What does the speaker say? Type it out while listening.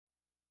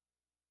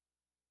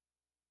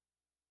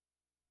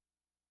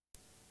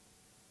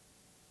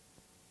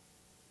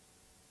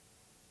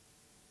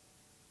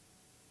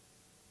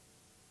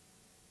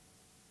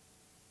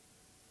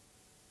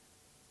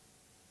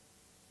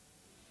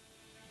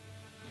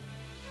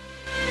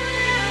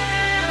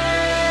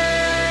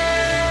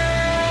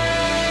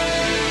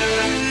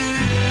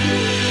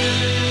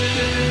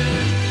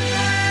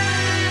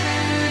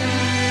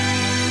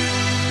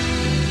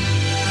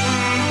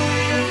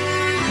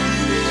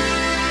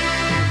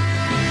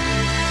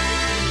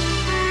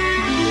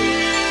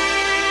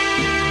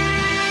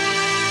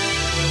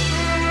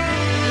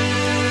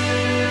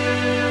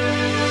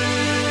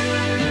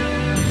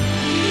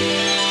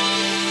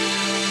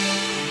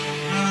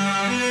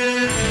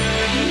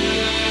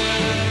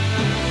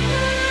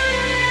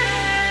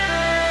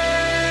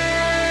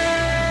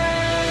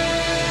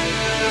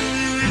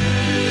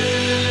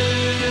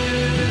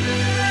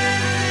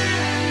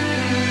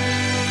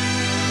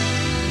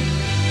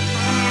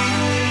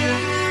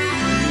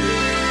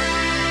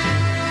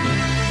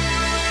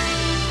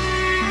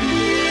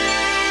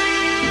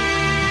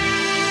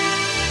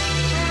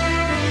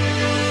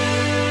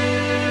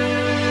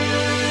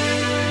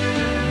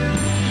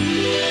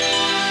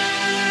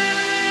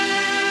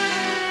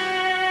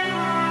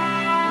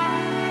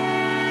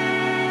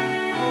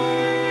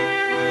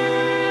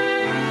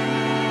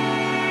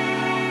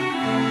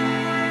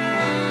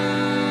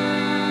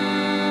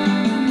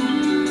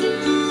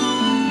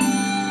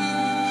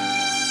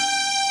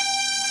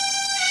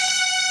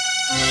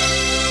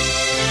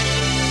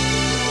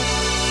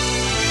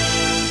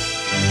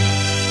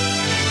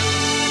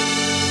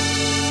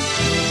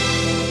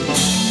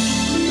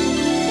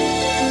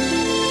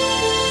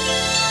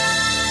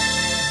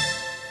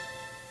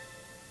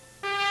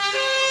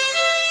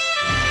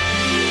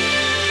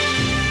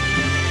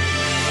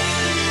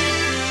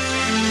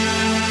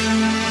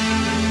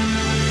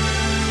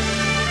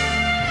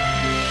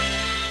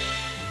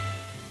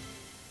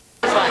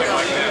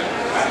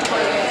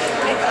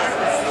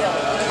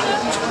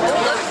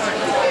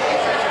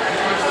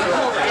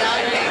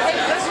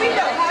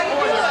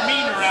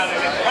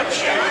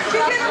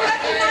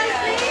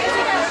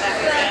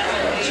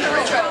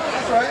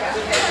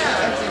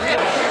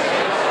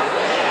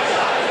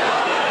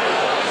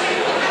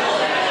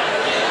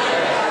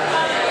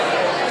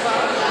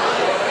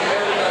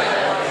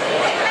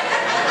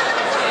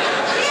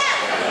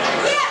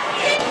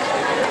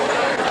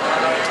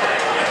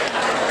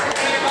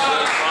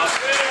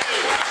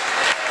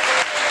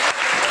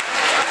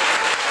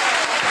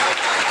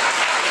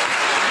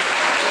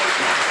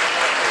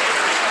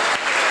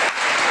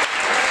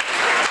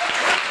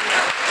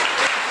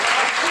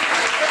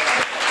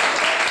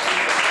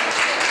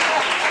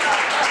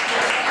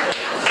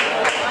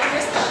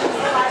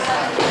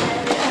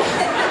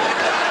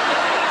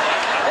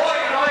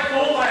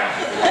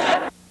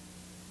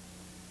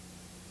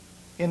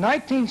In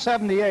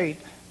 1978,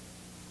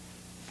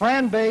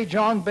 Fran Bay,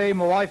 John Bay,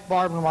 my wife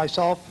Barbara, and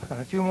myself, and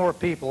a few more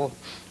people,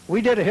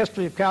 we did a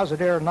history of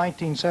Cazadero in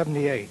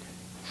 1978.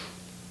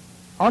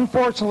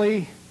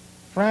 Unfortunately,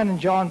 Fran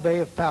and John Bay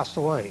have passed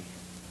away,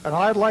 and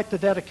I'd like to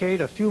dedicate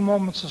a few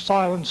moments of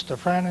silence to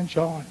Fran and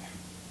John.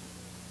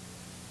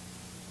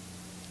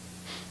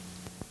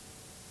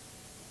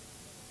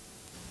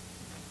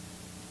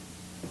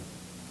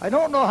 I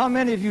don't know how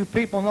many of you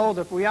people know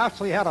that we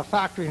actually had a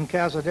factory in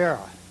Cazadero.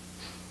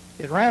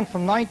 It ran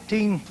from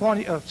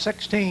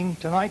 1916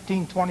 to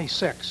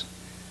 1926.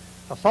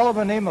 A fellow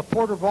by the name of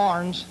Porter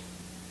Barnes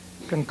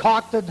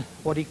concocted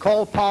what he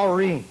called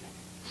Powerine.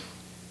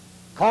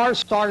 Cars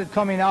started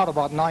coming out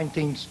about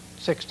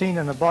 1916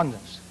 in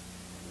abundance.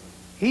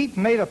 He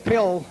made a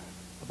pill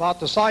about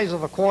the size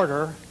of a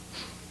quarter.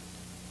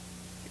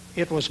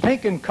 It was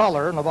pink in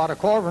color and about a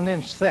quarter of an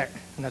inch thick,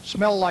 and it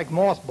smelled like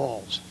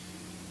mothballs.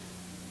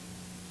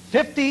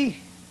 50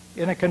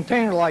 in a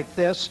container like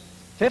this,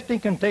 50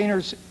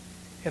 containers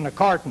in a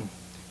carton.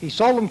 He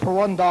sold them for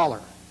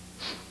 $1.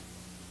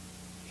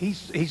 He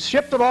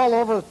shipped it all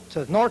over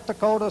to North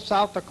Dakota,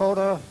 South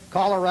Dakota,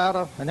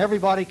 Colorado, and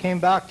everybody came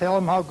back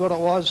telling him how good it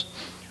was.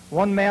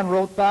 One man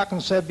wrote back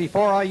and said,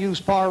 before I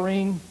used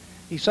Powerine,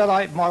 he said,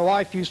 my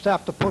wife used to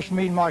have to push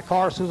me in my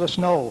car through the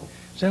snow.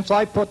 Since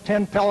I put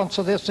 10 pellets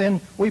of this in,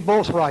 we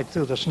both ride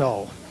through the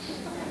snow.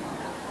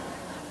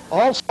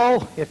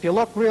 Also, if you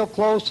look real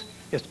close,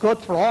 it's good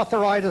for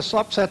arthritis,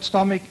 upset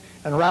stomach,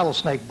 and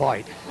rattlesnake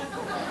bite.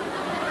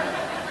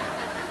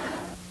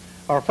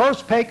 Our first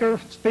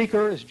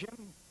speaker is Jim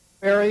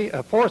Berry,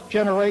 a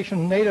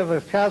fourth-generation native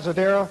of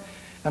Cazadero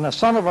and a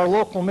son of our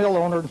local mill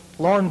owner,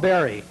 Lorne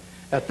Berry.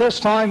 At this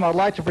time, I'd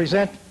like to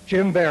present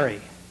Jim Berry.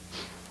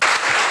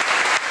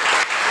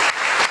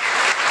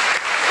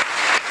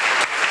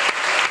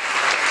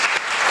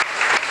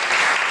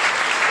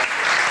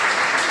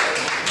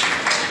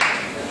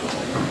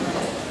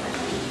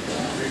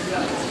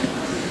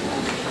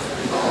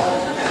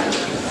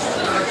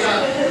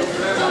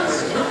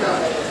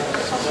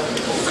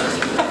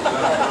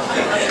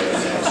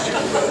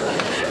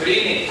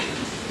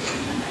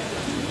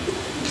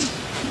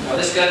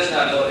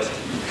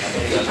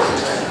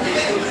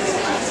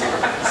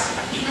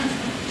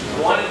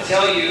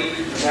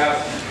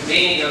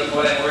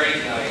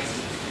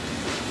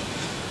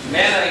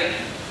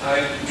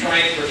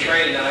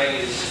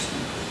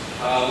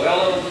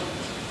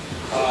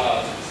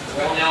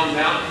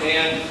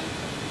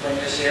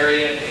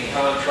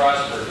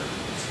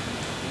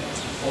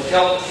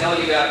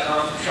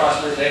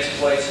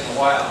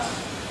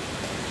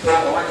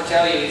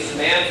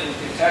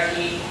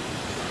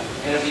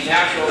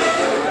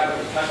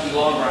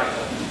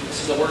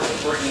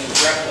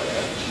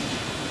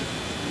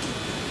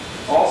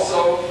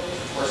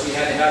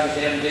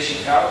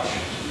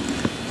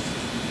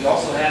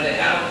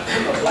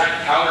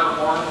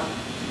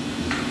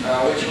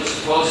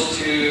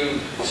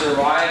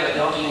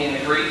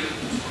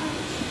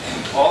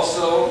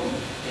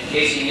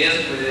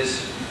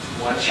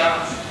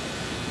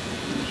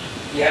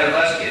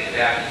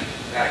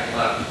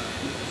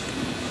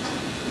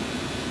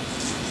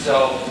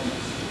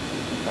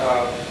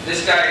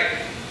 This guy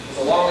was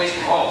a long ways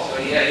from home, so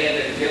he had to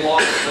get along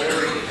with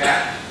whatever he could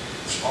pack.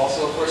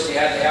 Also, of course, he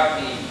had to have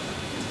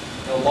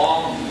the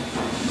long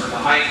or the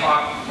high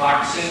top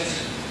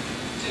moccasins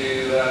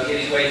to get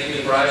his way through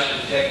the brush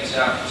and protect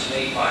himself from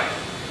snake bite.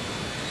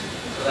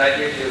 So that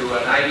gives you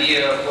an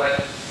idea of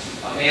what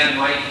a man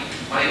might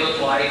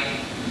look like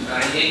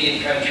in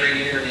Indian country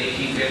here in the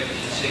 1850s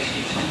and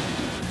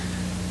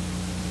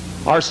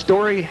 60s. Our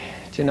story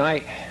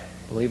tonight,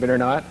 believe it or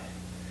not,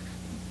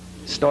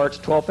 starts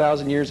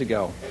 12,000 years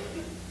ago.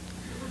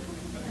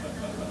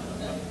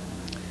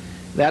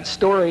 That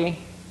story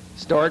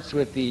starts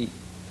with the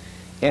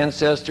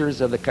ancestors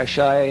of the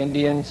Kashaya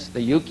Indians,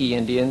 the Yuki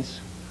Indians,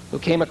 who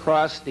came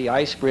across the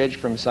ice bridge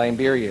from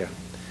Siberia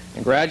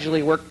and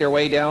gradually worked their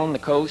way down the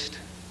coast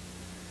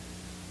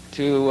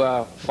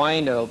to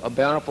find a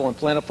bountiful and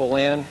plentiful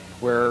land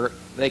where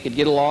they could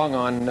get along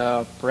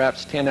on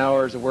perhaps 10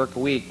 hours of work a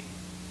week.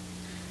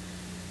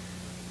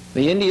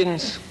 The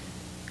Indians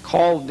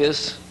called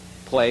this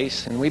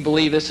place, and we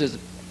believe this is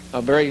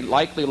a very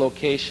likely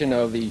location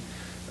of the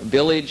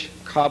village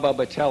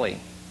Kababatelli,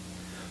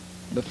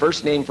 the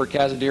first name for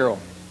Cazadero.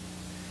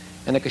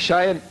 And the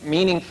Kashaya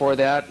meaning for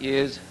that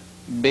is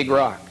big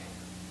rock.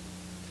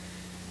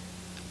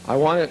 I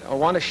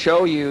want to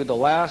show you the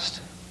last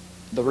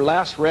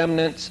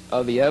remnants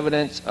of the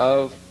evidence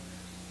of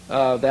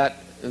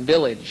that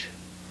village.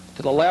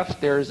 To the left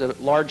there's a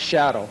large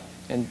shadow,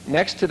 and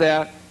next to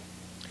that,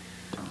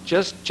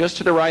 just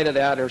to the right of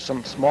that, are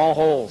some small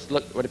holes,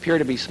 what appear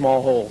to be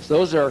small holes.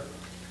 Those are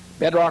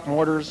bedrock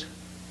mortars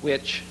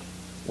which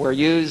were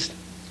used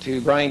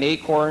to grind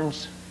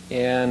acorns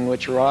and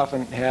which were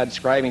often had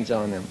scribings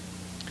on them.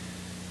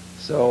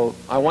 So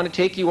I want to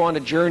take you on a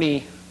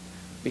journey,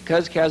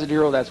 because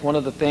Cazadero, that's one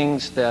of the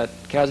things that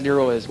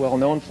Cazadero is well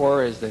known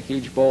for, is the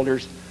huge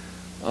boulders.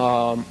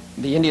 The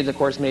Indians, of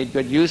course, made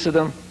good use of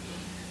them,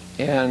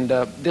 And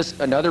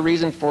another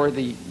reason for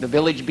the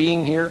village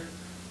being here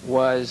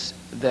was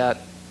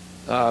that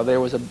there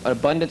was an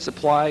abundant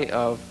supply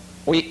of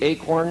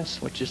acorns,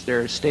 which is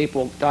their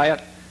staple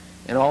diet,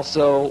 and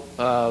also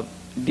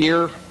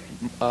deer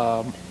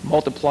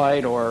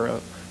multiplied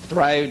or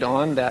thrived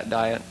on that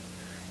diet.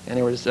 And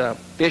there was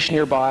fish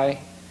nearby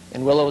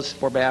and willows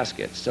for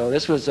baskets. So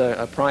this was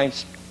a prime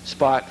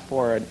spot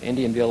for an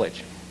Indian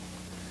village.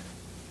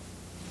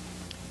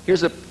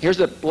 Here's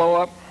a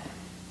blow-up,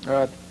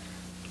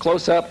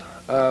 close-up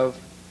of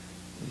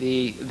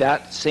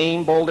that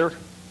same boulder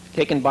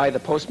taken by the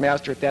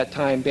postmaster at that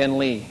time, Ben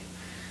Lee.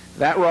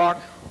 That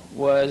rock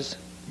was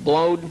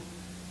blown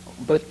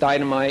with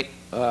dynamite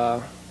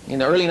in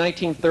the early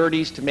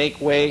 1930s to make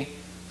way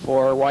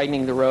for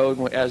widening the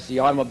road as the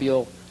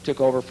automobile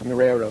took over from the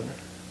railroad.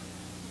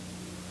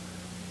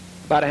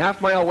 About a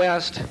half-mile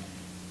west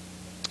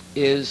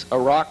is a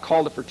rock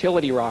called the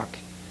Fertility Rock.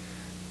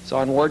 It's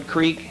on Ward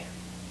Creek.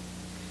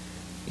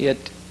 The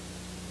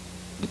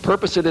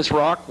purpose of this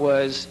rock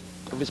was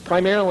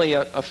primarily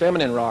a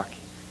feminine rock.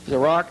 It was a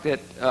rock that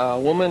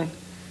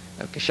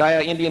a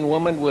Kashaya Indian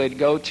woman would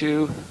go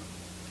to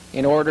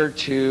in order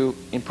to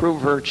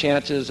improve her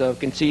chances of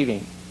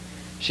conceiving.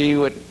 She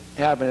would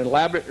have an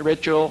elaborate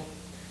ritual,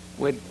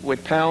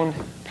 would pound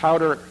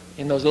powder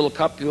in those little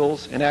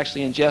cupules and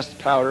actually ingest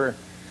powder.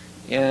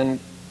 And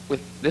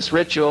with this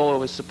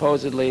ritual,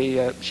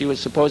 she was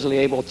supposedly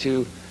able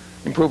to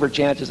improve her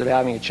chances of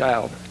having a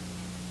child.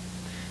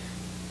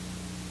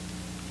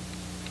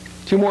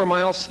 2 more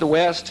miles to the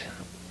west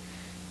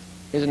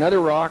is another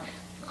rock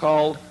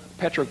called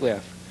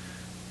petroglyph,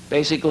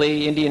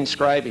 basically Indian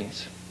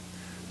scribings.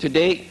 To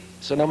date,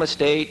 Sonoma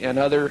State and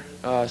other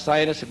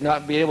scientists have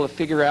not been able to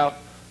figure out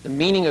the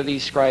meaning of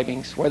these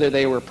scribings, whether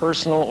they were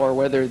personal or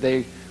whether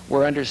they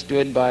were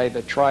understood by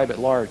the tribe at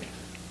large.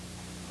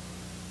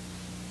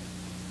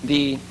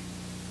 The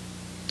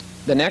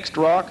next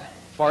rock,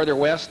 farther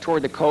west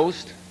toward the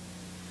coast,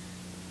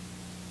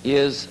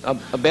 is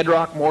a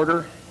bedrock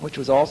mortar, which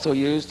was also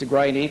used to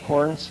grind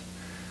acorns,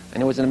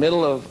 and it was in the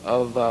middle of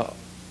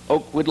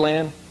oak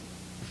woodland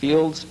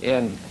fields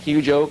and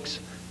huge oaks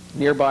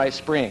nearby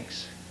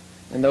springs.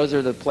 And those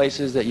are the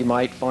places that you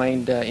might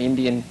find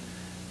Indian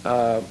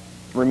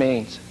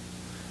remains,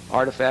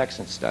 artifacts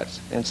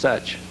and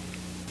such.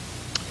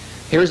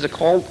 Here's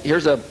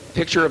a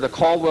picture of the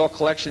Caldwell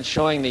collection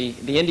showing the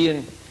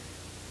Indian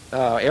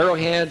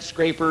arrowheads,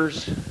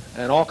 scrapers,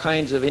 and all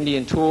kinds of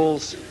Indian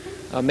tools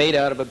made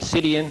out of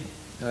obsidian.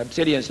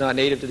 Obsidian is not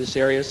native to this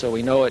area, so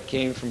we know it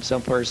came from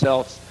somewhere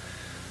else.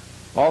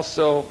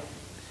 Also,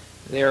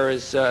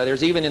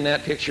 there's even in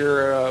that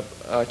picture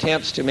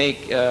attempts to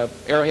make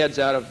arrowheads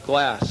out of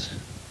glass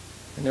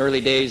in the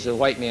early days of the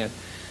white man.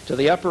 To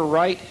the upper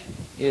right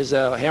is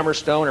a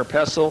hammerstone or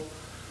pestle.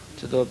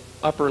 To the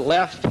upper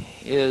left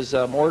is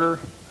a mortar,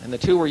 and the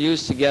two were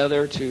used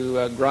together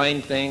to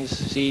grind things,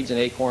 seeds and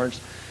acorns,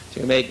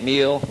 to make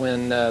meal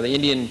when the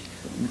Indian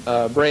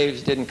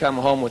braves didn't come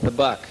home with the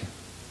buck.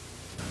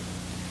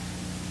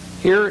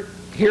 Here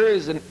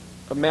is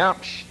a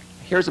map.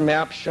 Here's a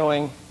map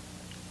showing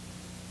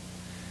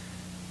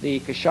the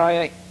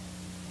Kashaya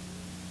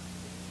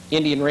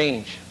Indian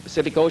Range.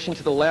 Pacific Ocean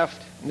to the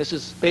left, and this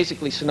is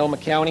basically Sonoma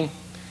County.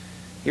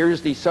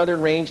 Here's the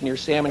southern range near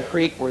Salmon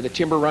Creek where the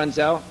timber runs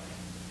out.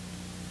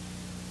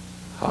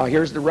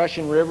 Here's the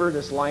Russian River,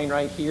 this line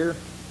right here.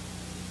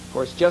 Of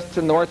course, just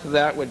to the north of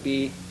that would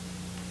be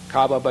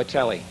Cabo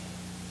Batelli.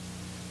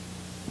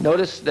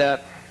 Notice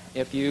that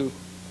if you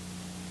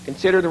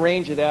consider the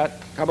range of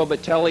that, Cabo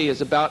Batelli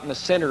is about in the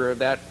center of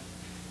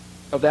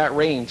that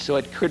range, so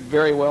it could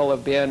very well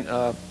have been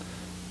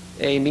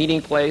a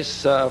meeting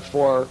place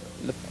for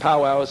the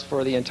powwows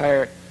for the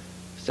entire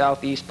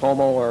southeast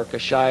Pomo or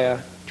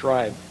Kashaya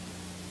tribe.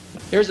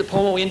 Here's a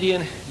Pomo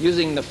Indian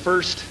using the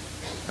first,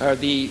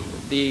 the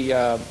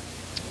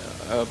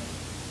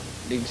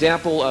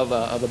example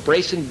of a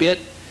bracing bit,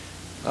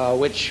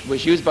 which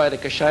was used by the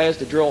Kashayas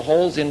to drill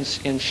holes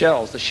in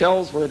shells. The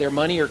shells were their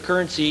money or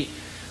currency,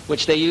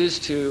 which they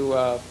used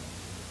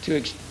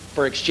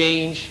for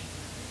exchange,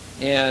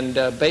 and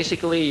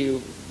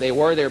basically they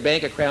wore their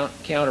bank account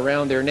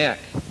around their neck.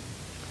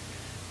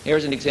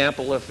 Here's an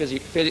example of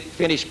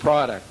finished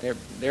product.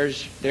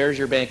 There's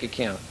your bank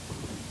account.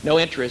 No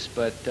interest,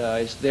 but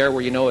it's there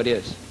where you know it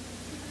is.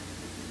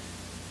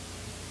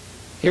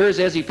 Here is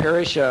Ezzy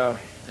Parrish, a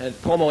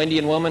Pomo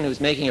Indian woman who's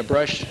making a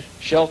brush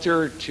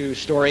shelter to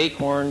store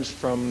acorns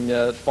from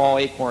the fall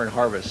acorn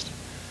harvest.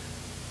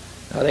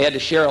 They had to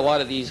share a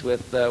lot of these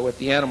with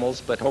the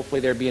animals, but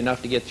hopefully there'd be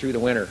enough to get through the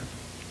winter.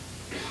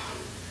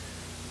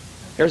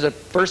 Here's a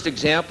first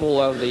example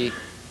of the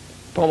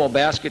Pomo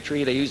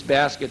basketry. They used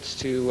baskets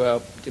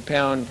to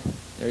pound.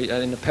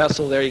 In the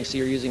pestle there, you can see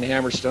you're using the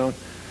hammerstone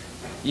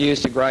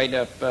used to grind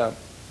up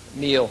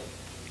meal.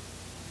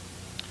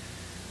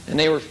 And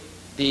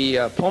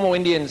the Pomo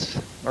Indians,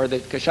 or the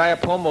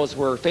Kashaya Pomos,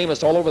 were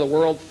famous all over the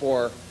world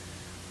for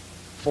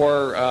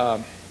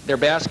their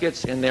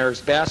baskets, and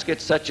there's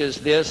baskets such as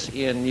this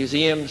in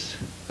museums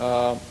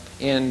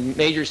in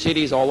major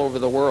cities all over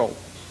the world.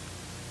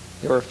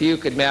 There were a few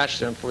who could match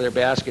them for their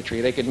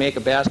basketry. They could make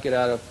a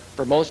basket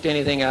for most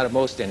anything out of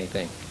most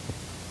anything.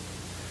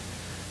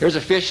 Here's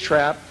a fish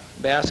trap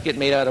basket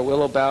made out of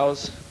willow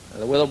boughs.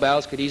 The willow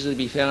boughs could easily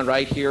be found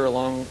right here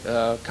along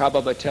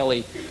Cabo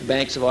Batelli, the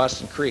banks of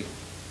Austin Creek.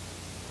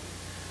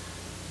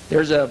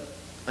 There's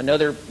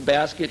another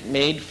basket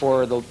made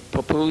for the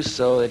papoose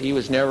so that he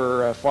was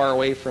never far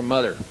away from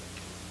mother.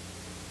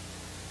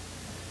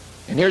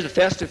 And here's a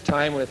festive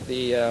time with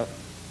the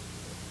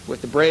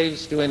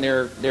Braves doing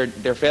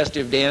their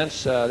festive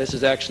dance. This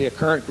is actually a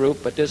current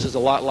group, but this is a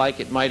lot like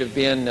it might have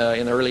been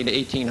in the early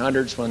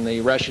 1800s when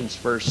the Russians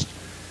first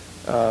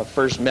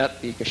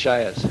met the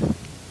Kashayas.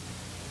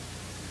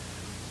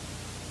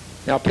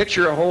 Now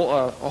picture a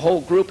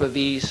whole group of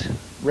these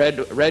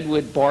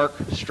redwood bark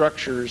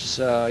structures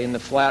in the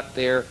flat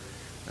there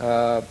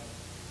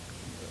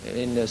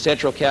in the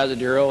central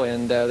Cazadero,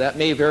 and that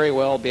may very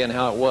well have been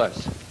how it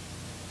was.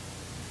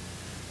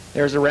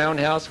 There's a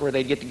roundhouse where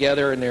they'd get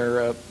together in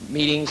their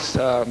meetings,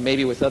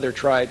 maybe with other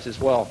tribes as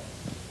well.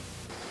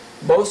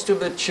 Most of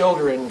the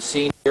children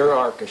seen here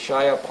are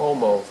Kashaya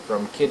Pomo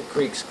from Kid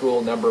Creek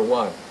School Number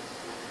 1.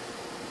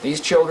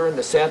 These children,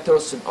 the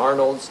Santos and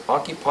Arnolds,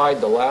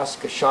 occupied the last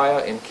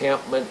Kashaya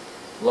encampment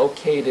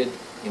located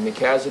in the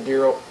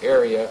Cazadero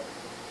area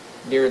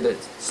near the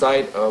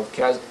site of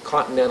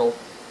Continental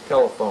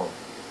Telephone.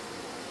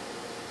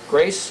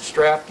 Grace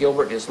Straff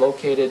Gilbert is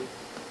located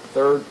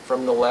third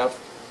from the left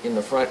in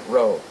the front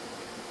row.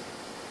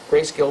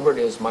 Grace Gilbert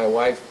is my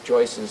wife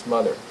Joyce's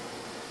mother.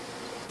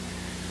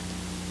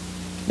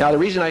 Now the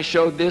reason I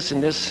showed this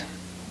in this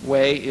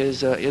way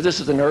is this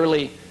is an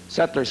early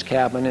settler's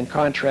cabin in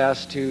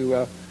contrast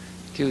to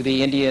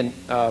the Indian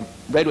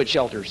redwood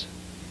shelters.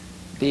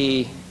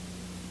 This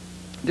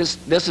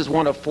is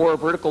one of 4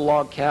 vertical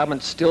log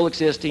cabins still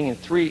existing, and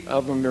 3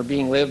 of them are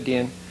being lived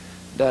in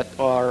that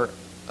are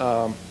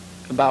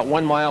about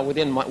 1 mile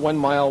within 1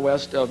 mile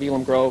west of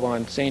Elam Grove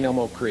on St.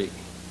 Elmo Creek.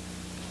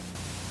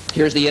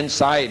 Here's the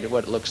inside of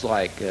what it looks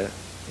like,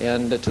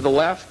 and to the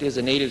left is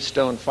a native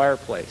stone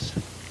fireplace.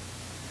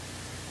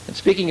 And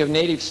speaking of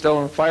native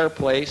stone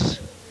fireplace,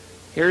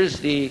 here's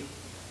the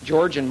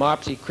George and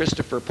Mopsy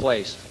Christopher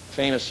Place,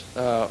 famous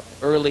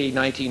early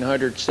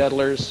 1900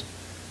 settlers.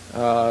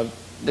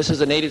 This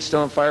is a native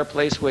stone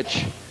fireplace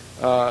which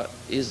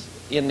is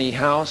in the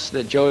house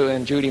that Joe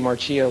and Judy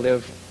Marchia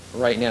live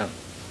right now.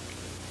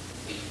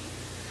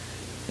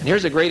 And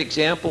here's a great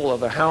example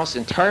of a house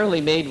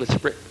entirely made with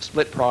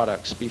split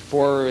products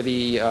before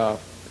the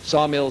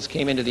sawmills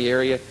came into the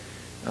area.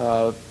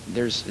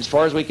 As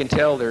far as we can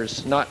tell,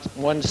 there's not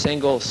one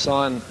single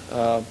sawn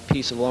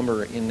piece of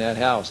lumber in that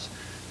house.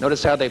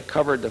 Notice how they've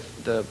covered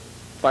the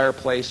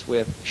fireplace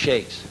with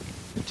shakes.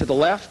 To the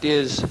left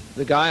is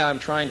the guy I'm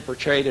trying to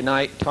portray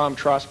tonight, Tom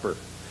Trosper.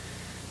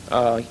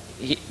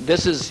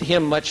 This is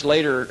him much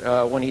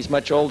later when he's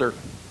much older,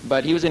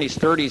 but he was in his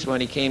 30s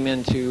when he came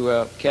into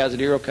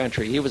Cazadero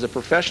country. He was a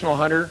professional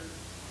hunter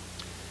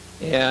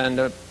and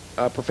a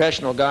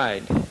professional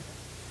guide.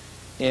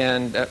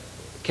 And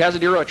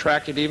Cazadero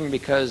attracted him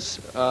because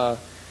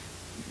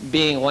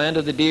being land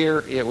of the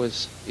deer, it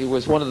was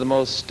one of the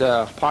most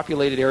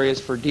populated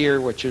areas for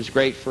deer, which is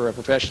great for a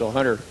professional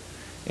hunter.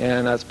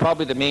 And that's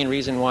probably the main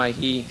reason why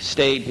he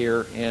stayed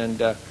here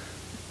and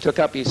took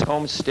up his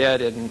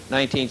homestead in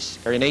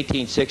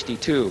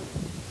 1862.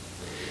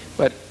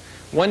 But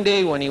one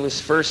day when he was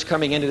first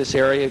coming into this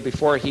area,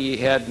 before he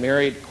had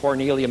married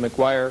Cornelia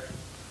McGuire,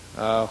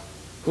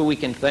 who we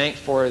can thank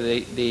for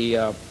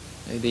the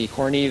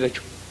Cornelia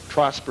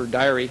Trosper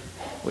diary,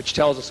 which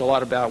tells us a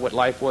lot about what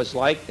life was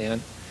like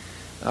then.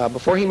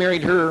 Before he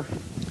married her,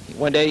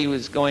 one day he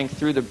was going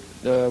through the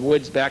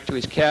woods back to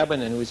his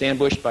cabin and was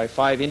ambushed by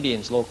 5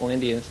 Indians, local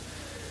Indians.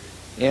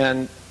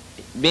 And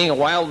being a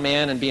wild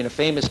man and being a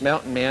famous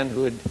mountain man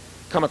who had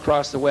come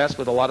across the West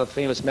with a lot of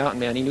famous mountain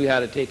men, he knew how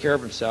to take care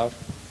of himself.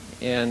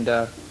 And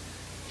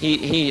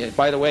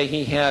by the way,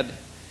 he had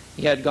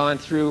gone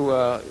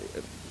through,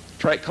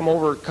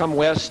 come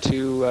west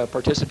to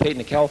participate in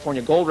the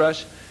California Gold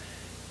Rush,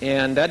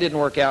 and that didn't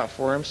work out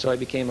for him, so he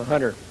became a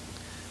hunter.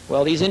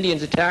 Well, these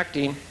Indians attacked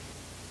him,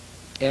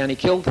 and he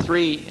killed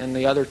 3, and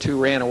the other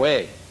 2 ran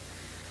away.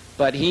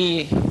 But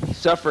he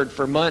suffered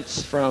for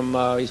months from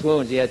his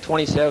wounds. He had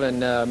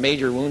 27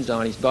 major wounds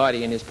on his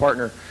body, and his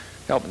partner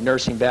helped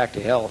nurse him back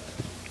to health.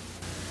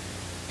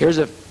 Here's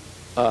a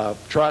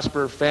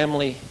Trosper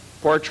family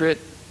portrait,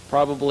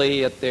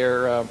 probably at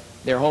their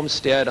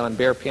homestead on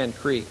Bear Pen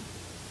Creek.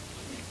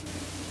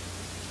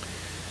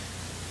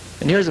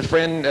 And here's a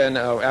friend and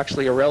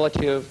actually a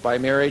relative by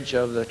marriage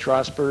of the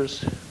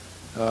Trospers.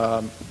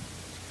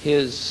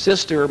 His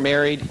sister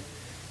married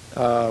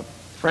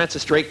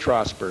Francis Drake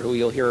Trosper, who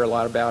you'll hear a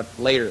lot about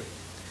later.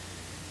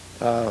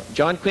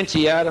 John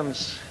Quincy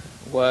Adams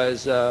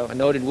was a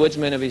noted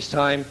woodsman of his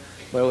time,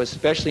 but was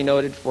especially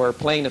noted for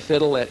playing the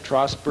fiddle at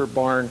Trosper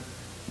Barn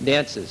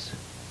dances.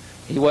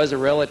 He was a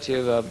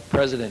relative of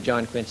President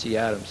John Quincy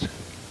Adams.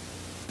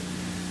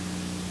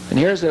 And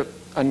here's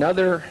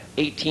another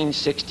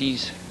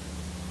 1860s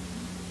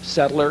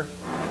settler,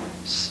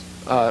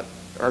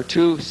 are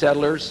two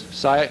settlers,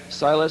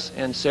 Silas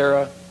and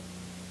Sarah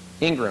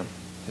Ingram,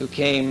 who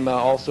came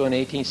also in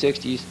the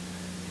 1860s.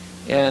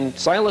 And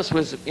Silas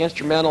was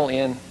instrumental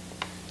in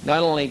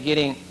not only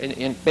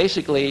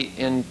basically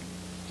in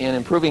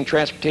improving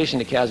transportation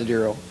to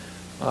Cazadero.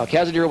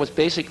 Cazadero was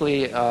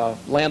basically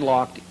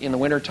landlocked in the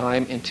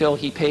wintertime until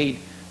he paid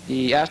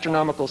the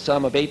astronomical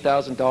sum of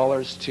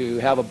 $8,000 to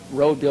have a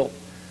road built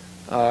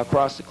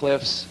across the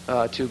cliffs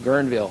to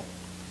Guerneville.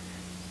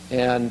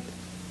 And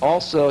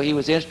also he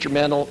was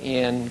instrumental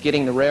in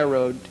getting the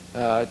railroad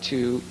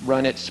to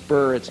run its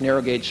spur, its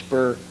narrow gauge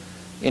spur,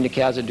 into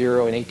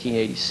Cazadero in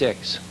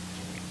 1886.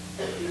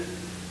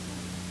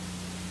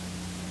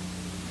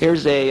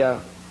 Here's a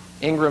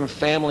Ingram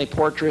family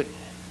portrait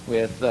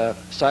with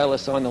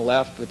Silas on the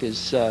left with his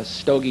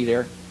stogie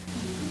there.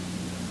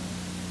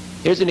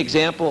 Here's an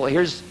example.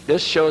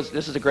 This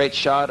is a great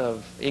shot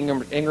of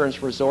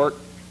Ingram's resort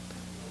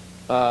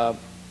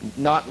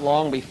not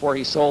long before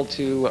he sold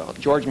to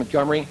George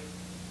Montgomery.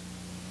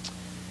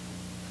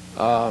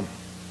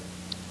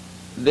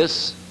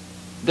 This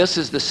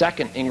is the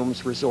second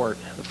Ingram's resort.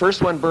 The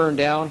first one burned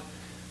down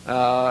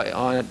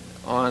on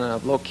a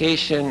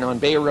location on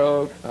Bay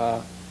Road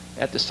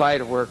at the site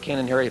of where Ken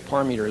and Harriet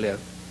Parmeter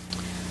lived.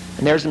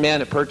 And there's the man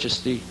that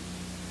purchased the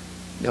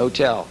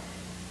hotel.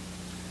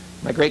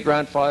 My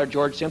great-grandfather,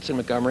 George Simpson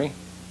Montgomery.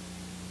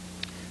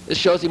 This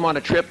shows him on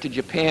a trip to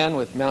Japan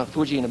with Mount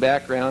Fuji in the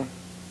background.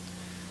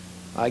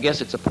 I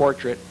guess it's a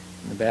portrait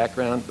in the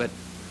background, but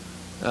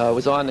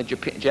was on the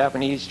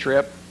Japanese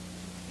trip.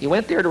 He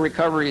went there to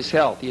recover his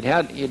health.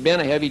 He'd been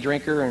a heavy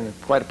drinker and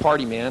quite a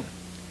party man.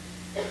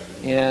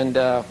 And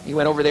he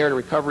went over there to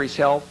recover his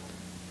health,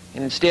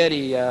 and instead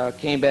he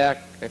came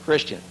back a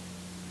Christian.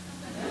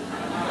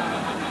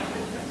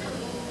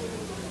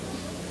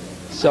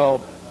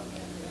 So,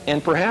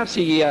 and perhaps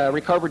he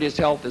recovered his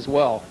health as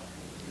well.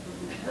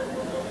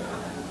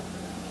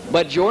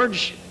 But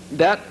George,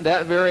 that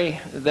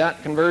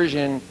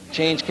conversion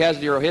changed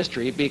Cazadero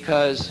history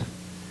because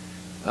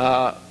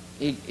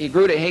he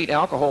grew to hate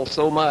alcohol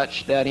so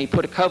much that he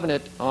put a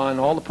covenant on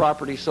all the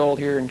property sold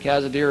here in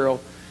Cazadero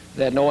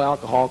that no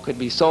alcohol could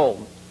be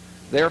sold.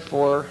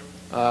 Therefore,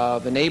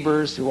 the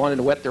neighbors who wanted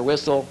to wet their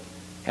whistle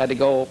had to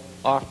go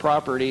off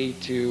property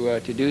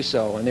to do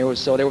so. And there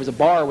was a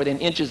bar within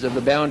inches of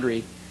the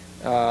boundary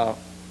on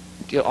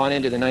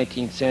into the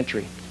 19th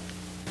century.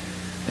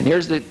 And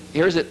here's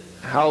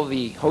how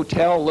the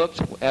hotel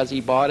looked as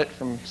he bought it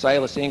from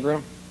Silas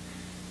Ingram.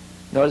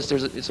 Notice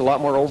it's a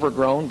lot more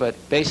overgrown, but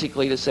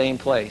basically the same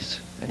place.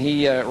 And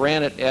he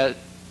ran it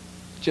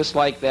just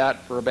like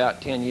that for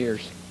about 10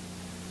 years.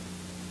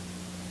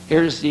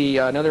 Here's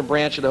another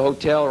branch of the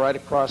hotel right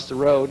across the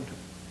road,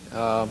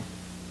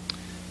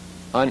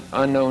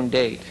 unknown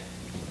date.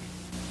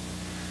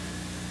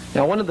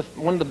 Now, one of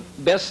the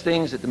best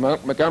things that the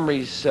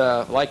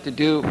Montgomerys like to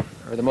do,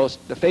 or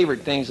the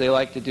favorite things they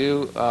like to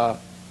do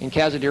in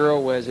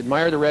Cazadero was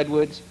admire the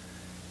redwoods,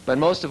 but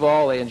most of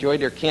all, they enjoyed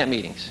their camp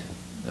meetings.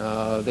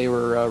 They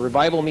were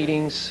revival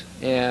meetings,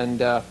 and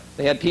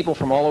they had people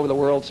from all over the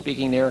world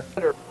speaking there.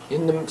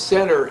 In the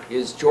center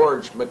is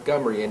George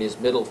Montgomery in his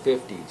middle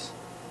 50s.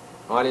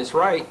 On his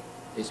right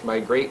is my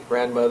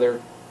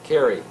great-grandmother,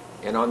 Carrie,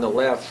 and on the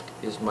left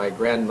is my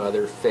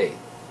grandmother, Faith.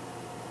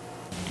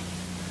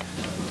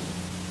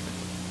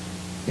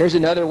 Here's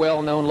another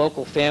well-known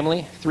local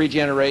family, 3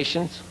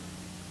 generations.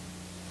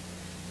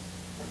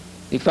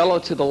 The fellow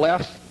to the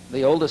left,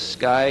 the oldest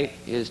guy,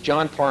 is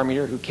John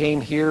Parmeter, who came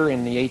here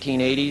in the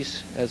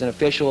 1880s as an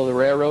official of the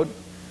railroad,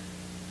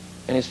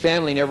 and his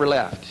family never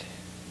left.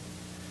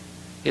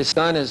 His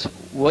son is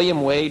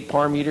William Wade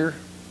Parmeter,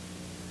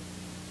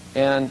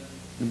 and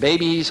the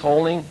baby he's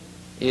holding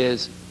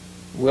is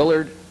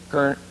Willard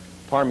Kern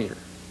Parmeter.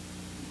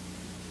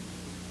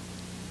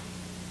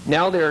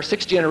 Now there are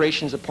 6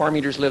 generations of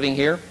Parmeters living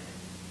here,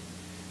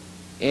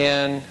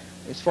 and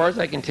as far as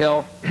I can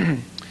tell,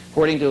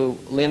 according to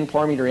Lynn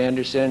Parmeter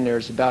Anderson,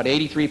 there's about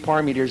 83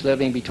 Parmeters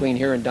living between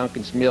here and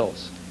Duncan's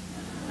Mills.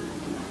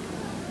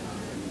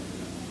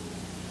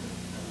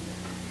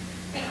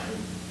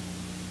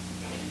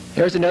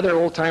 Here's another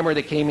old-timer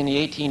that came in the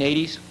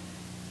 1880s,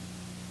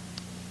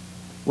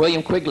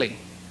 William Quigley.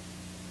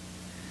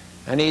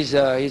 And he's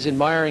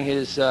admiring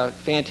his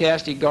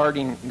fantastic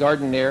garden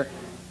there,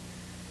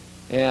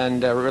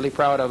 and really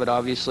proud of it,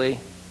 obviously.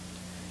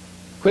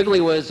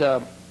 Quigley was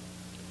the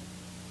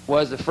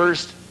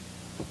first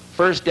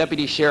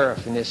deputy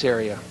sheriff in this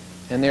area,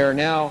 and there are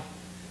now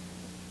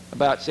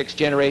about 6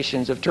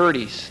 generations of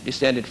Turdies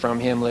descended from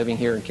him living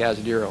here in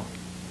Cazadero.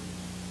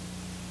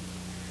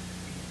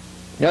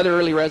 Another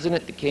early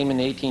resident that came in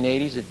the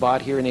 1880s, that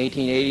bought here in the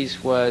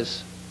 1880s,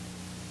 was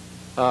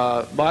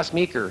Boss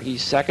Meeker.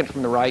 He's second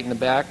from the right in the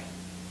back.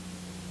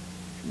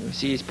 You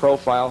see his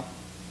profile.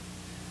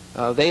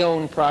 They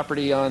own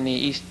property on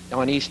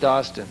East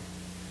Austin,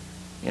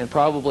 and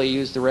probably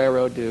used the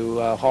railroad to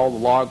haul the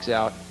logs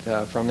out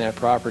from that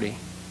property.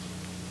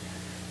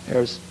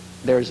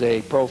 There's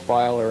a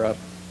profile or a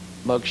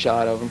mug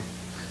shot of him.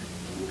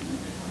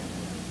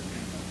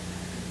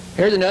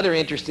 Here's another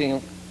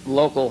interesting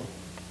local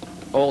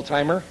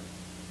old-timer,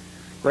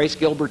 Grace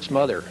Gilbert's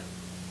mother,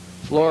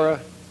 Flora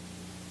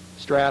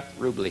Strath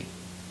Rubley.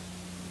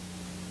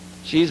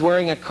 She's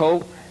wearing a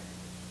coat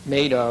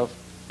made of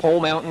Pole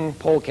Mountain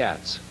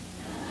polecats.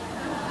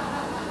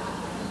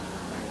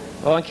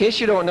 Well, in case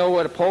you don't know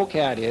what a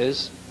polecat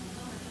is,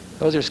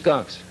 those are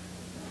skunks.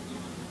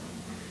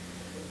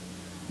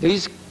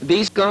 These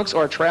skunks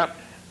are trapped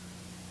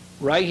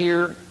right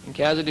here in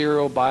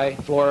Cazadero by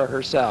Flora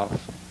herself.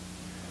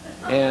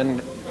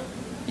 And,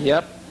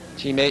 yep,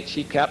 she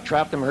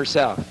trapped them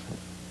herself.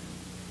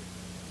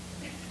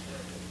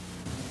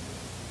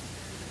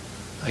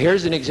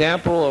 Here's an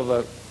example of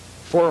a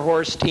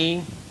 4-horse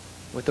team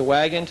with the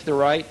wagon to the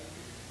right,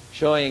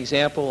 showing an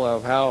example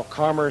of how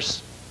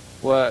commerce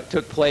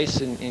took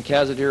place in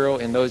Cazadero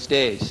in those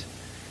days.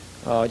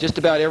 Just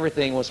about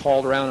everything was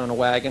hauled around on a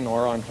wagon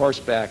or on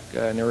horseback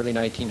in the early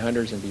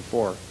 1900s and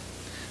before.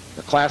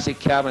 The classic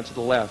cabin to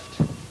the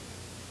left.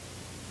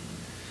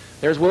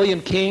 There's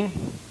William King,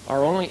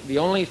 the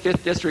only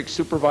 5th District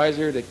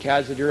supervisor that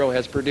Cazadero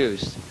has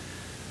produced.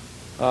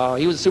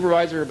 He was a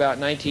supervisor about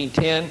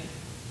 1910,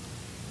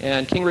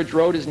 and King Ridge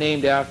Road is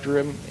named after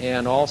him,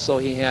 and also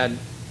he had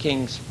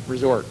King's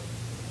Resort.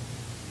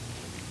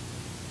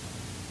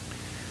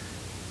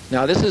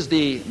 Now this is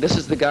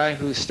the guy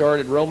who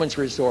started Roman's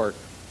Resort.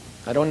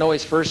 I don't know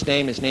his first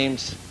name. His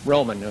name's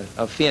Roman,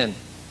 a Finn.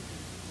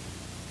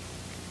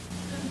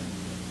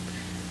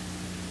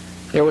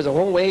 There was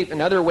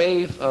another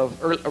wave of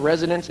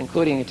residents,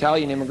 including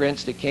Italian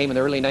immigrants, that came in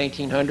the early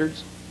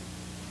 1900s,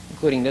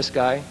 including this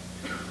guy,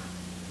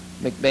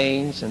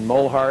 McBain's and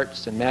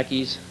Molharts and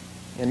Mackeys,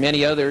 and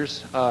many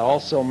others.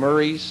 Also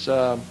Murray's,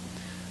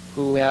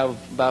 who have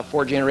about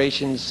 4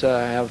 generations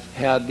have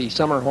had the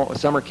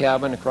summer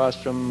cabin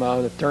across from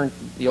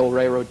the old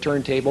railroad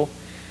turntable.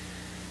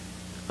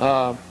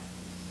 One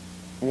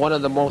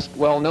of the most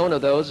well-known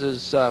of those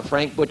is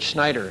Frank Butch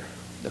Snyder,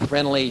 the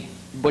friendly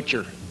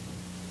butcher.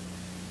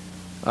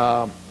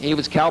 He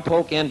was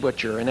cowpoke and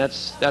butcher, and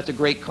that's a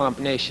great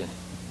combination.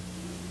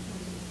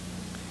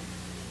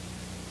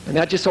 And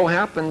that just so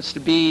happens to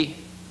be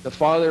the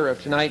father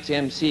of tonight's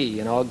MC,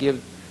 and I'll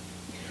give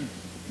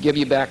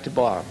you back to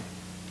Bob.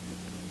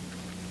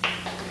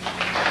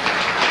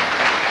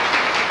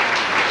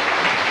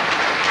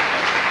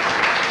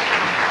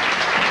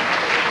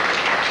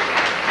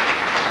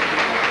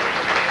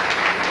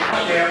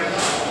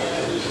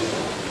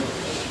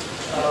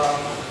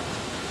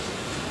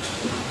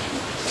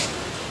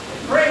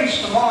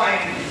 Brings to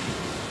mind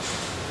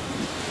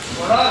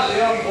when I was a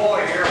young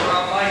boy here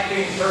around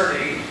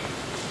 1930.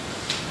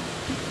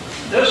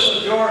 This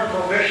was during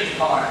Prohibition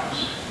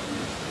times,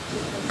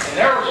 and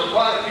there was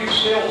quite a few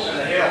stills in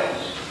the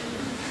hills.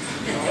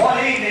 And one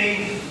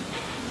evening,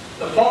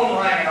 the phone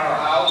rang in our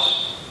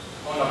house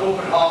on the Hoop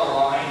and Holler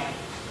line,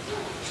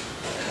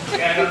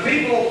 and the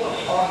people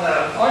on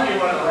the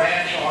Underwood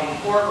Ranch on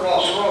Fort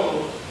Ross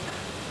Road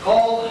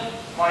called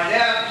my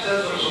dad and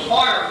says there's a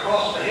fire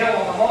across the hill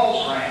on the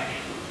Malls Ranch.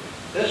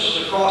 This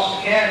is across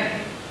the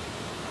canyon.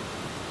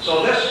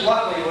 So this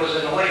luckily was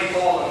in the late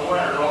fall and the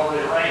winter, it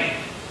already rained.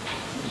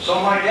 So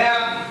my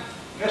dad,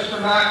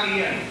 Mr.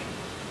 Mackey and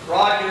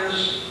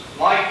Rogers,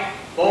 Mike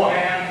Bohan,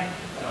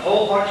 and a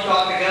whole bunch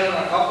got together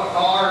in a couple of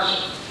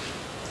cars,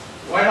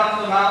 went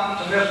up the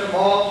mountain to Mr.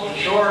 Malls, and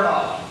sure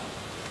enough,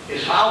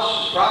 his house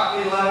was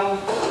practically level.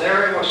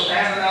 There he was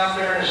standing out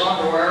there in his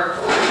underwear,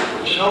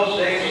 which in those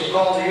days was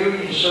called the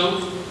Union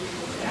suit.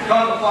 And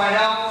come to find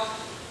out,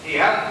 he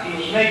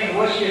was making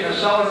whiskey in the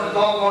cellar, and the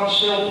doggone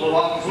still blew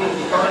up and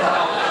burned the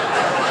house.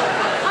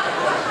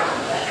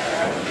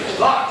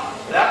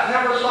 But that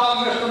never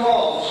stopped Mr.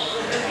 Malls.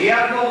 He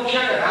had an old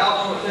chicken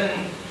house, and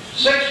within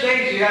 6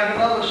 days he had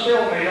another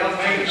still made up,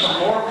 making some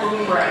more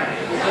prune brandy.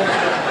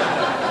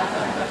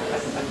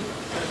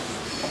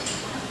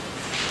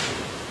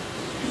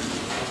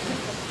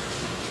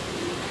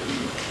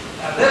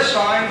 At this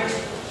time,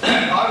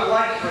 I would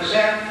like to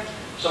present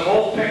some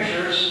old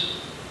pictures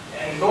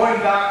and going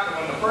back to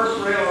when the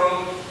first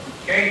railroad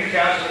came to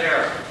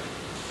Cazadero.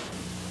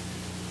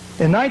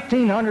 In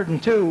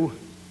 1902,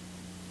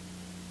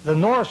 the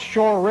North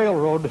Shore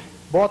Railroad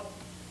bought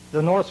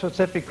the North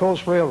Pacific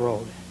Coast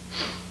Railroad.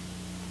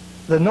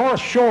 The North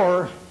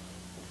Shore,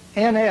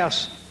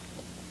 NS,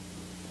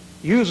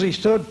 usually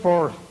stood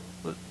for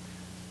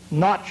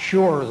not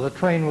sure the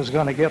train was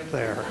going to get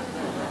there.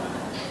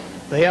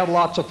 They had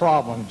lots of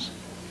problems.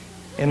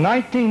 In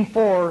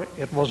 1904,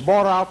 it was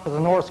bought out for the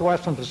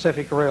Northwestern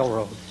Pacific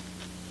Railroad.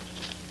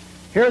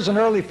 Here's an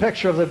early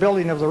picture of the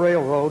building of the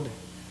railroad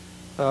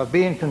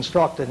being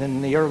constructed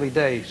in the early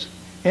days.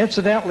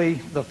 Incidentally,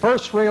 the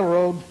first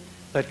railroad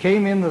that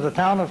came into the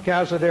town of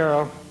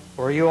Cazadero,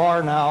 where you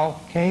are now,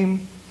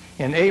 came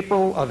in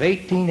April of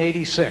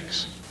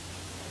 1886.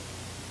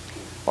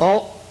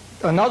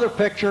 Another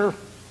picture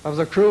of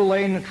the crew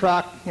laying the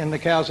track in the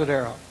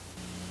Cazadero.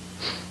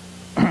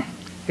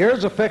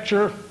 Here's a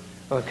picture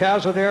of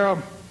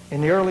Cazadero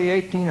in the early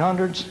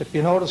 1800s. If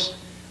you notice,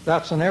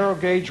 that's a narrow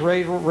gauge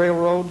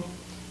railroad,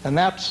 and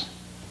that's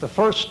the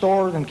first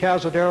store in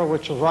Cazadero,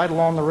 which was right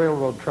along the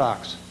railroad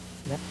tracks.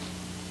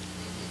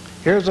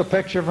 Here's a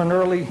picture of an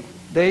early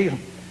day.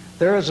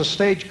 There is a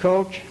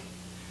stagecoach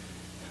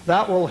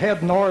that will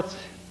head north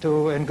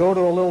and go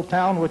to a little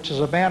town which is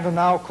abandoned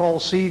now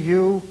called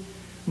Seaview.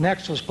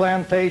 Next was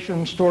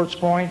Plantation, Stewart's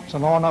Point,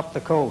 and on up the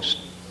coast.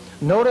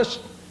 Notice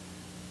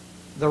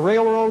the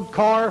railroad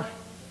car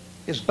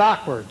is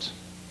backwards.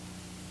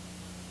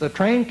 The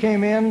train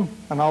came in,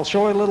 and I'll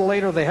show you a little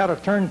later, they had a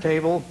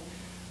turntable.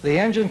 The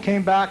engine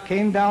came back,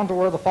 came down to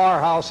where the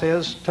firehouse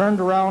is, turned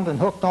around and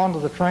hooked onto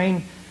the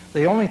train.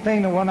 The only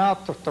thing that went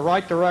out the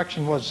right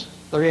direction was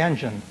the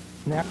engine.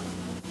 Next.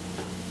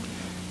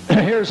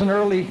 Here's an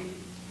early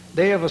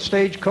day of a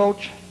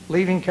stagecoach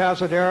leaving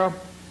Cazadero.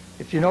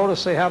 If you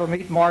notice, they had a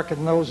meat market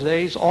in those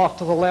days. Off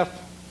to the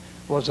left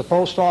was the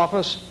post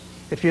office.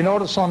 If you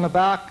notice on the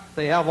back,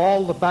 they have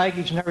all the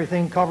baggage and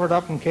everything covered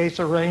up in case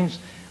it rains,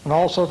 and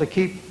also to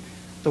keep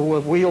the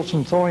wheels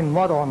from throwing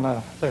mud on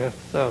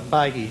the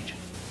baggage.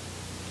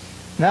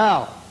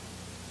 Now,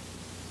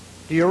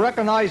 do you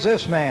recognize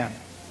this man?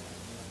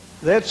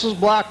 This is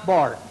Black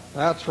Bart.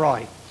 That's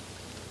right.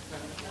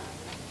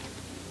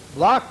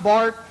 Black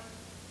Bart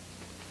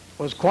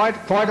was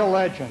quite a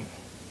legend.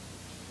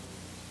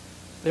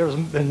 There's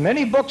been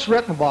many books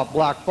written about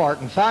Black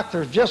Bart. In fact,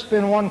 there's just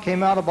been one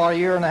came out about a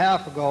year and a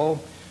half ago.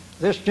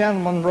 This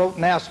gentleman wrote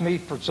and asked me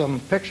for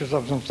some pictures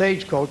of some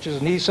stagecoaches,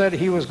 and he said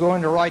he was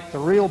going to write the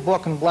real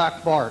book on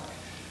Black Bart.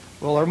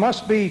 Well, there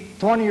must be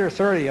 20 or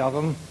 30 of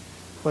them,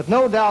 but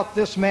no doubt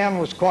this man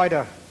was quite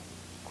a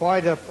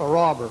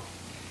robber.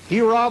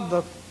 He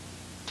robbed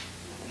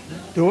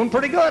doing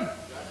pretty good.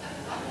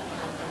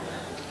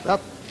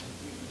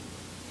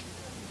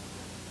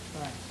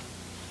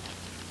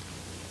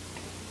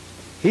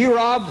 He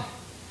robbed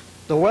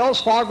the Wells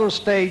Fargo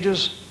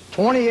stages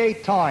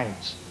 28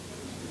 times.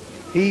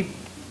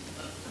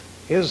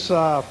 His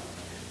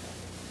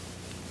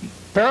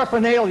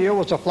paraphernalia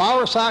was a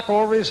flour sack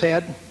over his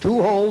head,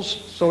 2 holes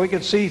so he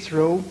could see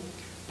through,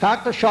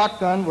 packed a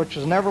shotgun which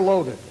was never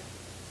loaded.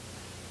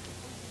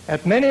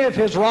 At many of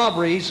his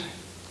robberies,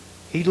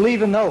 he'd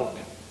leave a note,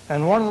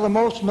 and one of the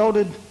most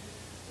noted,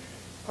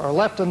 or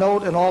left a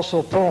note and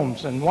also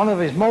poems, and one of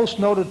his most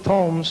noted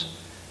poems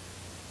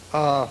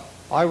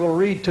I will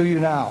read to you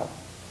now.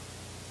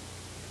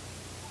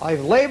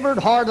 I've labored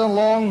hard and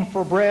long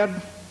for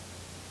bread,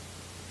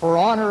 for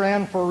honor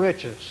and for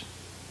riches,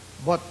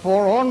 but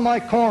for on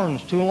my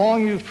corns too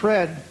long you've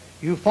tread,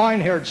 you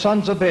fine-haired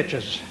sons of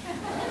bitches.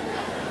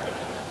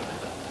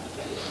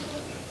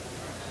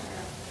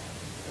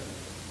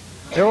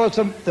 There was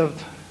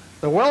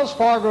the Wells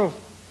Fargo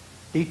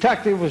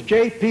detective was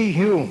J.P.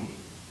 Hume,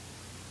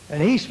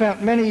 and he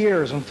spent many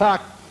years. In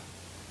fact,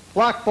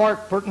 Black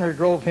Bart Pertner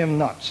drove him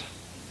nuts.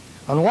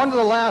 On one of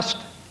the last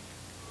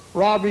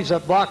robberies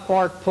that Black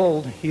Bart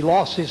pulled, he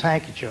lost his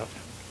handkerchief.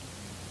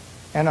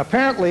 And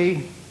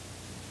apparently,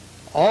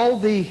 all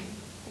the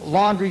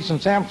laundries in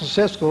San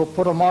Francisco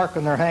put a mark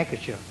on their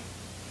handkerchief.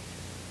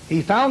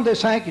 He found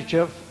this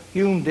handkerchief,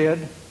 Hume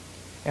did,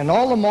 and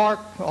all the mark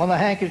on the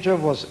handkerchief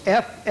was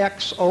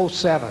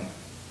FX07.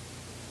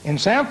 In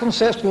San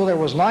Francisco, there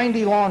was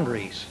 90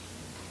 laundries,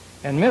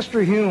 and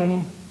Mr.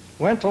 Hume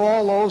went to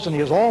all those, and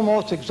he was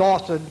almost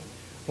exhausted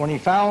when he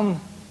found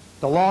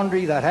the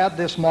laundry that had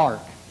this mark.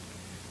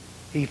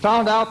 He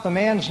found out the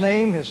man's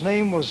name. His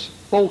name was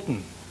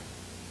Bolton.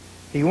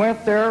 He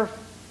went there.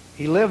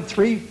 He lived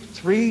three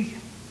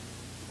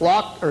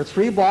blocks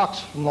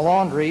from the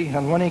laundry,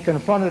 and when he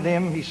confronted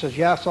him, he says,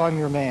 "Yes, I'm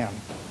your man."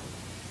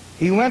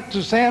 He went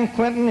to San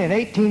Quentin in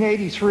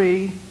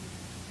 1883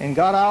 and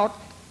got out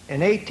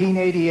in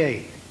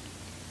 1888.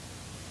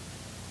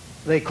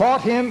 They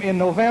caught him in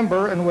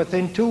November, and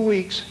within 2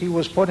 weeks he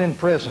was put in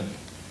prison.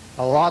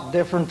 A lot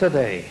different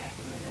today.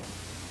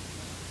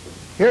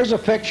 Here's a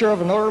picture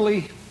of an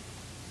early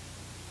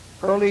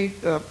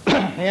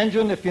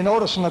engine. If you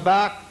notice in the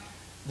back,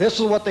 this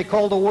is what they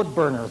call the wood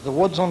burner. The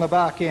wood's on the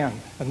back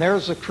end. And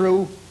there's the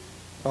crew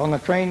on the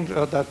train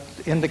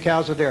in the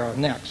Cazadero.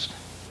 Next.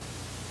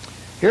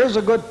 Here's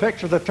a good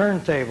picture of the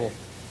turntable.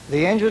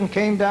 The engine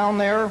came down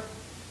there.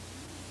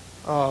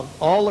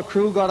 All the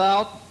crew got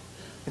out.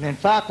 And in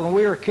fact, when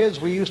we were kids,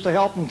 we used to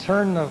help them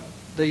turn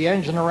the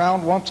engine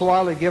around. Once in a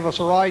while, they'd give us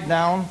a ride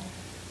down.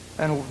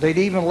 And they'd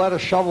even let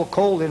us shovel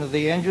coal into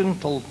the engine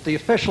till the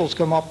officials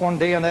come up one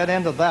day, and that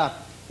ended that.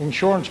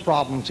 Insurance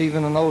problems,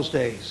 even in those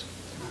days.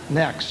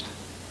 Next.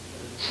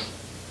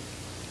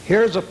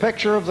 Here's a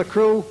picture of the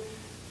crew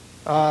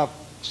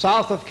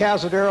south of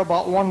Cazadero,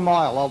 about 1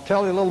 mile. I'll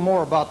tell you a little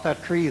more about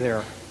that tree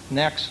there.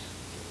 Next.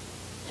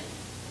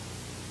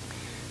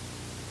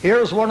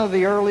 Here's one of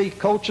the early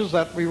coaches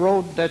that you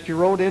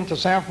rode into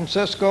San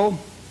Francisco.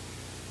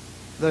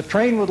 The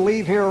train would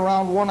leave here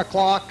around 1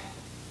 o'clock.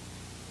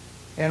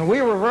 And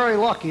we were very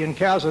lucky in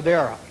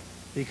Cazadero,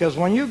 because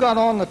when you got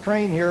on the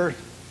train here,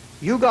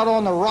 you got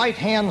on the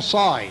right-hand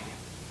side.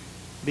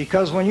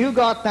 Because when you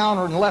got down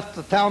and left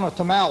the town of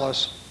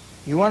Tamales,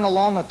 you went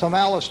along the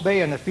Tamales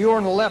Bay, and if you were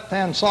on the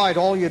left-hand side,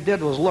 all you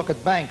did was look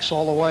at banks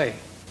all the way.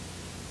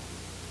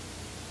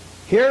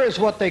 Here is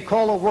what they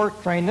call a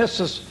work train.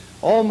 This is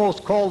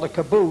almost called a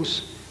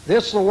caboose.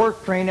 This is the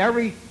work train.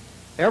 Every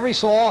every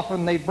so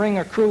often they'd bring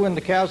a crew into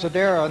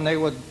Cazadero, and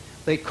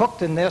they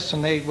cooked in this,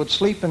 and they would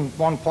sleep in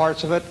one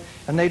parts of it,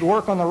 and they'd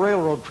work on the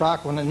railroad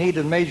track when it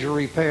needed major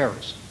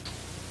repairs.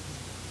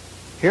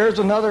 Here's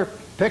another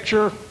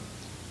picture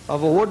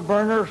of a wood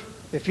burner.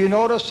 If you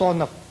notice on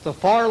the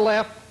far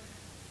left,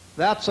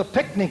 that's a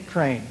picnic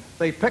train.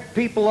 They picked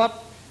people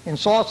up in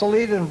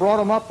Sausalito and brought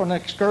them up on an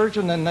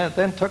excursion and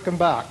then took them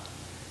back.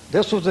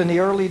 This was in the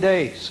early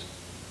days.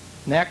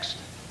 Next.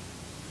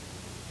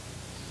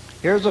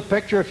 Here's a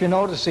picture. If you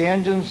notice, the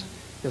engines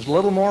is a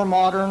little more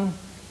modern,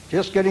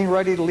 just getting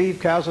ready to leave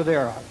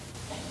Cazadero.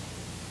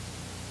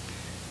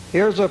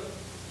 Here's a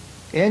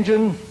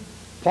engine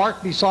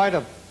parked beside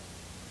a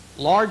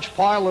large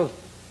pile of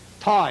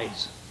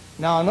ties.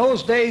 Now, in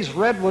those days,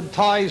 redwood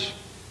ties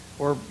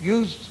were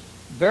used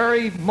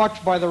very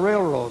much by the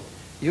railroad.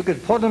 You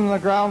could put them in the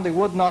ground, they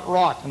would not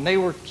rot, and they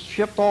were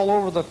shipped all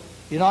over the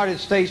United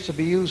States to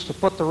be used to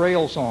put the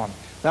rails on.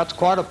 That's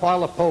quite a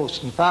pile of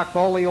posts. In fact,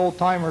 all the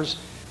old-timers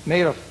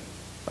made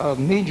a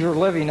meager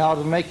living out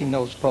of making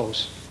those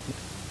posts.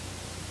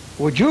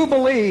 Would you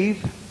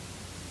believe,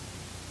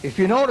 if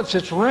you notice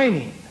it's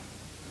raining,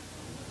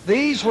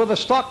 these were the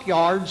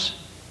stockyards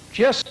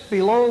just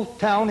below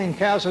town in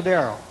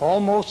Cazadero,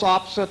 almost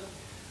opposite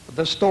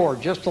the store,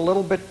 just a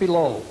little bit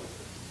below.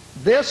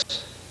 This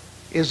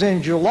is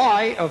in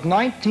July of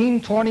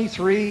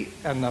 1923,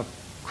 and the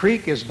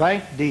creek is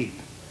bank deep.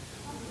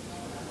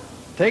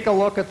 Take a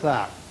look at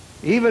that,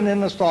 even in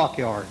the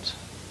stockyards.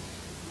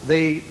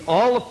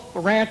 All the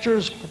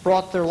ranchers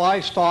brought their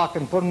livestock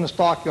and put in the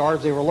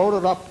stockyards. They were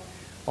loaded up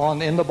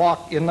in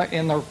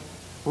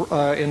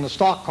the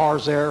stock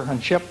cars there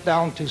and shipped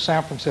down to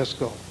San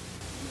Francisco.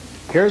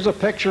 Here's a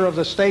picture of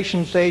the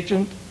station's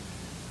agent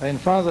in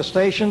front of the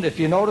station. If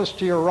you notice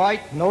to your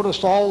right,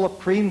 notice all the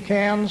cream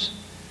cans.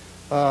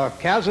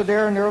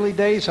 Cazadero in the early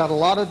days had a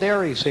lot of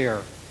dairies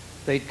here.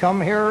 They'd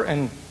come here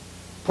and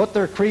put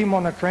their cream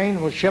on a train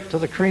and was shipped to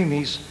the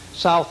creamies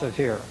south of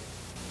here.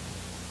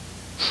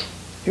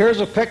 Here's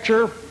a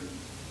picture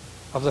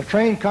of the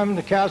train coming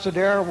to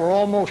Cazadero. We're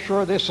almost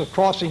sure this is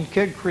crossing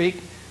Kid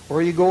Creek,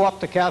 where you go up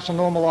to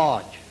Casanoma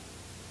Lodge.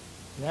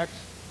 Next.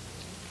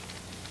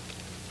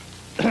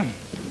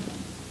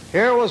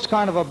 Here was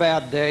kind of a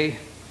bad day.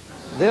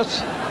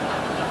 This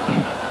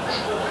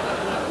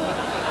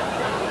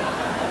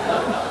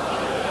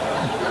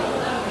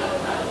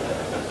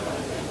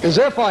as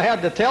if I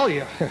had to tell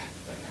you.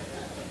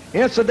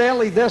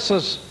 Incidentally, this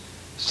is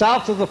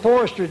south of the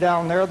forestry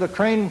down there. The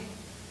train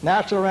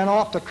naturally ran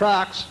off the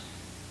tracks.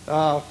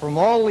 From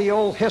all the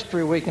old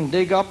history we can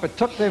dig up, it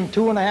took them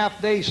 2.5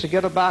 days to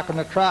get it back on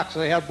the tracks.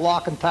 They had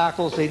block and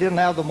tackles. They didn't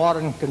have the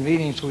modern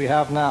convenience we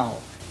have now.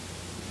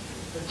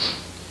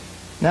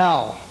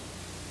 Now,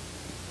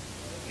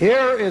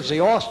 here is the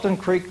Austin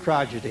Creek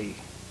tragedy.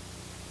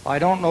 I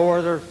don't know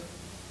whether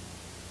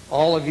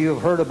all of you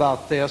have heard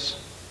about this,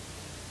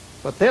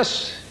 but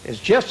this is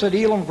just at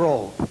Elam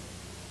Grove,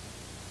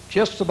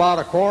 just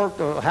about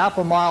half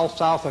a mile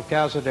south of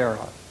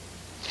Cazadero.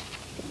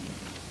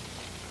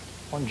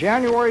 On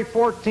January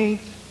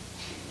 14th,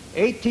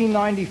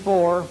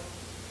 1894,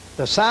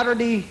 the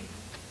Saturday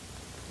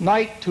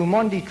night to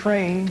Monday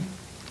train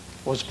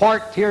was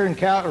parked here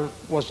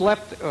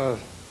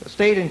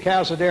stayed in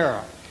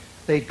Cazadero.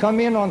 They'd come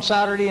in on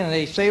Saturday and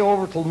they'd stay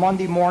over till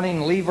Monday morning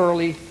and leave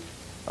early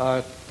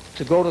to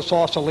go to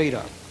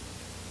Sausalito.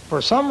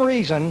 For some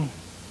reason,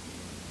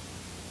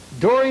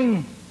 on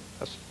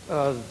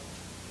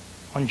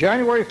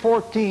January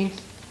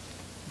 14th,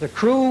 the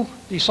crew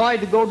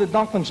decided to go to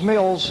Duncan's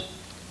Mills.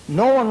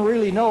 No one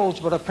really knows,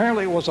 but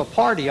apparently it was a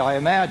party, I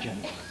imagine.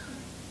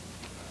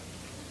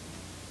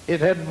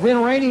 It had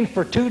been raining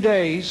for 2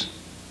 days.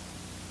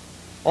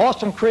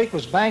 Austin Creek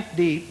was bank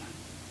deep.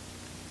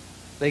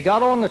 They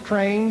got on the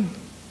train.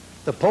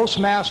 The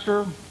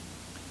postmaster,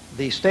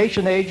 the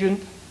station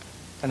agent,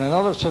 and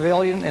another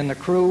civilian and the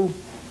crew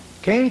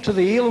came to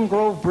the Elam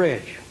Grove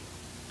Bridge.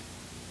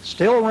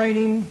 Still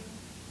raining,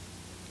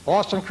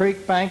 Austin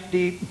Creek bank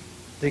deep.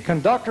 The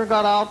conductor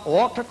got out,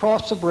 walked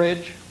across the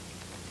bridge,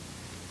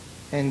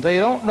 and they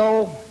don't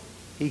know,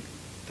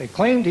 they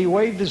claimed he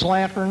waved his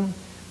lantern.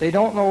 They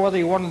don't know whether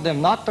he wanted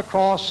them not to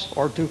cross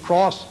or to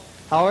cross.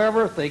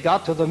 However, they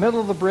got to the middle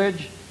of the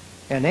bridge,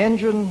 and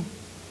engine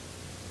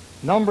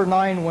number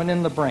 9 went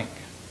in the brink.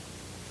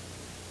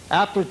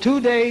 After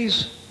 2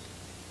 days,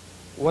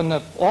 when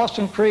the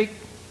Austin Creek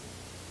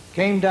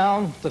came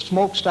down, the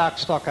smokestack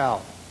stuck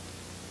out.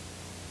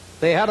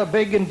 They had a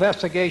big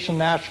investigation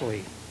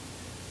naturally.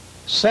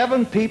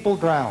 7 people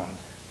drowned.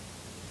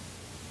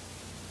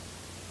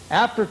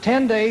 After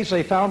 10 days,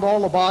 they found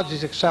all the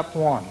bodies except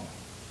one.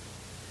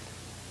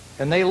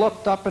 And they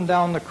looked up and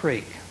down the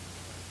creek.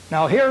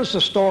 Now here's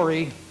the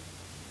story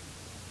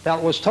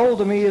that was told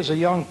to me as a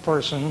young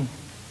person.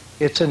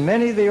 It's in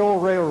many of the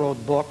old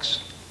railroad books,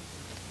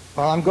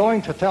 but I'm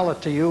going to tell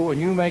it to you and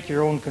you make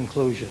your own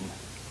conclusion.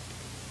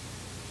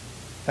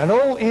 An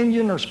old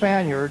Indian or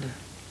Spaniard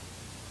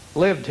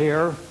lived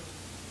here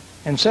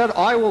and said,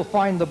 "I will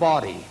find the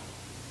body."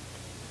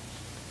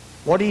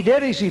 What he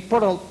did is he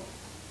put a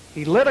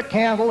He lit a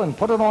candle and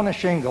put it on a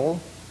shingle,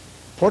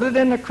 put it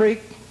in the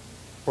creek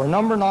where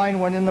number 9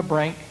 went in the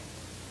brink.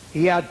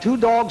 He had 2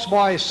 dogs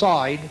by his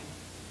side.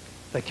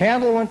 The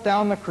candle went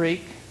down the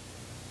creek,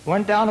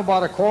 went down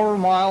about a quarter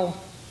mile,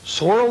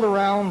 swirled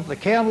around, the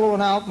candle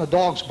went out, and the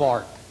dogs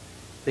barked.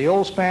 The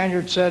old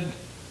Spaniard said,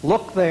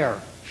 "Look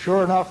there."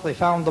 Sure enough, they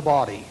found the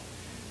body.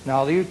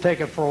 Now, you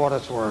take it for what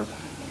it's worth.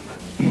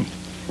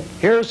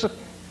 Here's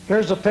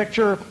a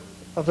picture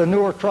of the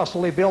newer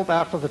trestle they built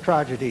after the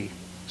tragedy,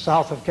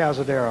 south of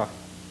Cazadero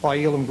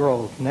by Elam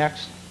Grove.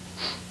 Next.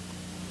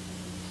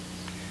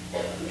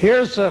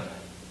 Here's the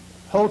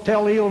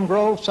Hotel Elam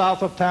Grove,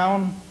 south of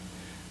town.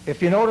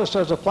 If you notice,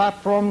 there's a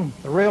platform.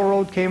 The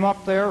railroad came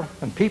up there,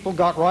 and people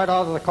got right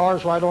out of the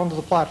cars right onto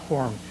the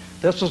platform.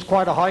 This was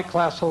quite a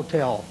high-class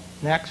hotel.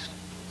 Next.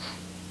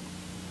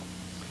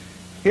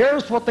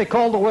 Here's what they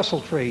call the whistle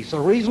trees. The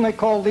reason they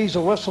called these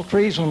the whistle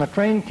trees, when the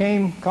train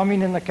came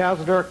coming in the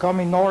Cazadero,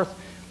 coming north,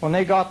 when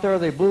they got there,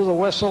 they blew the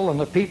whistle, and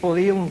the people at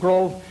Elam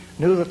Grove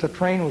knew that the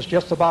train was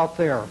just about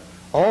there.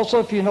 Also,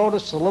 if you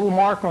notice the little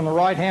marker on the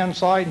right-hand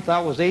side, that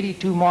was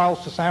 82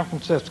 miles to San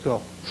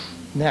Francisco.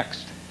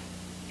 Next.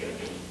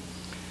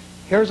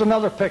 Here's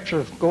another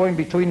picture going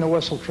between the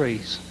whistle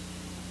trees.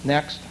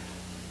 Next.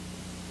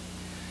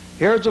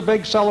 Here's a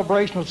big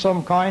celebration of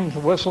some kind, the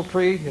whistle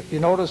tree. If you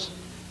notice,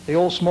 the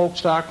old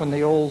smokestack and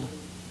the old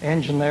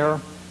engine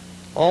there.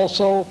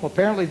 Also,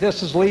 apparently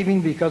this is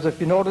leaving because if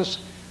you notice,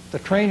 the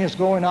train is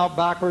going out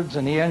backwards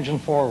and the engine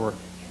forward.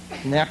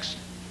 Next.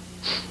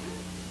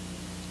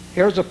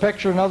 Here's a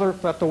picture, another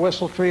at the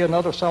whistle tree,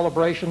 another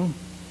celebration.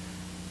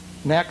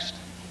 Next.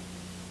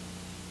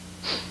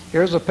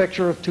 Here's a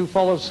picture of 2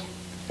 fellows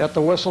at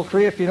the whistle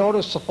tree. If you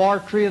notice the far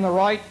tree on the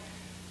right,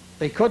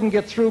 they couldn't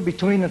get through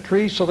between the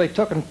trees, so they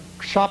took and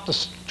chopped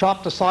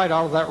the side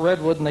out of that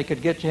redwood and they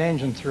could get the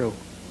engine through.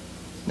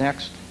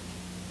 Next.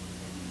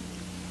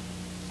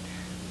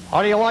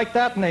 How do you like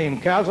that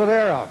name,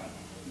 Cazadero?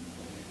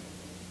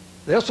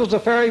 This was a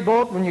ferry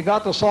boat. When you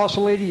got to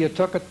Sausalito, you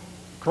took it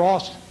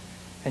across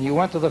and you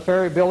went to the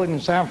ferry building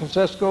in San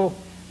Francisco,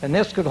 and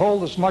this could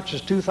hold as much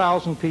as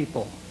 2,000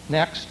 people.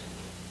 Next.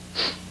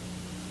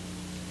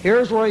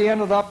 Here's where he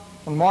ended up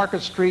on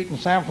Market Street in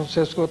San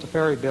Francisco at the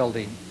ferry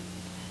building.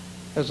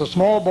 As a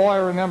small boy, I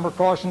remember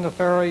crossing the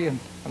ferry, and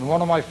on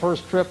one of my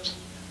first trips,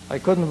 I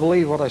couldn't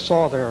believe what I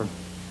saw there,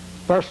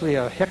 especially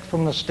a hick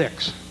from the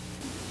sticks.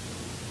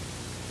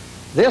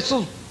 This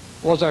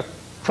was a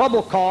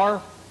trouble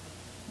car.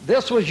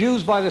 This was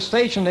used by the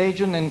station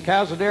agent in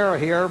Cazadero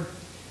here.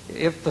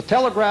 If the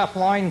telegraph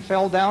line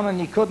fell down and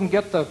he couldn't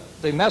get the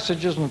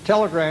messages and the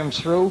telegrams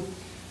through,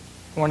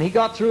 when he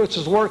got through with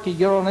his work, he'd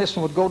get on this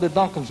and would go to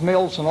Duncan's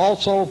Mills, and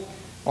also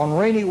on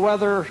rainy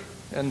weather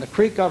and the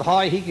creek got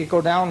high, he could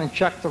go down and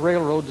check the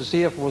railroad to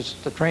see if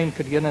the train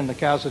could get into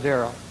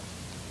Cazadero.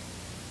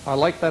 I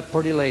like that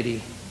pretty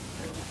lady.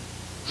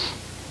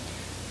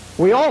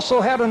 We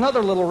also had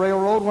another little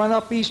railroad went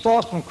up East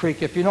Austin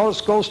Creek. If you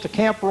notice, goes to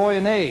Camp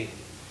Royane.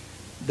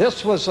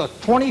 This was a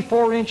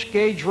 24-inch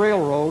gauge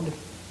railroad.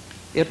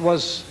 It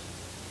was,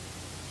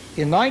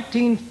 in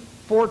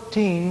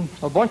 1914,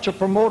 a bunch of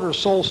promoters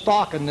sold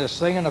stock in this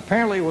thing, and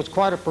apparently it was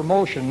quite a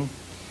promotion.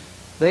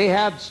 They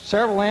had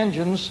several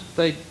engines.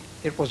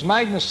 It was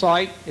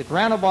magnesite. It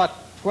ran about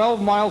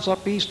 12 miles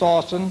up East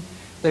Austin.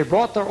 They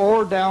brought their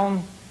ore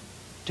down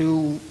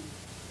to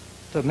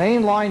the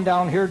main line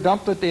down here,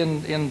 dumped it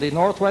in the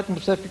Northwestern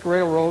Pacific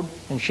Railroad,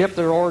 and shipped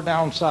their ore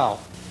down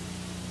south.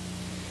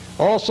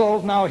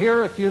 Also, now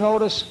here, if you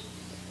notice,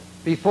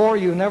 before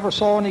you never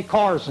saw any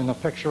cars in a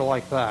picture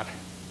like that.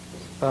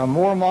 A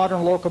more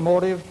modern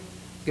locomotive,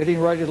 getting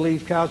ready to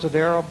leave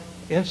Cazadero.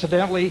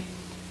 Incidentally,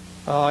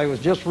 I was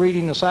just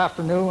reading this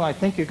afternoon, I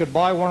think you could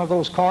buy one of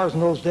those cars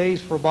in those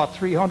days for about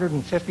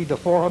 $350 to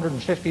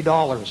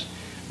 $450.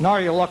 Now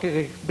you're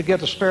lucky to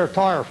get a spare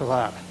tire for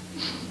that.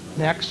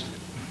 Next.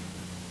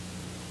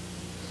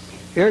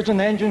 Here's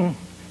an engine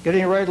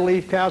getting ready to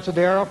leave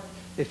Cazadero.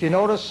 If you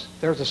notice,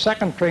 there's a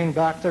second train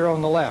back there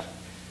on the left.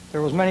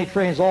 There was many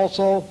trains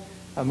also,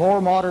 a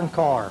more modern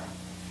car.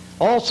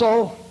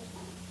 Also,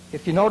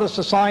 if you notice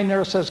the sign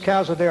there says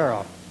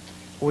Cazadero.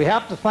 We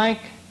have to thank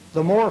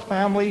the Moore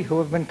family who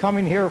have been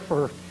coming here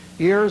for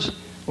years.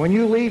 When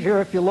you leave here,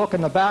 if you look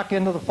in the back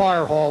end of the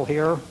fire hall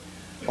here,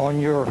 on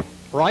your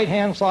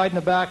right-hand side in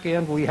the back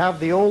end, we have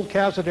the old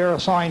Cazadero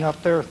sign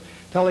up there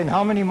telling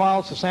how many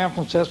miles to San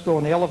Francisco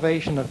and the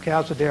elevation of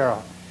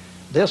Cazadero.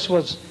 This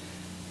was,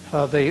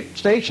 the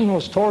station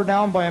was torn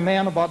down by a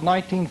man about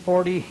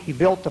 1940. He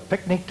built a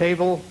picnic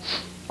table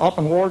up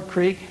in Ward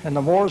Creek, and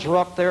the Moores were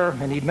up there,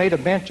 and he made a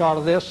bench out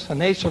of this,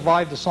 and they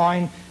survived the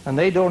sign, and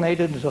they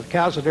donated to the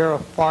Cazadero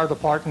Fire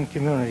Department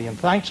community, and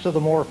thanks to the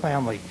Moore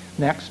family.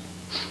 Next.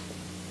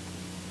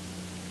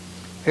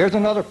 Here's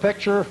another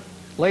picture.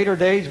 Later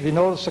days, if you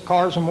notice, the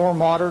cars are more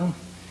modern.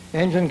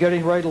 Engine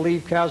getting ready to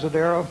leave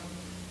Cazadero,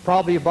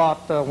 probably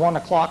about 1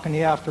 o'clock in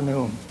the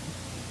afternoon.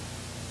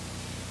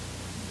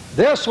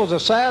 This was a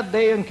sad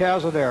day in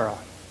Cazadero.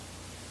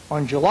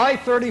 On July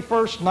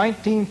 31st,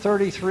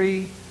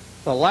 1933,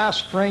 the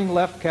last train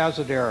left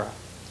Cazadero.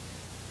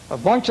 a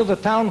bunch of the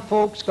town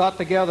folks got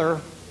together.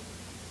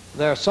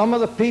 Some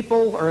of the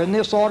people are in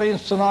this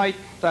audience tonight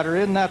that are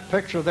in that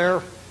picture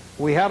there.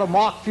 We had a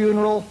mock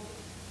funeral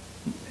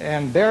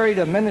and buried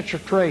a miniature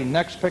train.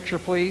 Next picture,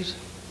 please.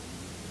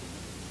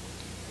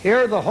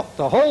 Here the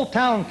whole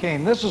town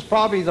came. This is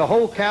probably the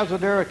whole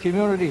Cazadero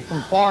community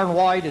from far and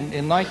wide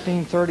in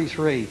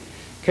 1933.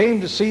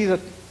 Came to see the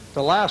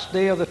last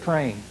day of the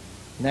train.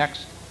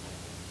 Next.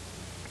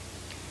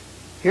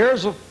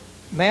 Here's a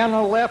man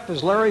on the left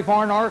is Larry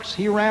Varnarks.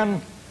 He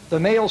ran the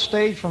mail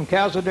stage from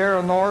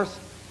Cazadero North.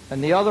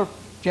 And the other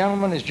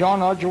gentleman is John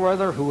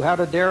Udgeweather, who had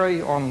a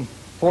dairy on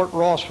Fort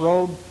Ross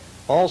Road.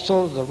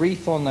 Also, the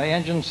wreath on the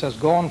engine says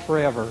 "Gone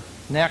Forever."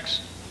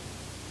 Next.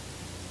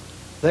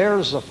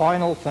 There's the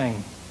final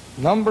thing.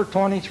 Number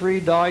 23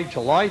 died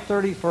July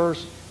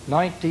 31st,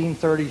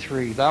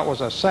 1933. That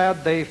was a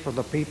sad day for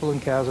the people in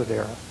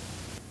Cazadero.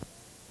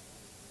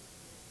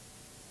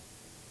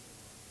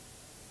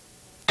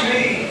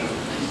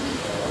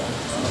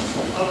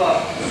 Of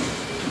a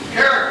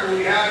character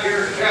we have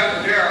here in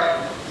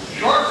Cazadero,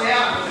 shortly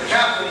after the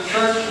Catholic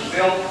Church was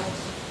built,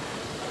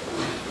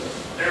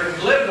 there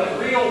lived a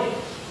real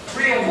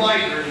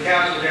miser in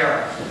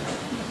Cazadero.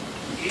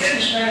 He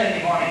didn't spend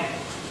any money.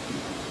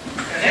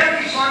 And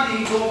every Sunday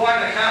he'd go by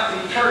the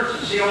Catholic Church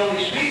and see all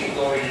these people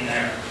going in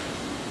there.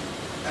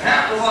 And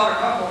after about a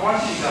couple of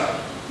months he got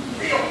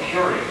real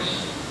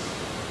curious.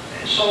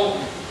 And so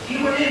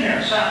he went in there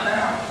and sat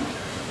down.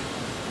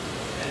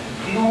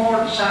 And he no more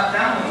than sat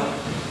down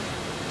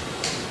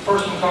with a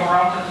person come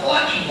around to the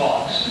collection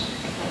box.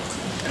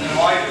 And the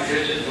miser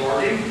just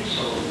ignored him,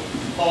 so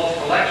Paul's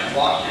collection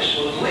box just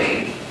wouldn't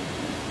leave.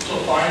 So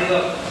finally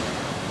the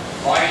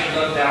miser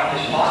dug down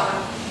his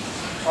pocket.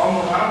 From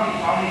around,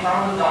 he finally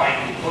found a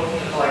dime he put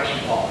in the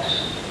collection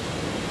box.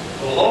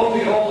 Well, lo and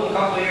behold, a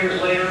couple of years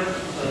later,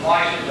 the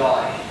miser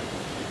died.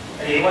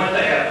 And he went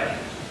to heaven.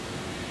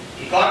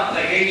 He got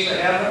to the gates of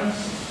heaven,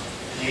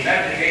 and he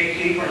met the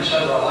gatekeeper and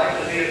said, "I'd like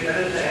to be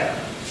admitted to heaven."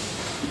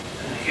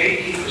 And the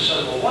gatekeeper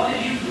said, "Well, what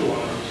did you do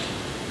on earth?"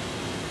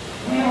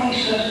 Well,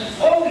 he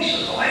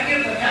says, "I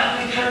gave the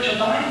Catholic Church a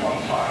dime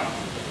one time."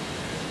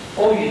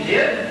 "Oh, you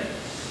did?"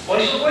 Well,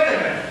 he said, "Wait a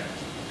minute."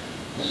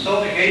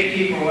 So the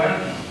gatekeeper went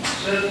and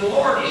said, "The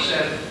Lord," he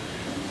said,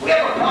 "we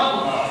have a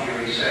problem out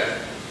here," he said.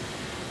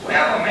 "We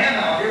have a man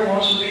out here who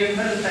wants to be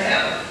admitted to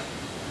heaven."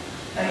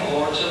 And the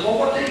Lord said, "Well,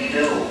 what did he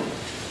do?"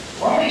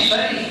 Well, he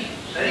said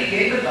he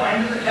gave a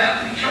dime to the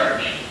Catholic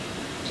Church.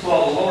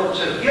 Well, the Lord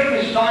said, "Give him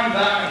his dime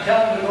back and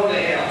tell him to go to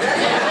hell."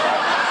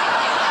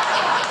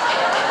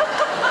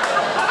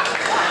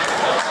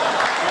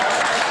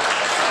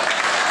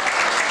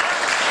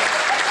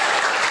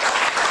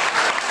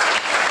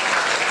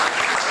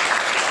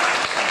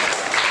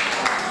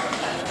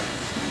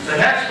 The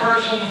next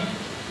person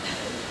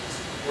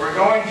we're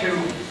going to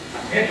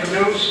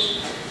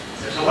introduce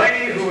is a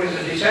lady who is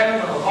a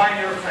descendant of a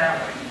pioneer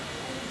family.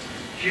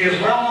 She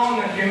is well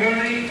known in the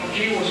community, for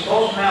she was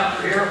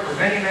postmaster here for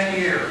many, many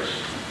years.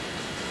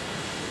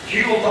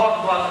 She will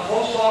talk about the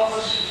post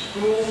office,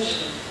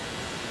 schools,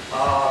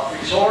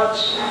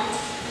 resorts,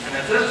 and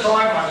at this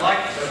time I'd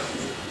like to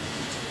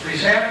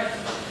present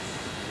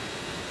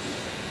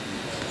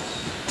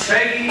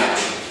Peggy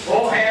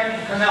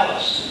Bohan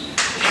Canellis.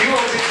 She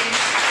will be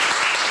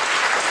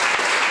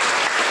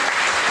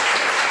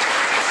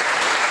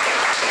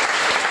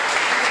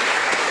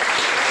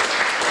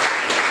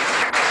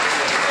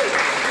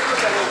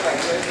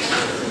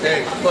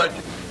but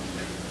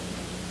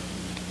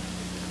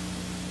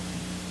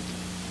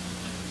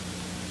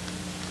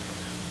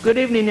good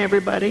evening,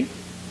 everybody.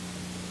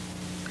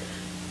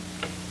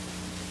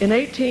 In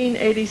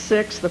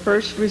 1886, the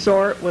first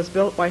resort was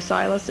built by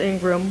Silas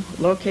Ingram,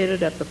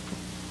 located at the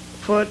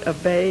foot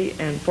of Bay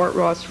and Fort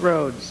Ross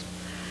Roads.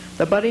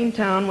 The budding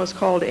town was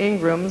called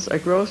Ingram's. A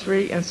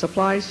grocery and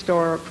supply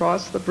store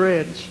across the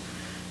bridge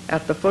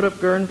at the foot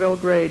of Guerneville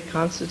Grade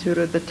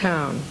constituted the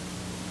town.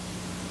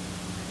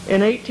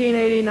 In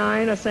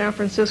 1889, a San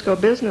Francisco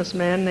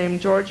businessman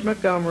named George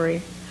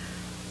Montgomery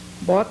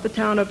bought the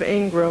town of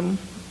Ingram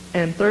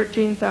and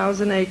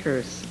 13,000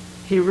 acres.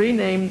 He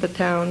renamed the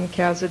town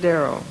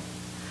Cazadero.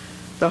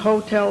 The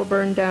hotel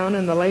burned down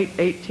in the late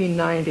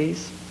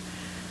 1890s,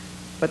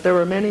 but there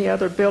were many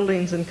other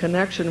buildings in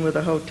connection with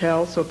the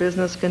hotel, so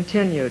business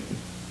continued.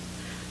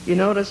 You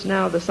notice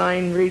now the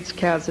sign reads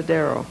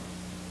Cazadero.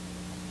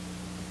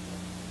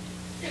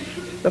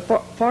 The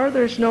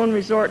farthest known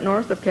resort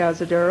north of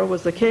Cazadero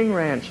was the King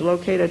Ranch,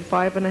 located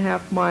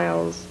 5.5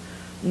 miles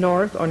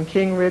north on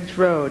King Ridge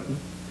Road.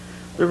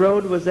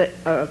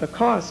 The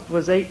cost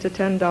was $8 to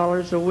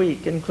 $10 a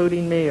week,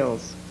 including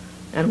meals,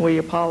 and we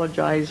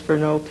apologize for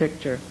no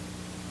picture.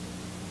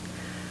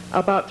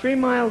 About 3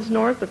 miles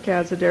north of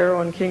Cazadero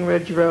on King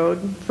Ridge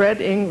Road,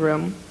 Fred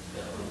Ingram,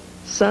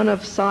 son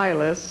of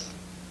Silas,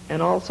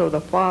 and also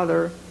the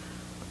father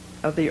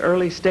of the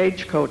early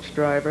stagecoach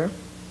driver,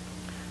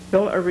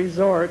 built a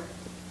resort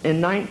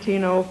in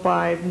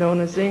 1905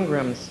 known as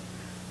Ingram's.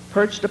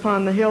 Perched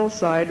upon the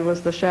hillside was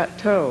the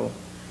Chateau,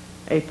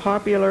 a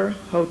popular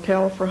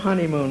hotel for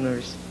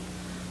honeymooners.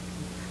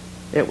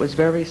 It was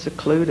very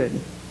secluded.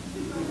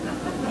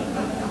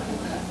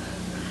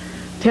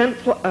 Tent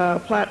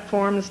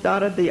platforms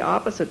dotted the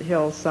opposite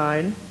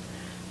hillside.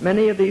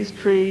 Many of these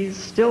trees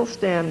still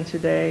stand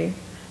today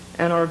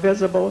and are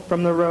visible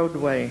from the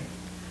roadway.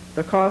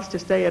 The cost to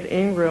stay at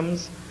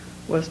Ingram's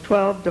was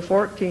 $12 to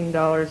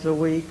 $14 a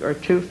week, or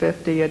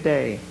 $2.50 a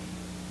day.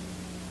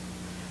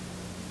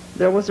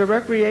 There was a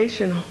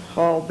recreation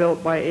hall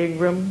built by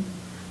Ingram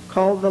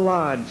called the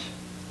Lodge.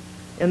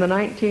 In the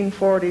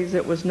 1940s,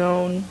 it was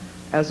known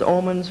as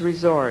Oman's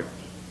Resort.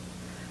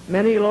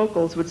 Many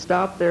locals would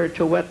stop there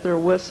to wet their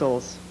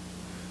whistles,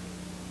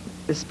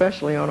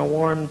 especially on a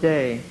warm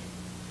day,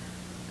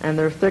 and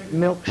their thick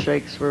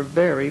milkshakes were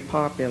very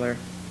popular.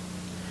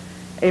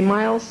 A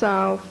mile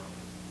south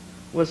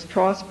was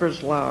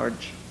Trosper's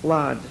Lodge.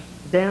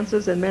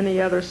 Dances and many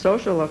other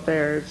social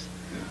affairs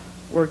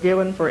were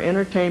given for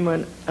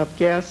entertainment of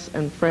guests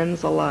and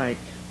friends alike.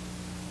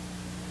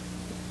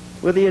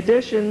 With the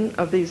addition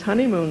of these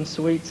honeymoon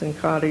suites and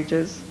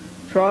cottages,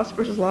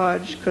 Trosper's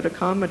Lodge could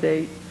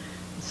accommodate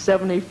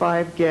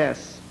 75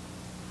 guests.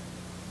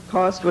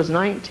 Cost was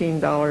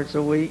 $19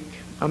 a week,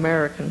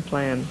 American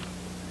plan.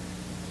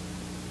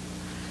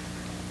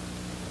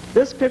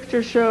 This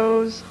picture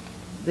shows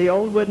the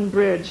old wooden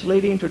bridge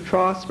leading to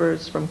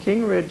Trosper's from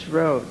King Ridge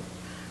Road.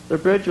 The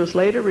bridge was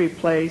later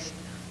replaced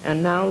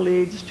and now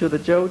leads to the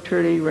Joe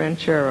Turdy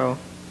Ranchero,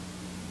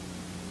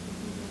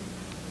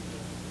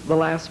 the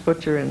last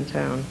butcher in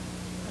town.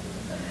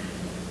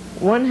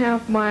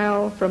 1/2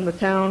 mile from the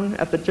town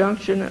at the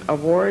junction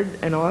of Ward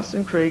and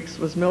Austin Creeks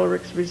was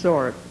Millerick's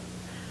Resort.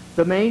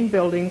 The main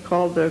building,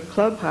 called the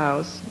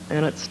Clubhouse,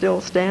 and it's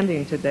still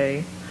standing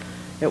today,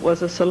 it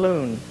was a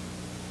saloon.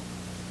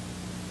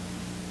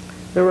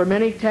 There were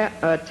many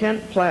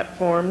tent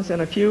platforms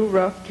and a few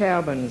rough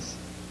cabins.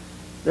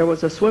 There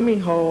was a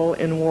swimming hole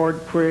in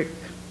Ward Creek,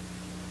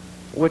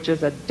 which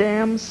is a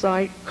damn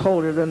sight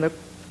colder than the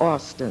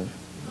Austin,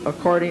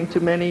 according to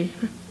many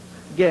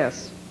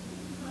guests.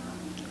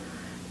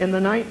 In the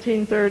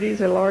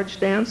 1930s, a large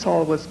dance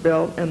hall was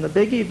built, and the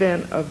big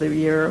event of the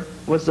year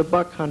was the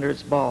Buck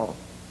Hunters Ball.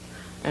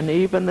 And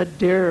even the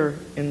deer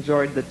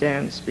enjoyed the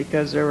dance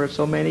because there were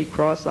so many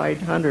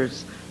cross-eyed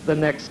hunters the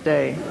next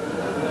day.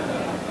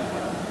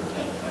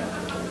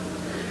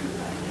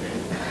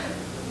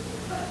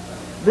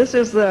 This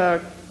is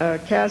the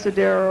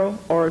Cazadero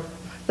or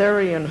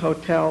Therian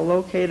Hotel,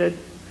 located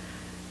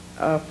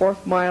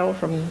 4th mile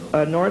from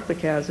north of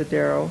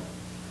Cazadero.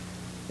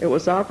 It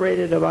was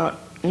operated about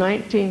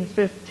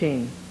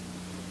 1915.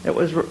 It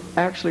was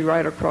actually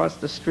right across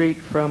the street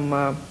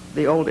from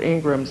the old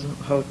Ingram's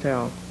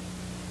Hotel.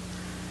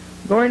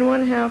 Going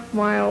 1/2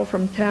 mile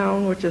from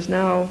town, which is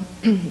now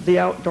the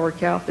Outdoor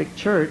Catholic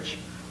Church,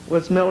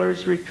 was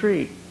Miller's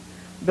Retreat.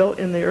 Built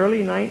in the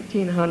early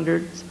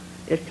 1900s,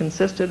 it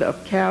consisted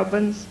of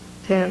cabins,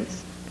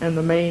 tents, and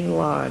the main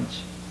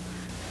lodge.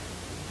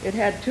 It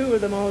had 2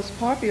 of the most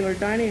popular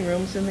dining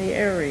rooms in the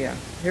area.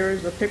 Here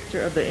is a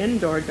picture of the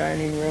indoor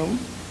dining room.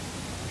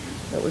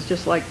 It was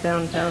just like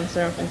downtown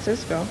San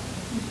Francisco.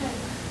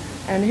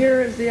 And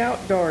here is the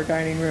outdoor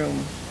dining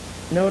room.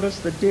 Notice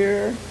the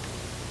deer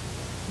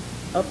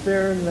up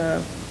there in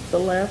the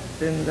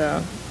left, and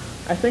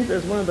I think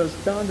there's one of those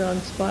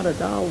doggone spotted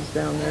owls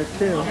down there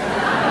too.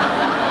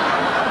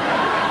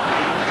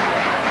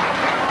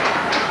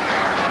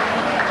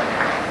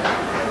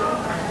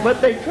 But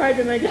they tried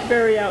to make it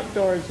very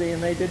outdoorsy,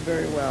 and they did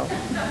very well.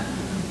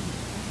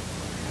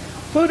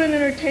 Food and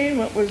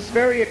entertainment was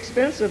very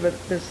expensive at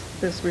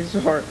this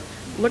resort.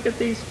 Look at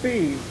these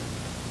fees.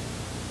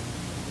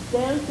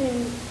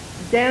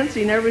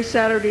 Dancing every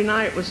Saturday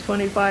night was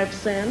 25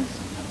 cents.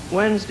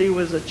 Wednesday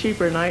was a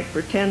cheaper night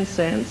for 10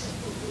 cents.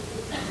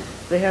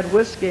 They had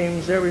whist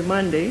games every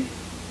Monday,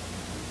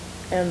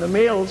 and the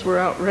meals were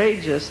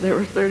outrageous. They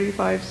were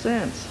 35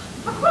 cents.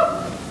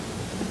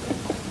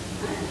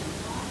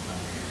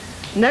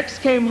 Next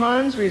came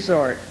Hahn's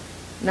Resort,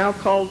 now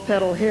called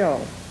Petal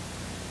Hill.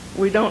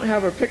 We don't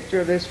have a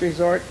picture of this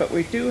resort, but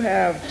we do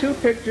have 2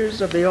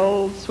 pictures of the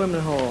old swimming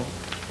hole.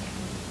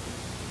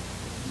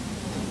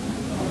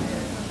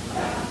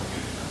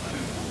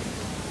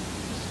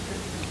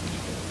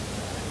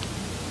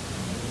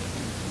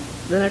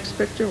 The next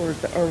picture,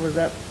 or was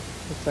that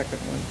the second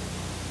one?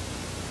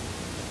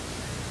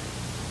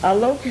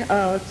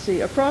 Let's see,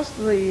 across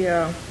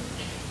the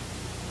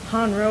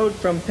Hahn Road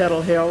from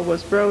Petal Hill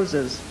was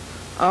Brose's,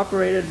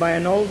 operated by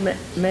an old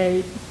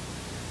maid,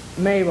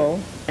 Mabel,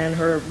 and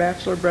her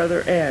bachelor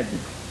brother, Ed.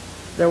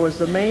 There was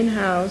the main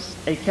house,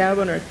 a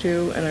cabin or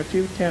 2, and a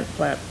few tent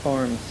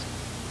platforms.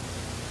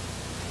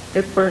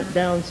 It burnt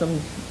down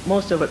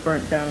most of it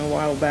burnt down a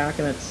while back,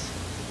 and it's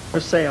for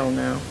sale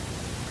now.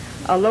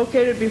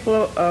 Located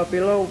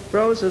below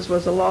Brose's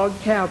was a log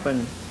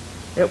cabin.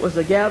 It was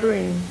a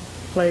gathering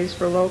place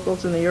for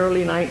locals in the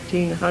early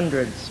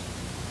 1900s.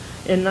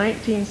 In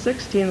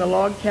 1916, the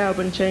log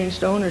cabin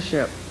changed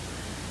ownership.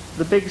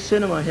 The big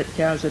cinema hit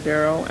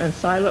Cazadero, and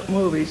silent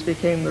movies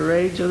became the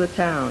rage of the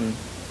town.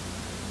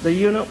 The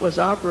unit was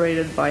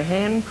operated by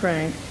hand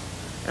crank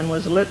and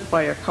was lit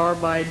by a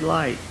carbide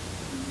light.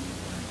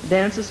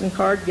 Dances and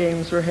card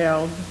games were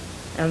held,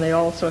 and they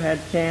also had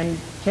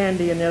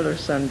candy and other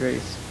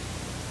sundries.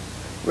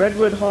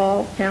 Redwood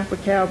Hall Camp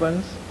of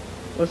Cabins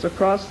was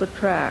across the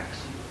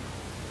tracks,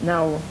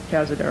 now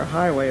Cazadero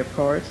Highway, of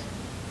course.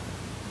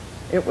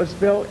 It was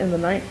built in the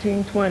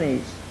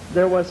 1920s.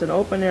 There was an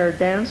open-air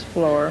dance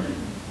floor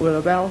with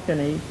a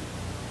balcony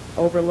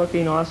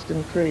overlooking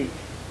Austin Creek.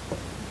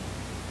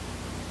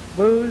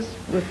 Booths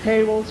with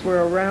tables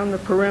were around the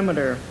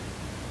perimeter.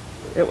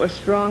 It was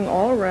strung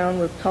all around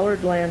with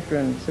colored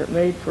lanterns that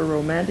made for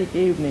romantic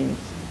evenings.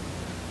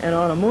 And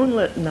on a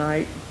moonlit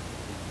night,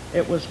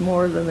 it was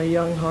more than the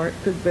young heart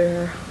could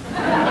bear.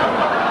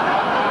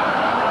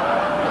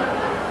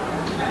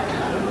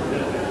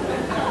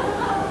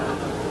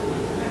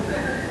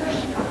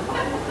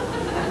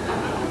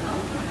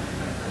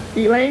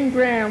 Elaine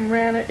Graham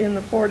ran it in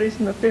the 40s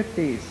and the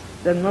 50s.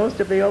 Then most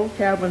of the old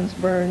cabins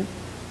burned.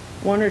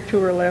 One or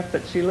two are left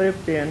that she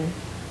lived in.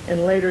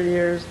 In later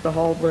years, the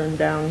hall burned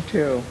down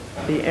too,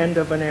 the end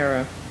of an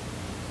era.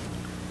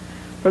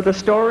 For the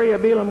story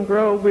of Elam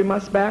Grove, we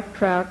must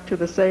backtrack to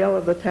the sale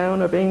of the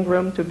town of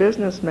Ingram to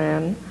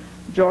businessman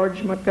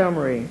George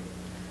Montgomery.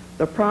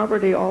 The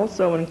property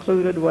also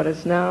included what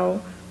is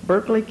now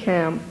Berkeley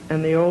Camp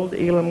and the old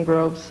Elam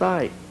Grove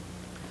site.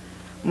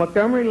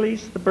 Montgomery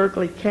leased the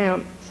Berkeley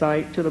Camp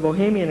site to the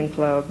Bohemian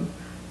Club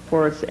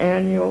for its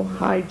annual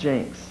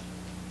hijinks.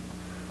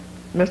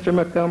 Mr.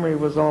 Montgomery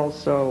was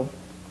also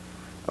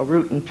a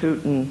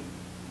rootin'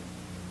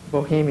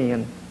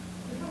 bohemian.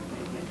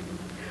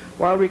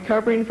 While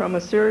recovering from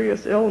a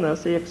serious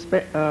illness, he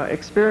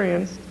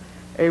experienced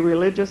a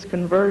religious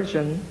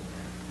conversion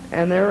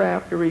and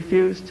thereafter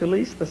refused to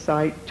lease the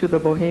site to the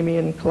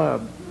Bohemian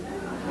Club,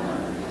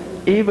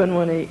 even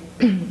when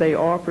they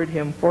offered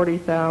him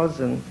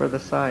 $40,000 for the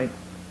site.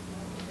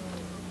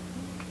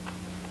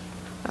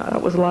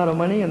 That was a lot of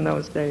money in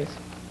those days.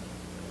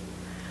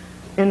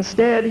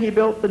 Instead, he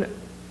built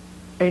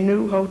a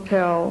new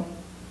hotel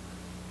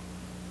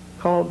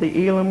called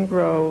the Elam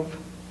Grove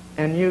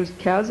and used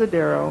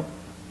Cazadero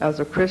as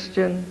a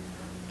Christian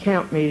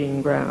camp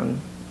meeting ground.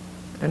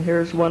 And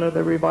here's one of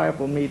the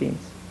revival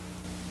meetings.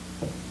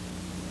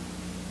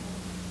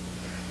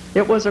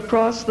 It was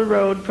across the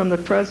road from the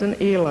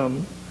present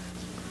Elam.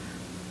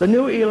 The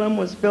new Elam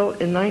was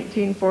built in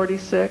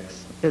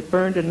 1946. It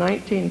burned in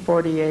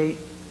 1948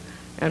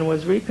 and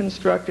was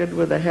reconstructed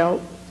with the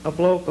help of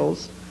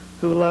locals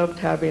who loved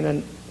having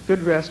a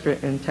good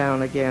restaurant in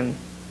town again.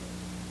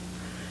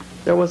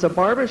 There was a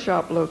barber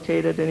shop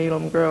located in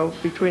Elam Grove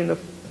between the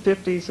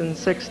 50s and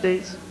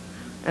 60s,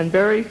 and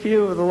very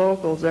few of the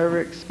locals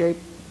ever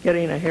escaped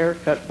getting a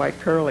haircut by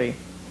Curly.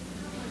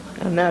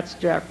 And that's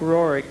Jack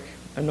Rorick,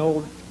 an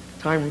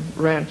old-time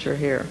rancher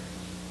here.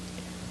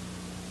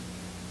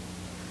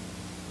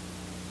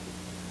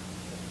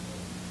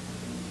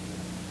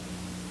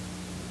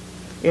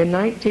 In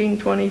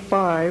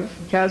 1925,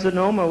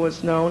 Cazanoma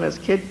was known as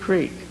Kid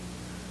Creek,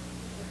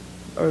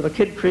 or the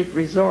Kid Creek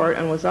Resort,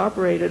 and was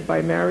operated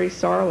by Mary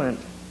Sarlant.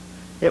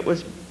 It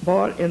was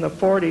bought in the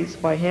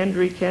 40s by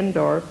Henry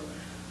Kendorf,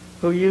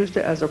 who used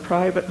it as a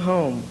private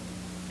home.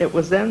 It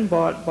was then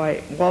bought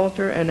by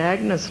Walter and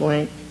Agnes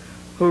Link,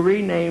 who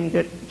renamed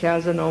it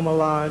Cazanoma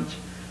Lodge,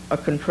 a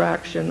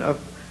contraction of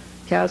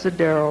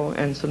Cazadero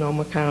and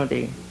Sonoma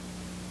County.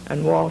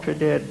 And Walter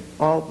did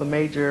all the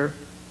major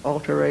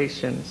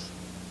alterations.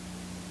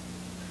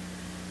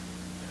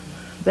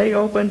 They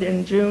opened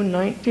in June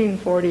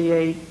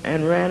 1948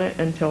 and ran it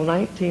until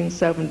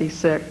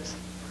 1976,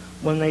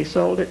 when they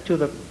sold it to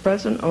the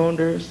present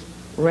owners,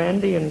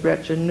 Randy and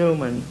Gretchen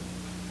Newman.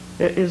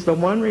 It is the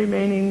one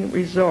remaining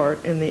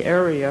resort in the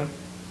area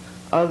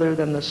other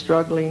than the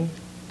struggling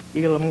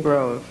Elam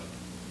Grove.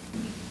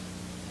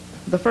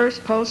 The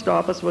first post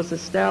office was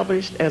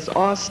established as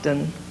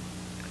Austin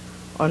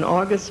on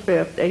August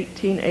 5th,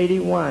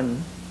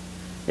 1881.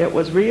 It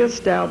was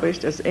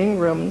reestablished as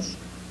Ingram's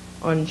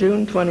on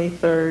June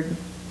 23rd,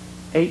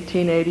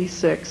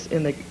 1886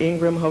 in the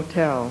Ingram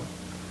Hotel.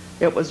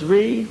 It was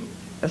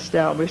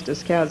re-established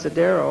as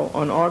Cazadero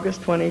on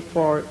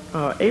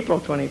April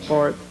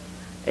 24th,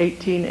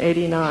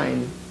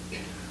 1889.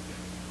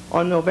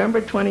 On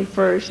November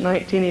 21st,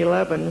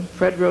 1911,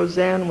 Fred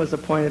Roseanne was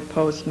appointed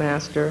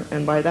postmaster,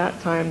 and by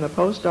that time the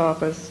post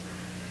office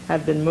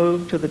had been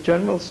moved to the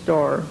general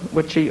store,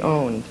 which he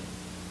owned.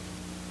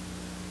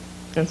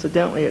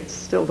 Incidentally, it's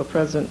still the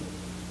present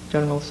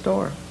general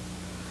store.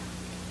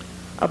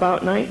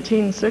 About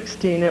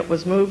 1916, it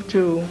was moved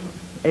to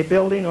a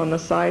building on the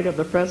site of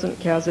the present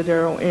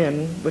Cazadero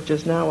Inn, which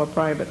is now a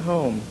private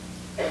home.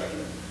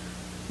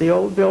 The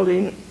old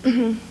building,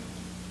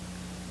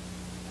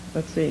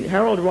 let's see,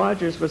 Harold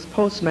Rogers was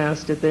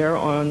postmaster there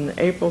on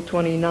April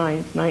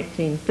 29,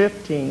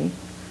 1915,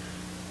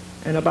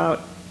 and about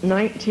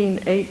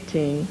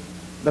 1918,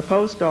 the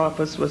post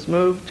office was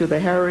moved to the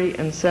Harry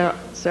and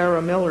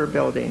Sarah Miller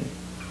building,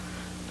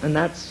 and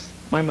that's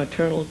my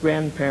maternal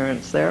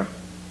grandparents there.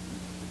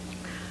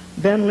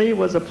 Ben Lee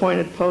was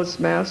appointed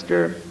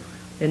postmaster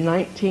in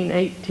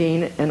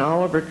 1918, and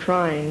Oliver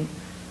Trine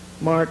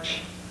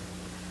March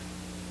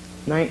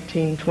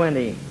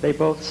 1920. They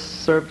both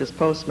served as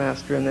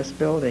postmaster in this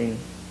building.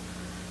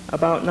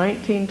 About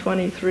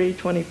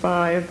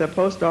 1923-25, the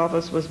post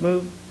office was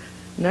moved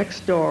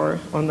next door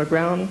on the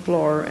ground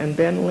floor, and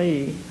Ben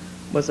Lee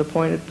was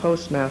appointed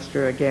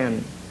postmaster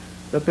again.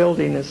 The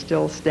building is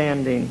still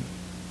standing.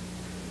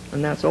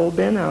 And that's old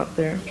Ben out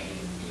there.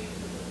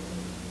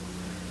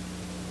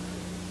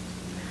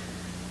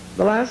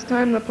 The last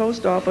time the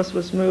post office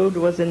was moved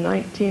was in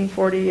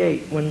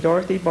 1948 when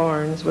Dorothy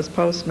Barnes was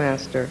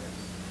postmaster.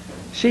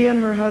 She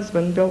and her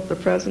husband built the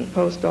present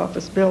post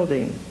office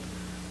building.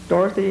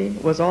 Dorothy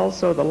was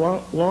also the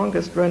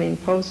longest running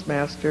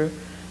postmaster,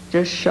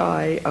 just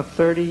shy of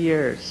 30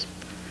 years.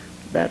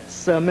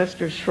 That's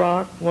Mr.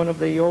 Schrock, one of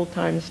the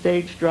old-time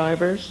stage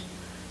drivers,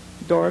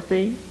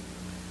 Dorothy,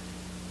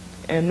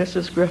 and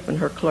Mrs. Griffin,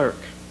 her clerk.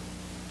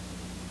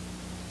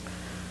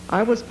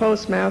 I was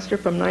postmaster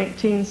from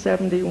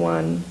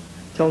 1971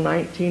 till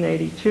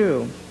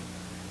 1982.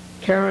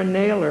 Karen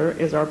Naylor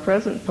is our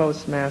present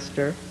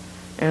postmaster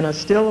and is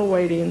still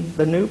awaiting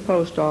the new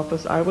post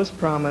office I was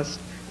promised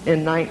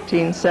in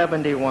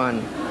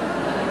 1971.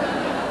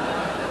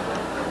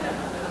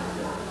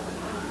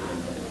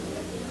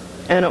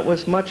 And it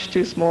was much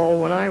too small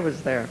when I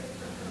was there.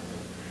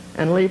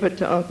 And leave it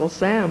to Uncle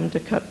Sam to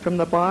cut from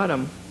the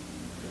bottom.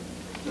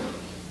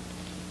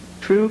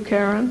 True,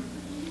 Karen?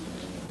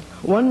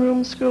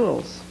 One-room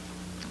schools.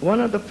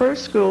 One of the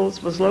first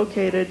schools was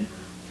located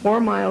 4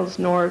 miles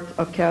north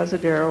of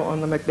Cazadero on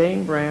the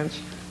McBain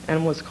branch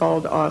and was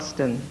called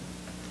Austin.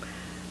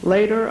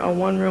 Later, a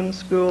one-room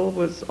school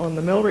was on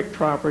the Millrick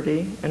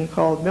property and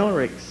called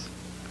Millricks.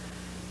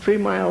 3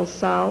 miles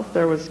south,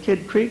 there was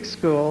Kid Creek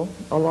School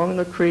along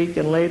the creek,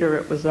 and later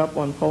it was up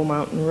on Pole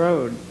Mountain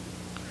Road.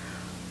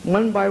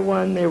 One by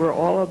one, they were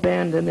all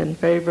abandoned in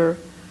favor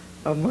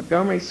of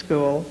Montgomery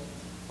School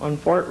on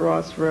Fort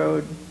Ross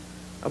Road,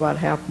 about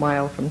half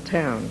mile from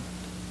town.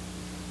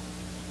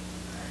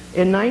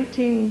 In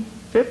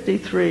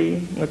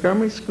 1953,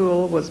 Montgomery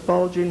School was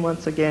bulging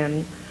once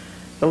again.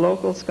 The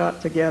locals got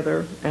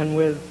together and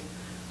with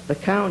the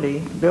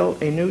county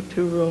built a new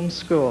 2-room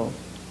school.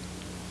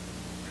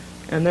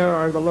 And there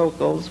are the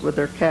locals with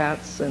their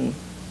cats and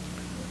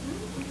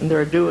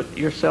their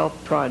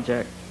do-it-yourself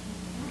project.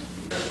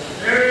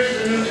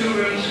 There's the new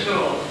 2-room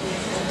school.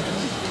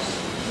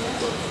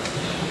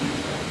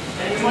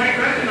 And you might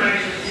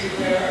recognize a few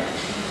there.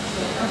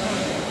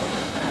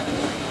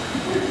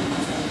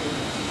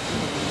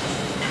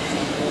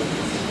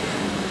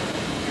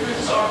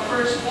 Here's our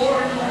first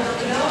floor in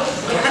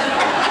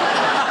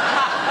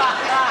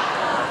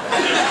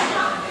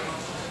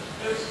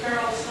There's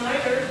Carol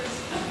Snyder.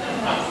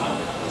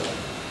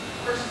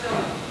 First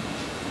film.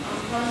 I'm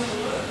fun to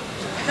look.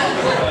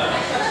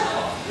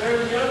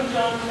 There's young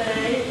John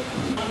May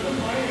on the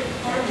party.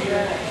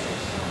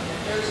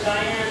 There's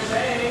Diane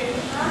Bay.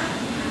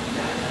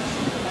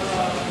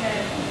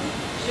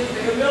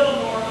 Camilla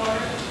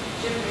Moore.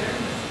 Jim here.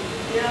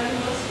 Yeah, he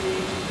must be.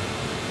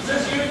 Is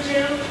this you,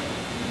 Jim?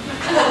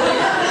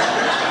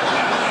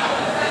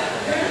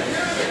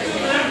 Here's the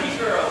 2 Lackey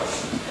girls.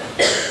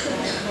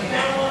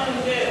 Pamela and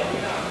Dale.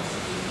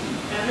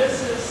 And this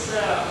is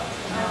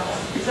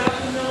that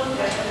Camilla?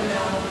 That's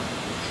Camilla.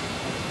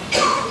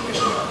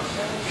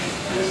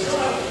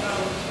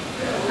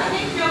 I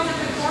think Phil's in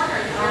the corner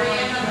at the very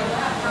end on the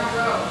left front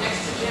row,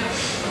 next to Jim.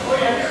 Oh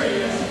yeah, here he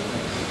is.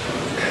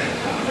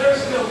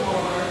 There's still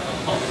more.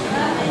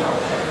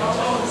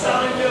 Oh,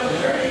 Sally Joe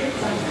Tree.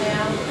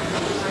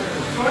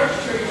 George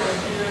Tree was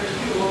here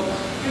too.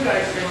 You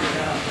guys figure it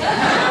out.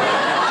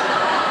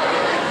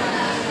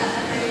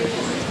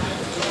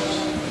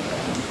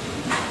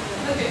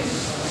 Okay.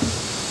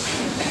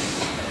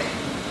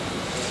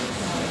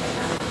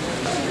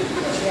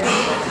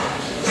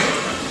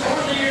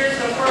 Over the years,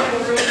 the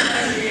Purple Room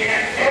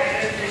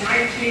added in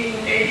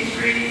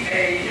 1983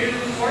 a new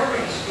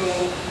 4-room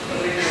school that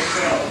we just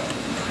built.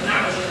 And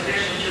that was in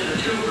addition to the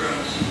 2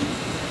 rooms.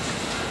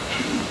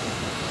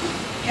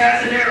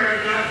 Cazadero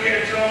did not get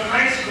its own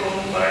high school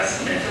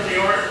bus until the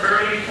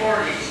early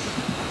 40s.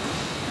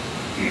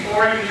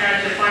 Before, you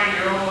had to find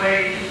your own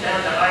way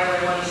down to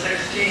Highway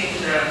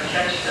 116 to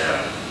catch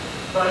the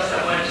bus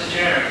that went to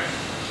Jenner,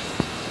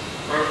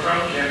 or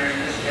from Jenner in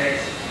this case.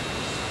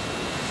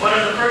 One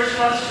of the first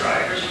bus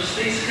drivers was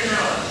Lise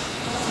Canellas,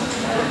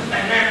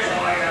 and that's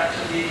how I got to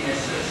be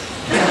Mrs.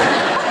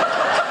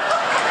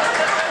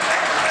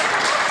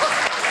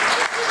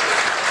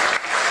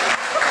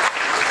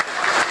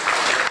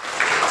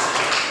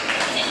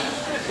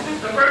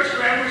 The first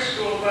grammar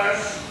school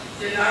bus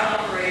did not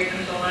operate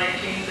until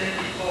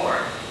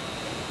 1954.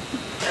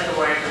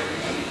 Otherwise,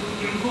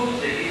 you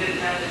moved it. You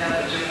didn't have to have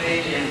a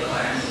gymnasium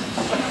class.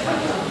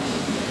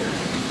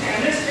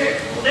 And this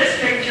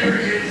picture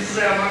is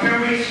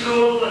Montgomery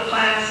School, the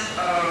class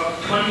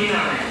of 29.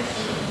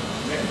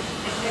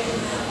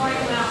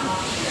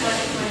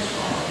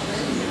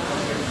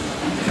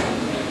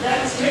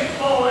 That's Mick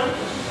Bowen.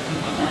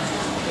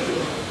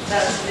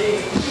 That's me.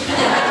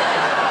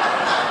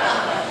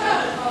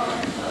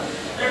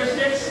 There's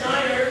Dick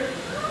Snyder.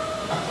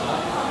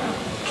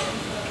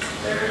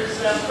 There's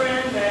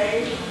Fran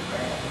Bay,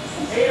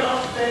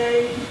 Adolph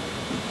Bay,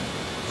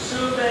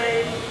 Sue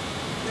Bay,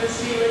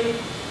 Miss Healy,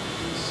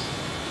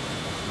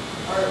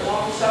 our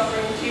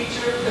long-suffering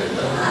teacher.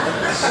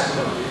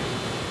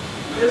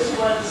 This was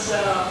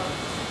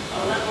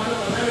one of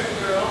the Leonard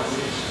girls,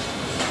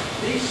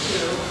 these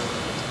two.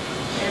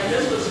 And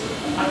this was,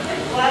 I think,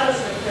 Gladys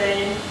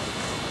McBain.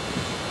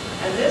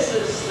 And this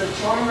is the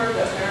charmer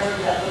that married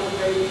that little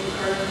baby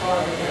Kurt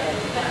Harvey had.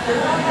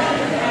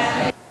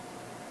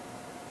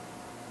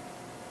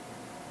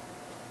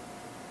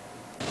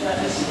 That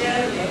is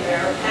standing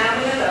there,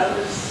 Pamela and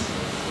others.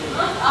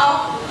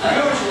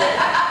 Usually.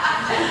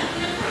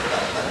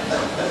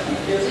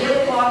 Is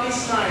little Bobby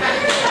Snyder.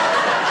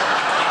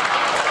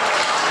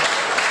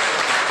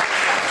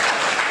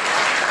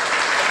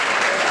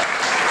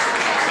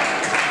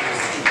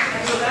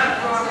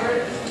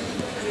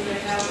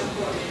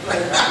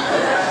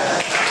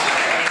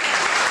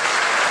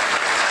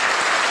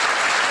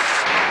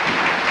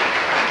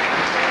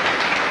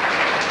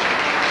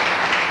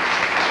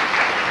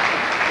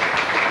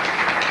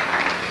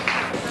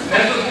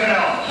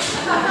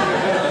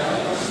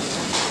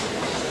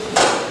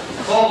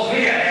 Calls me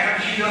a ham,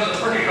 she does a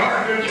pretty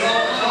darn good job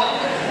herself.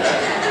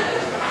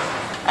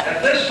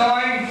 At this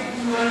time,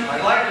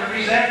 I'd like to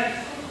present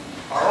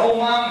our old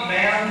mountain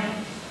man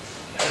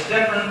in a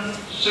different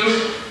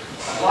suit.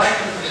 I'd like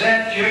to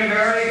present Jim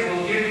Berry, who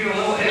will give you a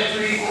little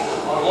history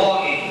on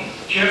logging.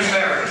 Jim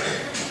Berry.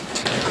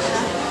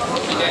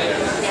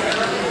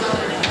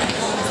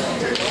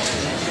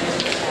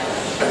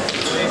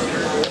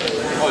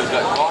 Oh, he's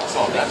got clocks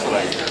on, that's what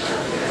I hear.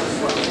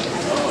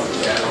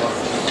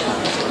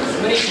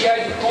 How many of you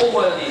guys have pulled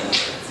one of these?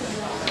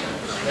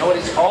 You know what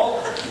it's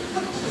called?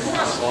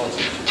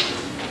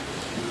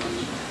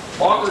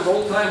 Loggers,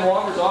 old-time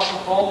loggers often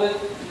called it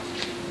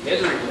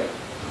misery whip.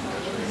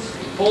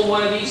 You pull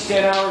one of these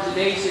 10 hours a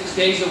day, 6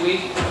 days a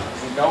week,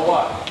 you know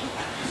what?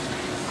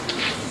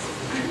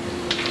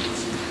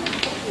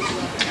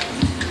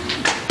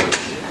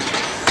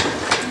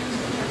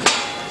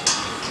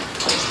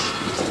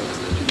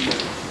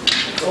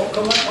 Don't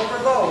come up over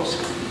those.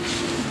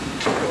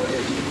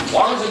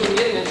 Loggers have been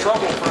getting in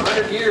trouble for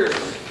 100 years,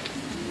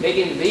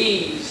 making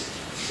these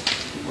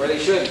where they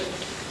shouldn't.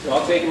 So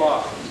I'll take them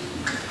off.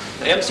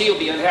 The MC will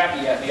be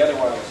unhappy at me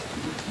otherwise.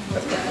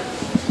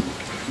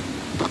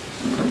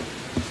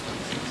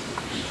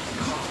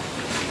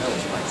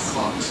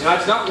 Now,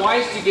 it's not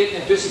wise to get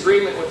in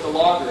disagreement with the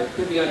logger. It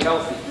could be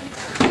unhealthy.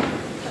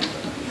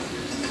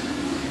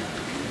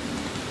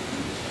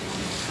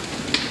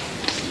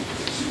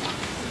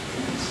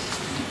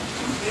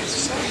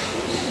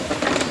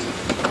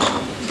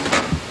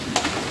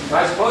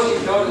 I suppose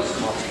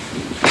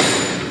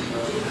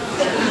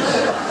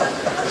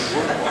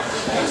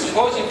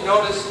you've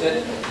noticed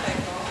that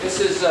this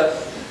is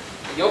a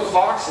yoke of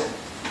oxen.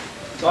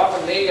 It's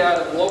often made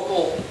out of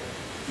local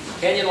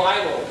Kenyan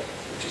lime wood,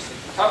 which is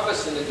the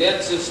toughest and the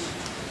densest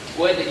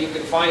wood that you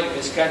can find in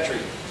this country.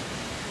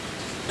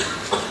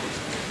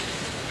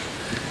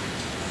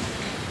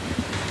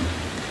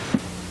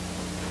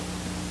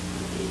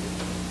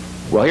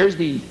 Well, here's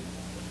the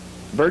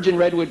virgin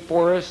redwood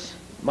forest,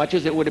 much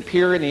as it would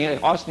appear in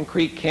the Austin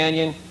Creek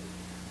Canyon,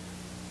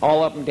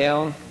 all up and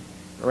down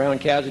around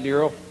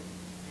Cazadero.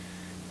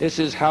 This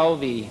is how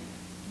the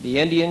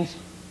Indians,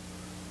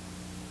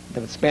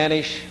 the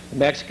Spanish, the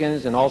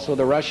Mexicans, and also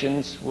the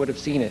Russians would have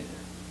seen it.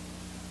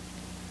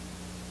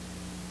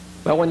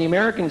 But when the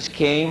Americans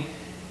came,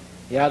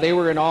 yeah, they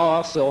were in awe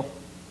also,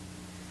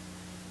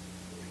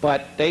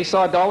 but they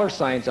saw dollar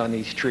signs on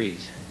these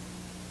trees.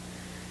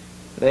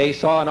 They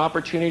saw an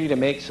opportunity to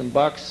make some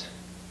bucks,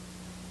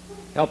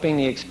 helping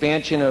the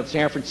expansion of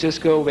San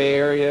Francisco Bay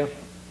Area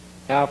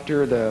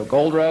after the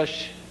gold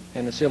rush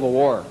and the Civil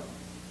War.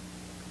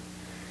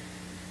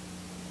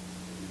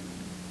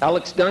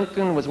 Alex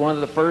Duncan was one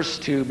of the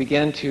first to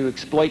begin to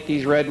exploit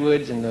these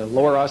redwoods in the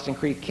lower Austin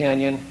Creek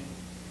Canyon,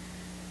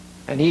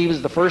 and he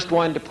was the first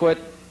one to put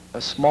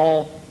a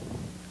small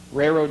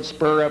railroad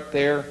spur up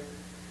there,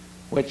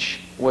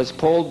 which was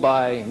pulled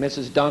by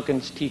Mrs.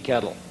 Duncan's tea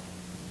kettle.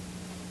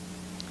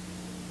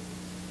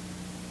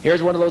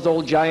 Here's one of those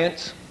old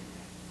giants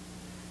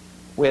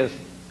with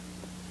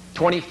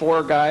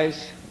 24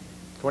 guys,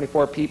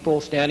 24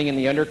 people standing in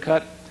the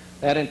undercut.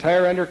 That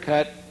entire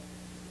undercut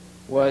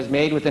was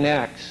made with an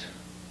axe.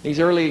 These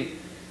early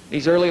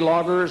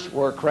loggers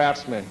were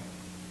craftsmen.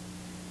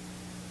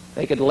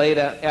 They could lay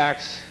that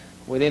axe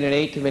within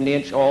 1/8 of an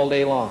inch all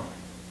day long.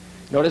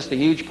 Notice the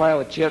huge pile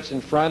of chips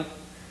in front.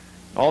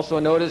 Also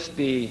notice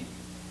the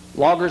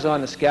loggers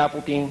on the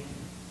scaffolding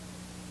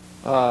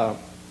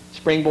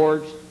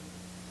springboards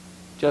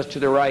just to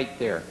the right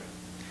there.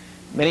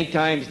 Many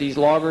times these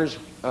loggers,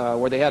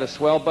 where they had a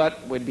swell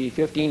butt, would be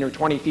 15 or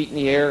 20 feet in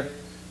the air,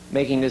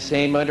 making the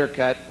same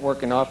undercut,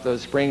 working off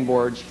those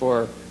springboards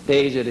for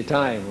days at a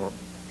time, or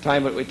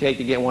time it would take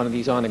to get one of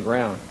these on the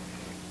ground.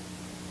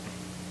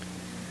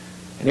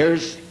 And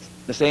here's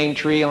the same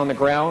tree on the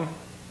ground.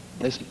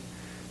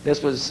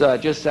 This was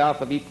just south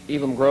of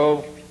Elam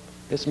Grove.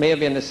 This may have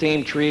been the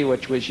same tree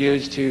which was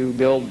used to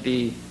build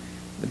the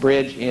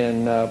bridge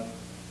in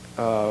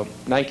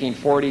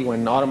 1940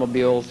 when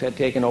automobiles had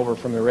taken over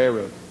from the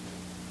railroad.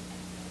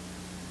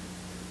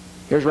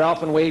 Here's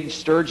Ralph and Wade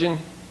Sturgeon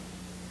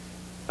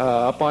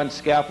up on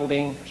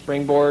scaffolding,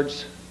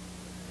 springboards,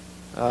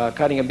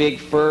 cutting a big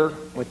fir,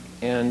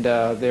 and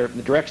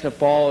the direction of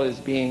fall is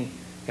being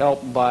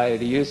helped by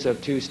the use of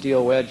 2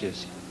 steel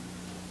wedges.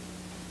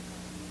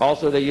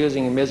 Also, they're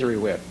using a misery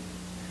whip.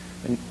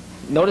 And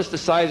notice the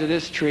size of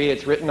this tree.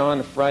 It's written on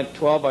the front,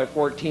 12 by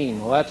 14.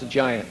 Well, that's a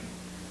giant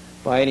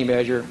by any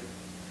measure.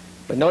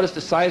 But notice the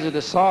size of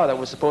the saw that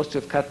was supposed to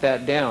have cut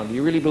that down. Do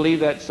you really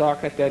believe that saw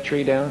cut that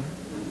tree down?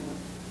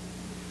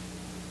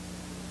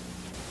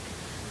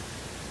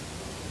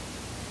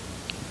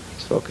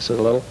 Let's focus it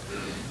a little.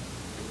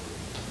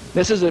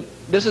 This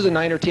is a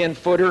 9 or 10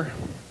 footer,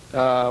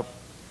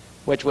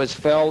 which was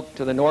felled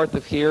to the north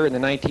of here in the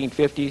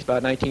 1950s,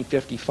 about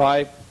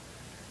 1955.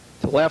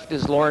 To the left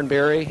is Lauren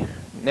Berry.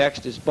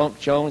 Next is Bump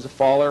Jones, the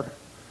faller.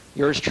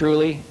 Yours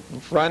truly in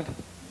front,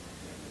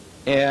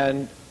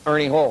 and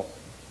Ernie Holt.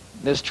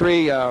 This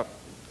tree,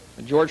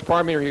 George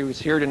Parmenter, who was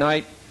here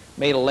tonight,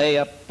 made a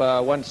layup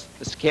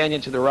this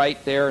canyon to the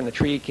right there, and the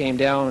tree came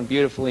down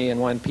beautifully in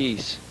one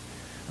piece.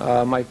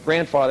 My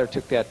grandfather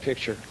took that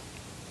picture.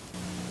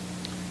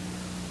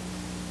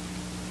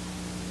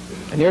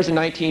 And here's a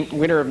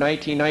winter of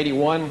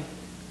 1991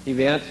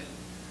 event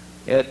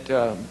at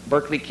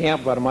Berkeley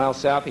Camp, about a mile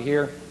south of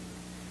here.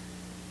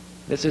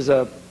 This is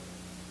a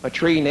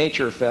tree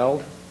nature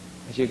felled.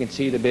 As you can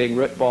see, the big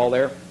root ball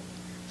there.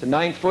 It's a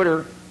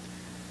 9-footer.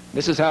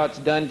 This is how it's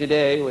done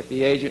today with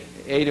the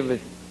aid of a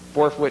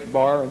 4-foot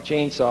bar and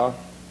chainsaw.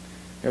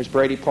 There's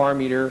Brady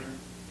Parmeter,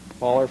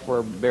 faller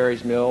for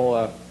Barry's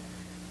Mill,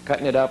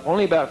 cutting it up.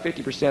 Only about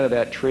 50% of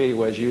that tree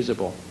was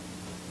usable.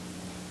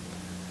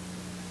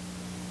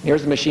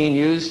 Here's the machine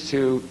used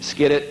to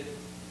skid it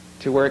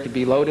to where it could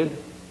be loaded.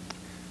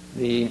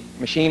 The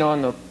machine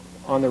on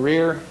the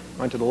rear,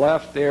 onto the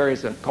left there,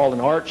 is called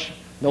an arch,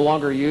 no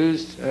longer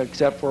used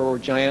except for where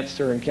giants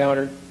are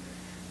encountered,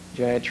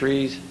 giant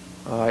trees.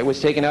 It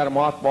was taken out of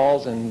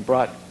mothballs and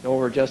brought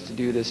over just to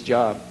do this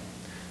job.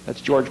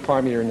 That's George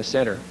Parmeter in the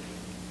center.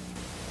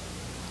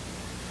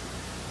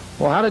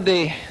 Well, how did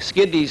they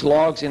skid these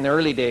logs in the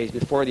early days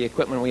before the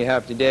equipment we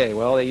have today?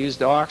 Well, they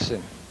used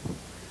oxen.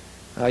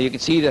 You can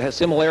see the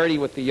similarity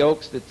with the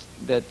yokes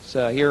that's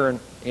here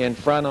in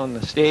front on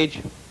the stage.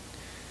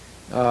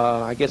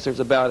 I guess there's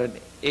about an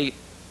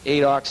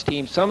eight ox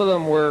team. Some of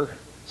them were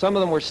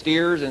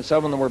steers and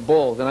some of them were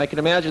bulls, and I can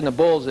imagine the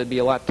bulls would be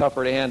a lot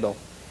tougher to handle.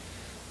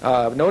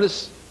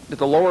 Notice that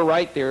the lower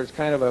right there is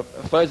kind of a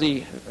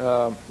fuzzy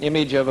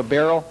image of a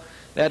barrel.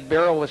 That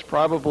barrel was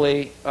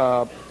probably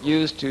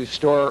used to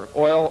store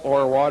oil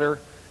or water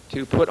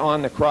to put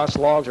on the cross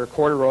logs or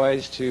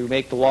corduroys to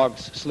make the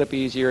logs slip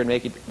easier and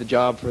make the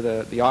job for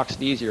the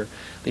oxen easier.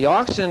 The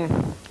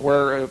oxen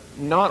were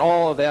not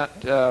all of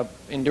that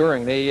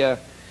enduring. They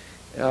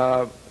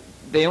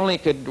only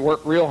could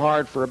work real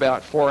hard for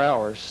about 4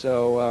 hours,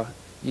 so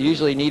you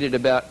usually needed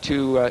about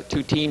two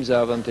teams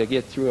of them to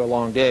get through a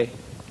long day.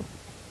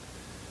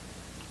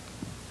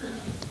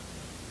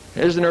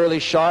 Here's an early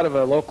shot of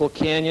a local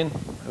canyon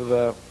of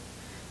a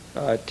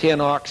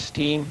 10-ox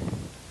team.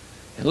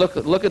 And look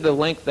at the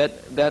length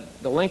the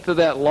length of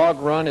that log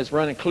run is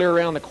running clear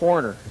around the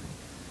corner.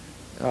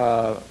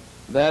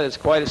 That is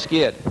quite a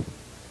skid.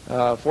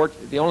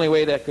 The only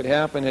way that could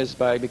happen is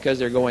because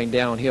they're going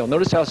downhill.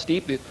 Notice how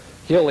steep the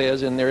hill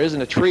is, and there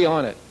isn't a tree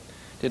on it.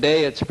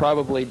 Today it's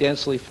probably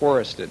densely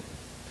forested.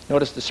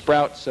 Notice the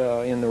sprouts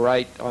on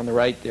the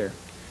right there.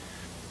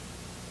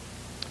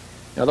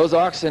 Now those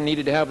oxen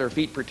needed to have their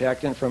feet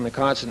protected from the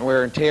constant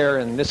wear and tear,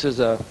 and this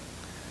is a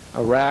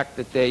rack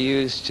that they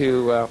used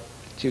to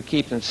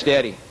keep them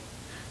steady.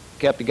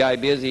 Kept a guy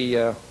busy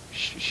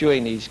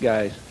shoeing these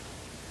guys.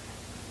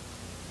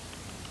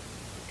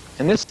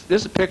 And this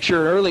is a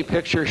picture, an early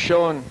picture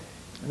showing,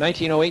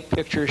 1908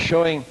 picture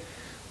showing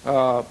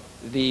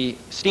the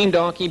steam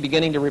donkey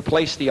beginning to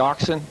replace the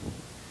oxen.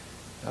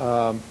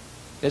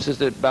 This is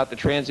about the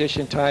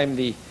transition time.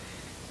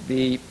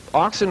 The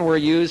oxen were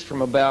used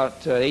from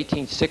about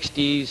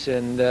 1860s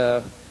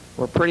and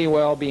were pretty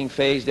well being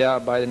phased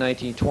out by the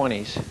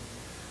 1920s.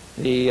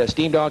 The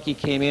steam donkey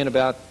came in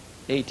about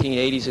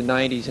 1880s and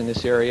 90s in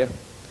this area,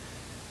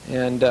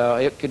 and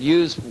it could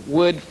use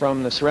wood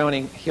from the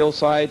surrounding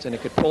hillsides, and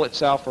it could pull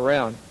itself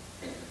around,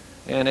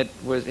 and it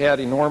had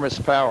enormous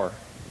power.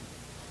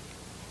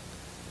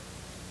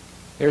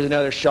 Here's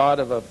another shot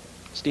of a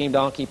steam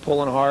donkey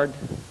pulling hard.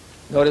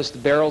 Notice the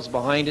barrels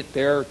behind it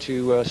there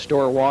to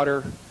store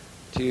water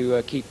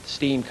to keep the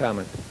steam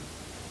coming.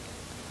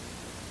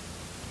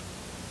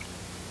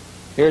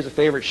 Here's a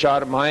favorite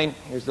shot of mine.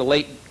 Here's the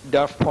late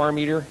Duff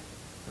Parmeter,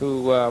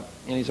 who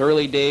in his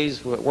early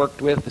days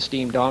worked with the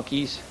steam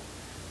donkeys,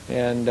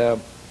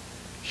 and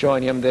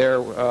showing him there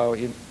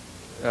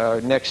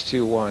next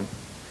to one.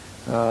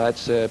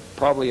 That's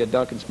probably a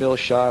Duncan's Mill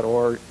shot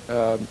or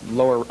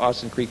lower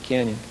Austin Creek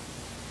Canyon.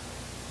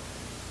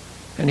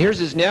 And here's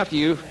his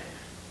nephew.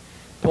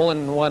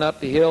 pulling one up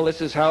the hill.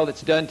 This is how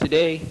it's done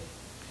today.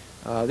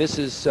 This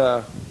is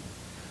a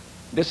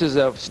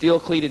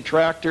steel-cleated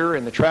tractor,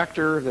 and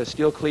the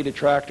steel-cleated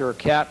tractor, or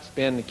cat's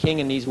been the king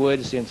in these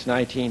woods since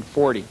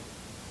 1940.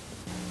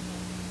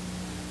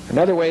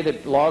 Another way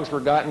that logs were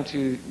gotten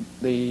to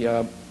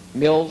the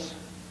mills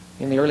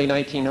in the early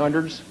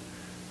 1900s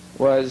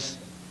was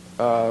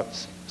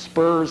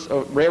spurs,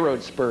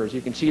 railroad spurs.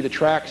 You can see the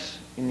tracks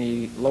in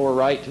the lower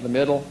right to the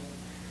middle.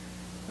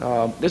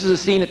 This is a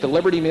scene at the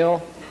Liberty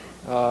Mill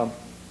on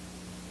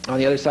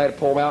the other side of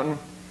Pole Mountain.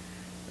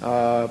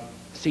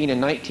 Seen in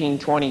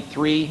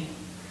 1923.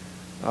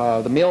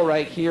 The mill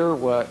right here,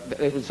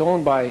 it was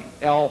owned by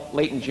Al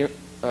Layton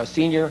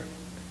Sr.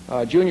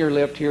 Jr.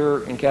 lived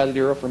here in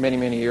Cazadero for many,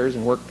 many years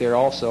and worked there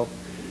also.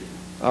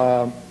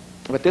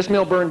 But this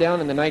mill burned down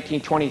in the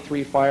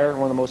 1923 fire,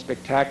 one of the most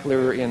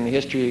spectacular in the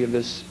history of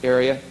this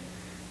area,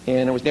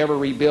 and it was never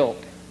rebuilt.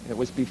 It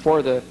was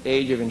before the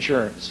age of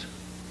insurance.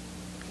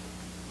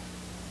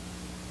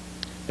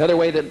 Another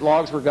way that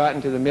logs were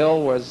gotten to the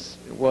mill was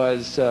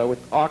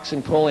with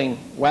oxen pulling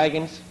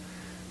wagons.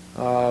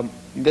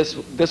 This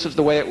was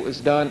the way it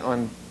was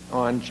done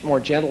on more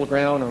gentle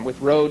ground and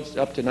with roads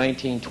up to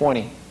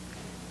 1920.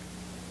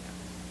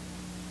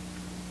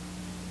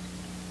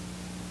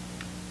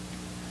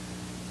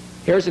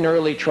 Here's an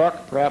early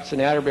truck, perhaps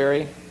an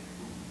Atterbury.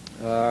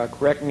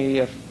 Correct me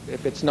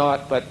if it's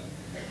not, but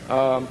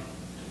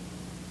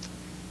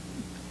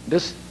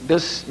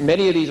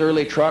many of these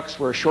early trucks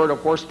were short of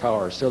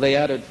horsepower, so they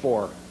added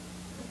 4.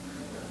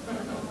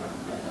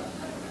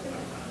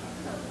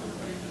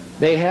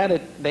 They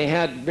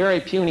had very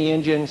puny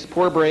engines,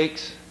 poor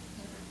brakes,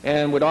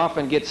 and would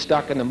often get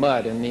stuck in the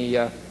mud. In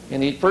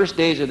the first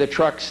days of the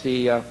trucks,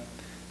 the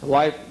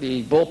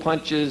bull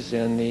punches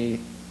and the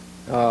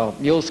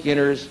mule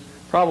skinners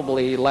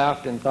probably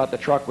laughed and thought the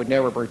truck would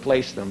never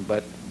replace them.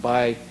 But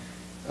by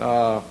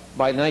the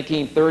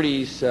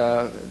 1930s,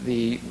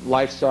 the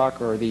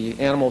livestock or the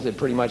animals had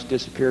pretty much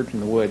disappeared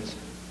from the woods.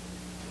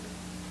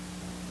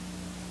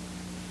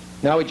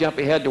 Now we jump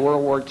ahead to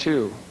World War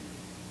II.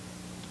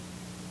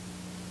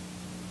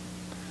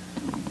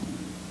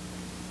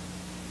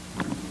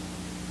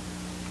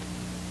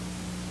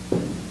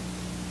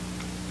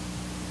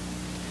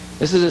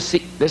 This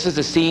is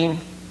a scene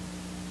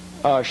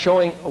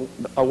showing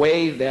a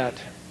way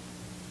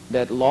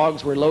that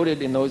logs were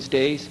loaded in those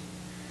days.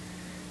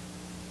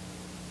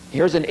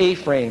 Here's an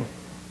A-frame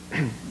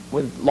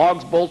with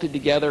logs bolted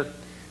together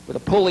with a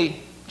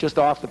pulley just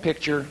off the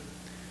picture,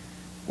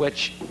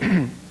 which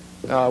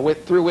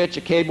through which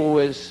a cable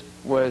was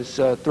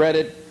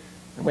threaded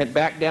and went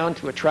back down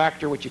to a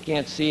tractor, which you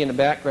can't see in the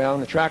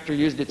background. The tractor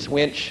used its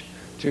winch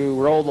to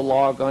roll the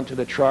log onto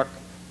the truck.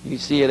 You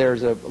see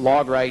there's a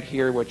log right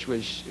here which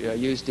was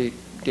used to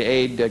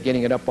aid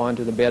getting it up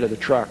onto the bed of the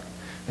truck.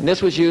 And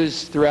this was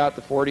used throughout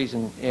the 40s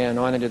and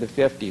on into the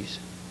 50s.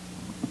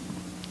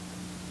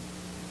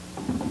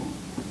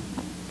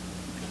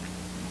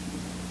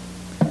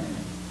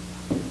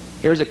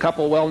 Here's a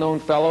couple well-known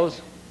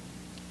fellows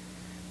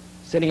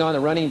sitting on the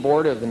running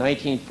board of the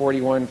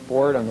 1941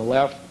 Ford. On the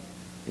left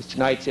is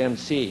tonight's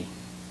MC.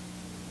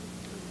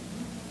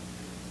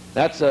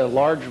 That's a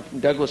large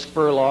Douglas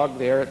fir log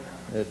there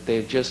that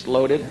they've just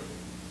loaded.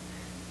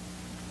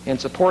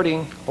 And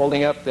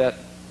holding up that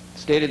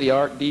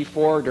state-of-the-art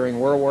D4 during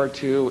World War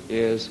II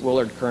is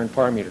Willard Kern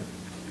Farm Meter.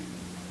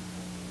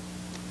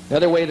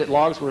 Another way that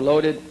logs were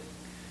loaded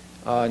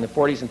in the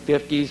 40s and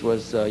 50s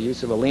was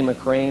use of a Lima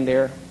crane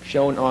there,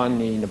 shown on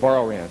the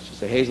Navarro Ranch.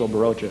 It's a Hazel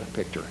Barocha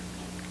picture.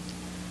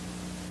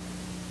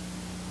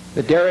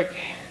 The derrick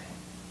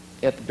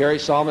at the Berry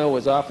Sawmill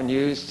was often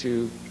used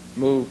to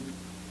move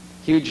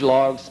huge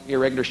logs,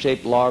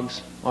 irregular-shaped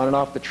logs, on and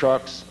off the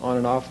trucks, on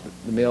and off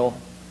the mill,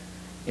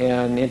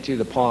 and into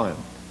the pond.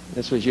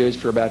 This was used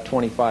for about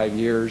 25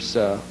 years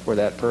for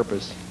that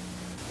purpose.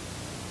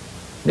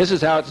 This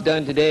is how it's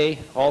done today.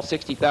 All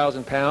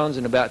 60,000 pounds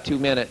in about 2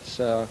 minutes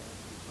are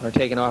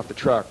taken off the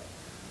truck.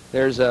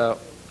 There's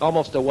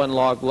almost a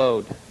one-log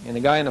load. And the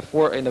guy in the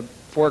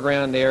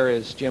foreground there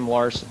is Jim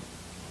Larson.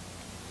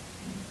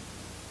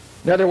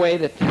 Another way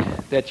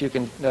that you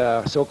can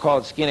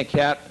so-called skin a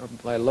cat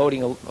by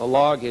loading a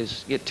log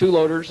is get 2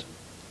 loaders.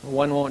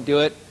 One won't do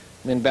it,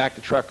 and then back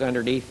the truck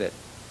underneath it.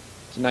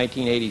 It's a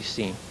 1980s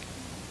scene.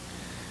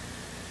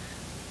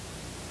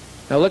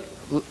 Now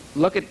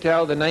look at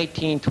how the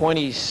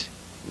 1920s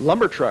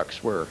lumber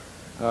trucks were.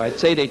 I'd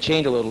say they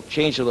changed a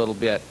little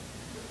bit.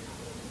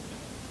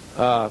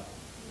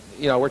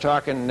 We're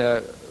talking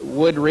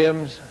wood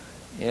rims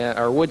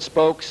or wood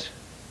spokes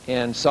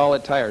and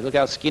solid tires. Look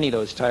how skinny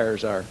those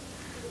tires are.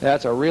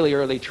 That's a really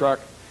early truck.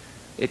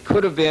 It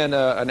could have been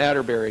an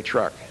Atterbury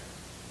truck.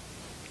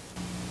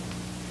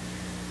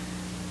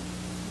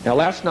 Now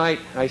last night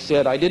I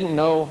said I didn't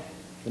know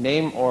the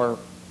name or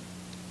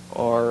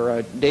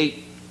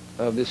date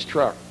of this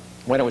truck,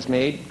 when it was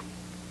made.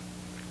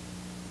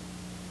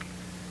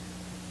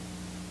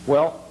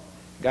 Well,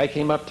 the guy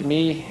came up to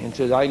me and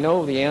said, I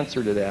know the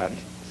answer to that. He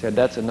said,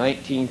 that's a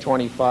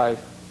 1925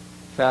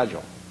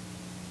 Fagel.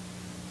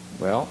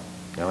 Well,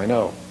 Now I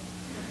know.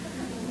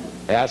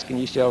 Ask and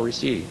you shall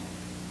receive.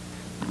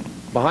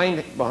 Behind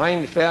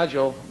the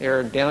Fagel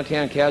there in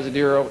downtown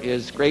Cazadero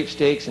is grape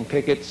stakes and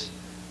pickets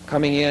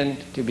coming in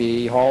to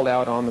be hauled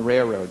out on the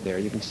railroad there.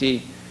 You can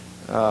see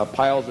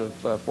piles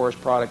of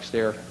forest products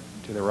there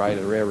to the right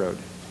of the railroad.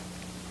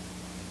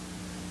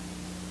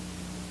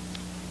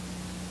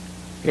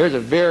 Here's a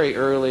very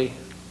early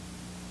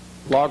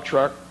log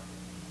truck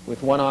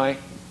with one eye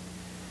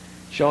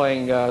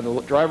showing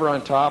the driver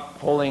on top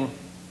holding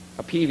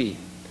a peavey.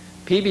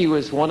 Peavey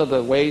was one of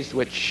the ways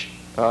which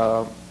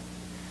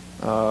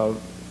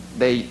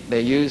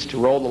they used to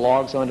roll the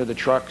logs onto the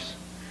trucks.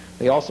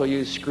 They also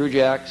used screw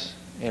jacks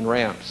and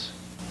ramps.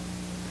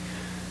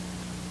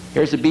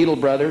 Here's the Beetle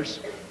Brothers,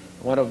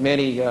 one of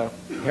many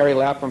Harry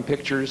Lapham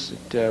pictures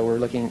that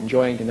we're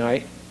enjoying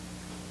tonight,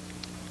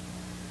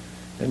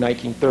 the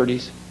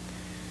 1930s.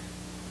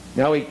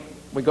 Now we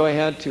go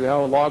ahead to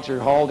how logs are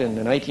hauled in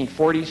the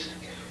 1940s.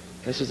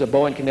 This is a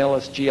Bowen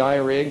Canellis GI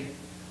rig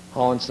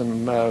hauling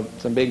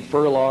some big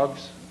fir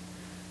logs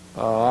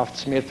off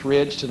Smith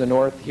Ridge to the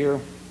north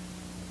here,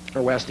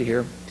 or west of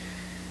here.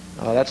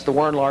 That's the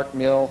Warnlark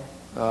Mill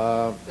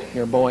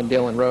near Bowen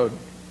Dillon Road.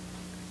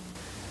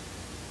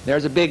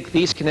 There's a big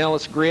Thies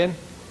Canellis grin.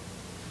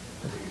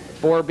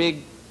 4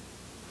 big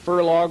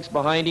fir logs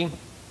behind him,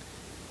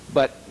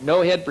 but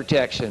no head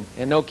protection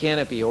and no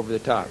canopy over the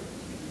top.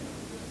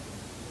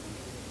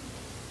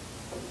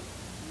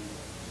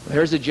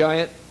 There's a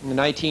giant in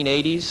the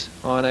 1980s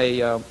on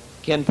a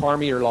Ken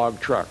Parmeter log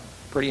truck.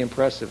 Pretty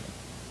impressive.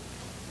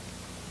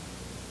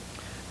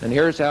 And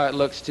here's how it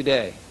looks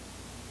today.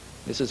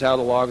 This is how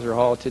the logs are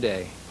hauled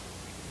today.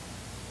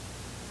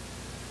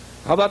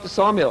 How about the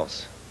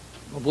sawmills?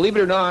 Well, believe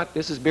it or not,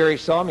 this is Berry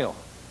Sawmill,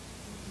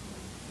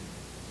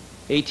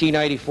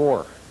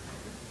 1894.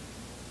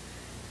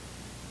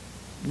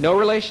 No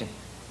relation.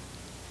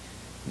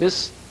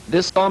 This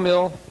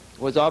sawmill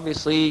was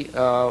obviously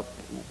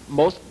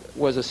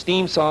was a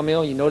steam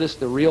sawmill. You notice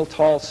the real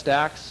tall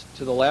stacks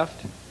to the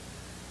left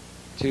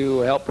to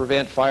help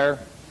prevent fire.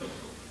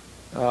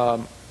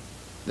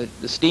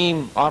 The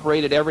steam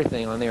operated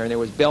everything on there, and there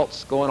was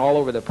belts going all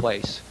over the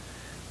place.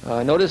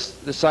 Notice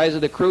the size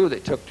of the crew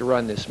that took to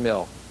run this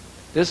mill.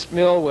 This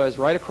mill was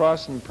right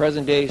across from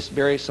present-day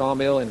Berry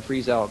Sawmill in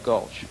Freezeout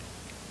Gulch.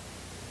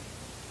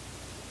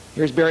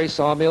 Here's Berry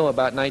Sawmill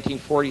about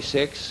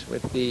 1946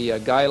 with the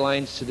guy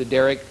lines to the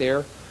derrick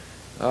there.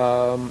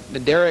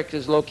 The derrick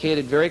is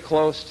located very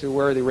close to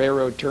where the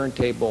railroad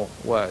turntable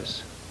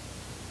was.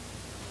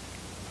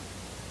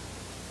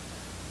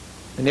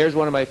 And there's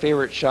one of my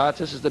favorite shots.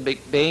 This is the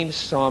McBain's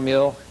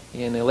sawmill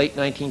in the late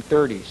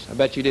 1930s. I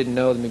bet you didn't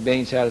know the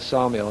McBain's had a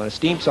sawmill, and a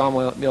steam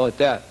sawmill at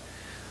that.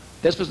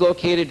 This was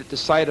located at the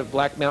site of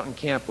Black Mountain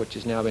Camp, which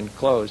has now been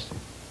closed.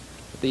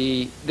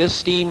 This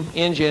steam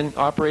engine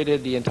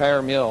operated the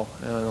entire mill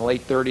in the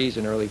late 30s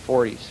and early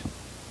 40s.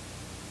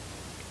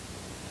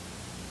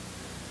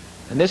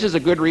 And this is a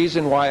good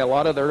reason why a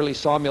lot of the early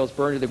sawmills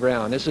burned to the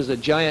ground. This is a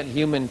giant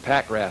human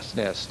pack rat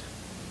nest.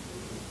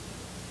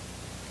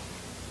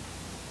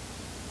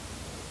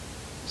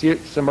 See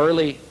some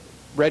early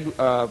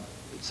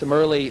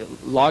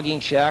logging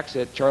shacks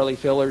at Charlie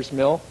Filler's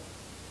mill.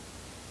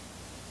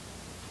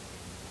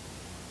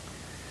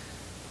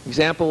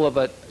 Example of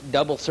a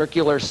double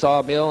circular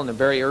sawmill in the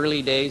very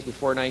early days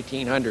before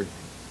 1900.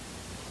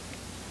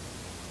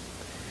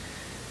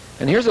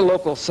 And here's a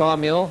local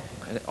sawmill,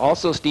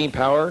 also steam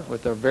powered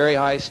with a very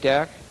high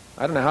stack.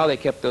 I don't know how they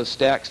kept those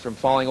stacks from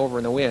falling over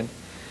in the wind,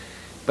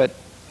 but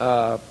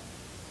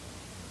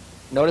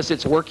notice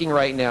it's working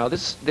right now. The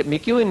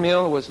McEwen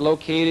Mill was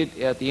located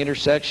at the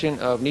intersection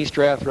of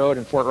Neestrath Road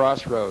and Fort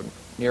Ross Road,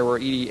 near where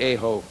Edie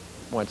Aho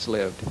once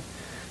lived.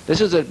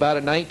 This is about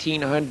a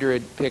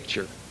 1900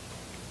 picture.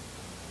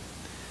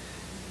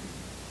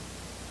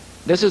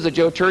 This is a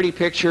Joe Turdy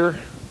picture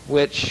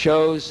which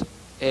shows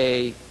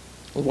a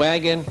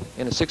wagon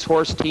and a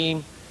 6-horse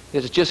team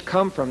that has just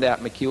come from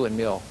that McEwen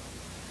Mill.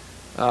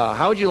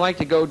 How would you like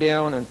to go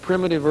down a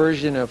primitive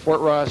version of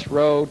Fort Ross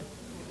Road,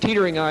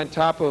 teetering on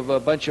top of a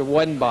bunch of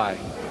one-by?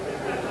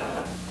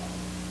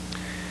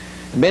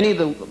 Many of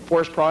the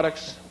forest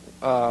products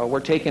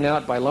were taken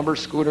out by lumber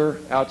scooter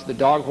out to the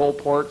dog hole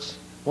ports.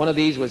 One of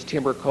these was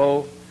Timber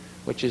Cove,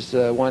 which is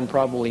the one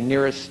probably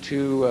nearest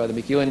to the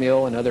McEwen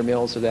Mill and other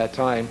mills of that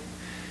time.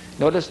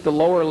 Notice the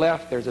lower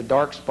left, there's a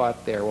dark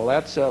spot there. Well,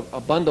 that's a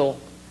bundle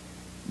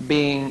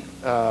being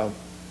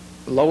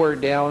lowered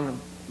down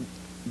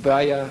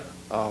via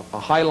a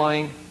high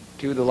line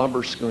to the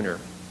lumber schooner.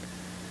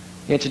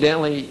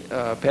 Incidentally,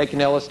 Peg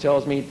Canellis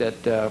tells me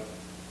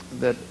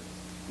that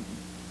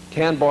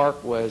tan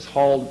bark was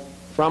hauled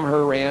from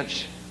her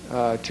ranch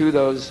to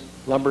those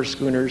lumber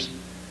schooners,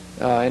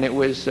 and it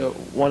was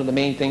one of the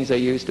main things they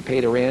used to pay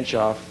the ranch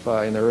off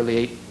in the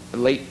late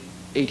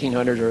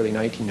 1800s, early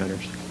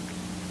 1900s.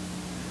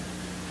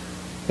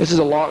 This is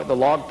the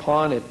log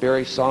pond at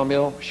Berry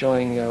Sawmill,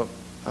 showing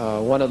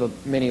one of the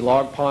many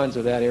log ponds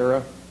of that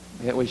era.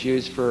 It was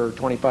used for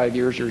 25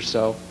 years or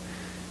so.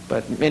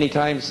 But many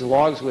times the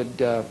logs would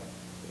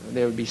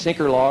there would be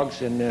sinker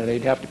logs, and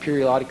they'd have to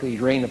periodically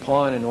drain the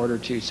pond in order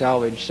to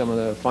salvage some of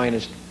the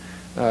finest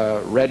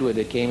redwood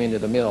that came into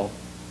the mill.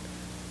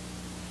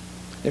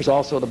 There's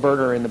also the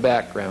burner in the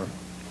background.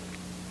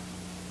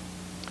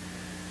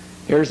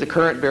 Here's the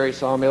current Berry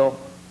sawmill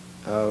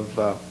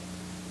of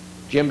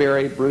Jim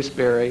Berry, Bruce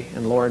Berry,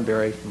 and Lauren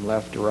Berry from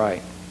left to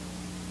right.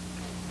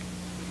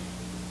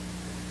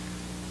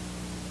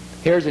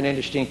 Here's an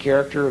interesting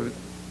character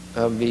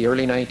of the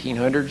early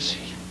 1900s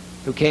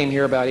who came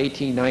here about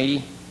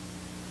 1890,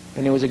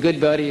 and he was a good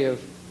buddy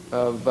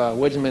of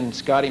woodsman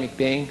Scotty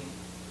McBain.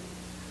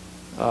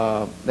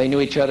 They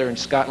knew each other in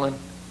Scotland,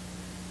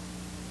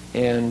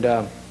 and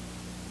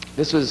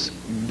this was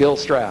Bill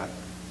Stratt.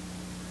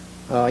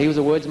 He was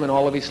a woodsman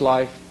all of his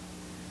life,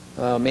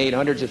 made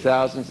hundreds of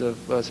thousands of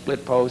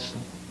split posts,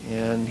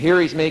 and here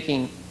he's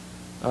making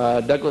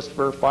Douglas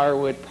fir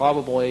firewood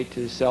probably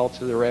to sell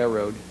to the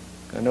railroad.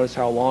 Notice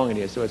how long it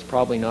is, so it's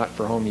probably not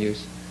for home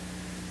use.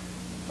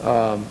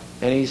 And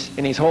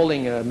he's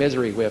holding a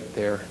misery whip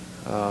there,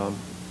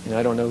 and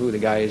I don't know who the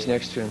guy is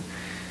next to him.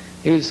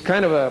 He was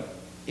kind of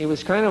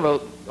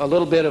a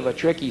little bit of a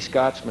tricky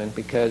Scotsman,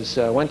 because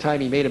one time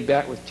he made a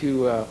bet with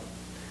two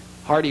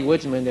hardy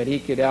woodsmen that he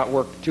could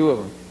outwork the two of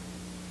them.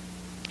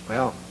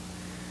 Well,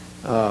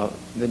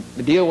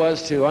 the deal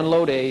was to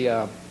unload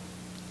a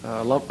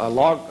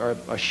log or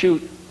a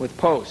chute with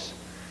posts.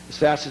 As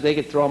fast as they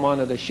could throw them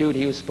onto the chute,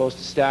 he was supposed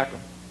to stack them.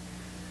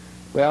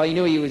 Well, he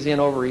knew he was in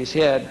over his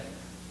head,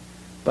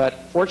 but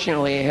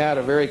fortunately he had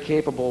a very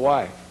capable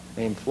wife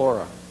named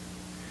Flora.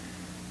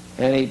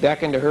 And he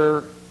beckoned to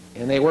her,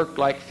 and they worked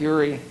like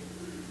fury.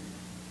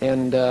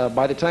 And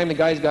by the time the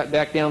guys got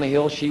back down the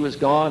hill, she was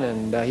gone,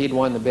 and he'd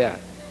won the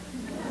bet.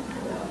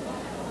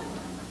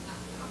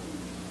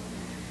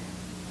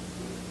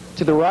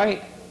 To the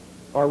right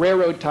are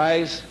railroad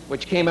ties,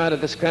 which came out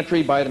of this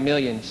country by the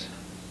millions.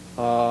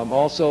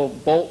 Also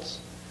bolts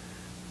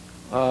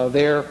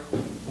there,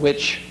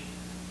 which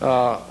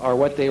are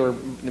what they were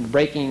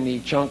breaking the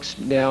chunks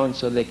down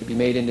so they could be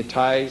made into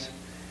ties.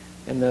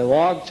 And the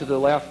log to the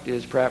left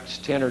is perhaps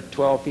 10 or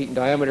 12 feet in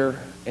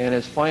diameter, and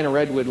as fine a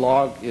redwood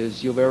log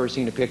as you've ever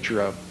seen a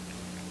picture of.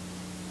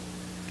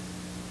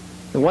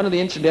 And one of the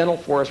incidental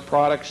forest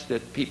products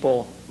that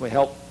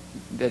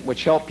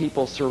which help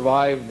people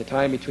survive the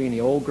time between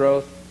the old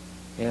growth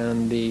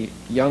and the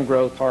young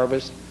growth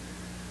harvest,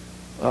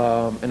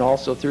 and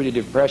also through the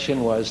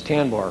Depression, was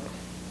tan bark.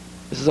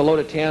 This is a load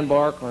of tan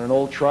bark on an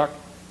old truck.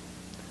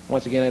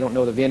 Once again, I don't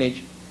know the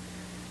vintage.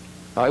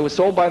 It was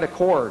sold by the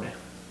cord,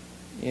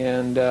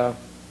 and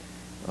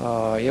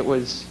it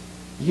was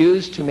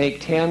used to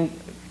make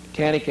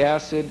tannic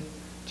acid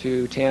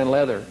to tan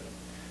leather.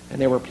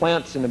 And there were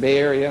plants in the Bay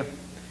Area.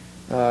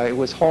 It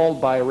was hauled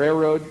by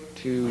railroad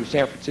to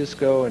San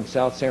Francisco and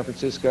South San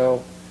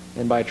Francisco,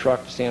 and by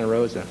truck to Santa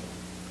Rosa.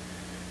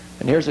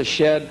 And here's a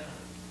shed,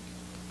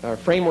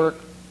 framework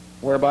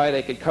whereby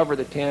they could cover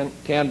the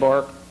tan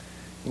bark.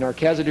 In our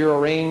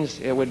Cazadero rains,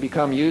 it would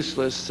become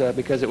useless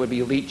because it would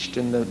be leached,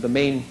 and the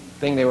main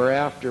thing they were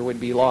after would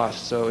be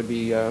lost. So it would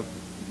be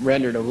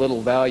rendered of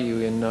little value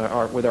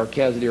with our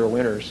Cazadero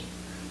winters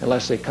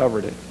unless they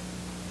covered it.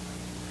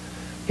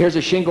 Here's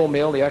a shingle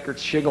mill, the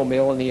Eckert's shingle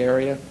mill in the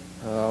area,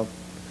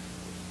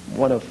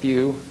 one of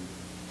few.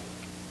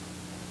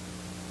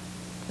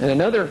 And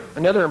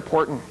another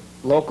important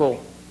local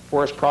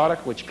forest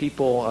product which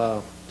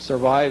people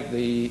survived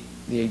the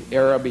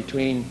era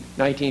between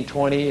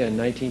 1920 and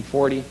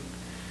 1940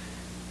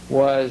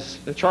 was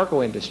the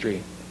charcoal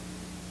industry.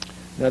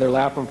 Another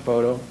Lapham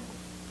photo.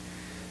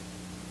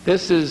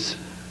 This is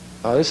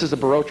a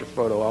barotra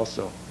photo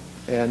also,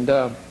 and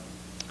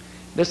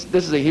this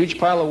is a huge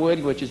pile of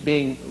wood which is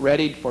being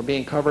readied for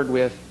being covered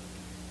with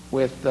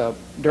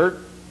dirt,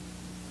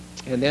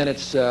 and then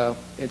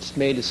it's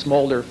made to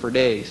smolder for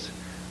days.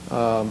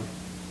 And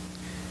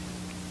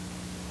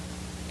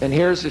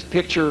here's this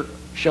picture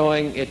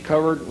showing it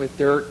covered with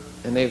dirt,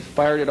 and they've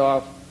fired it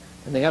off,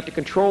 and they have to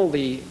control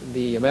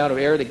the amount of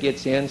air that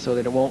gets in so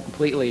that it won't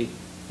completely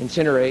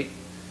incinerate.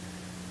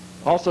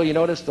 Also, you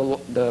notice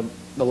the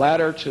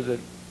ladder to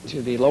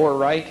the lower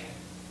right.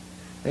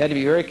 They had to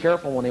be very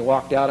careful when they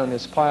walked out on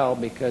this pile,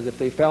 because if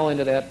they fell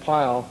into that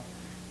pile,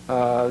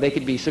 they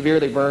could be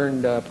severely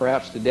burned,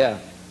 perhaps to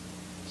death.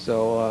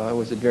 So it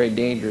was a very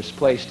dangerous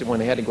place when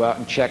they had to go out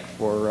and check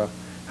for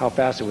how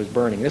fast it was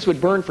burning. This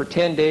would burn for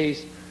 10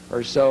 days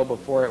or so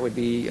before it would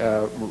be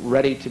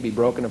ready to be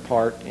broken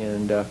apart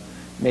and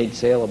made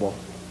saleable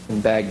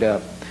and bagged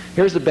up.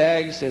 Here's the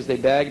bags as they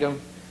bagged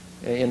them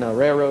in a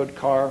railroad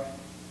car,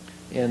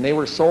 and they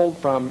were sold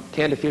from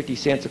 10 to 50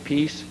 cents a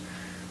piece.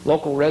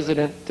 Local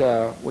resident,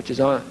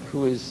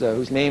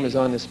 whose name is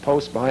on this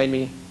post behind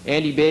me,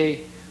 Andy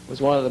Bay,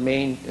 was one of the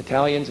main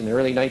Italians in the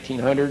early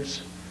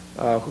 1900s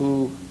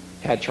who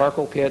had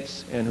charcoal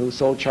pits and who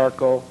sold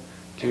charcoal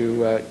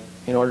in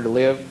order to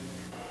live.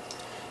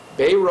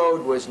 Bay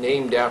Road was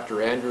named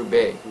after Andrew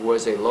Bay, who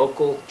was a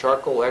local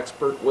charcoal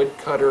expert,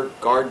 woodcutter,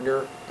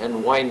 gardener,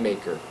 and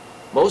winemaker.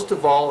 Most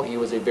of all, he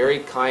was a very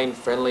kind,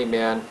 friendly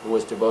man who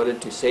was devoted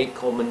to St.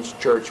 Coleman's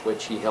Church,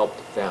 which he helped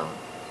found.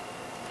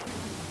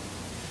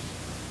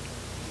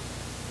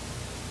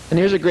 And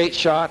here's a great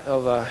shot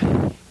of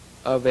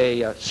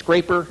a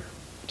scraper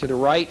to the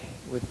right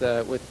with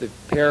the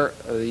pair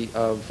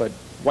of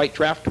white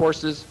draft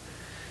horses.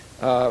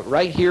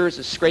 Right here is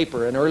a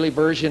scraper, an early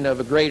version of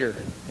a grader,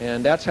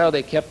 and that's how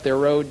they kept their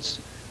roads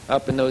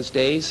up in those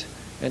days.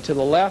 And to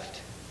the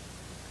left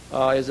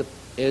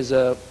is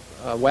a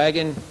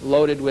wagon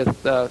loaded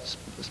with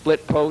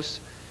split posts.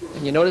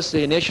 And you notice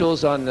the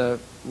initials on the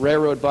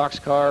railroad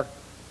boxcar,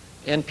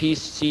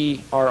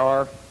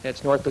 NPCRR.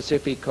 That's North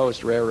Pacific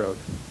Coast Railroad.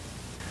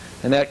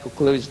 And that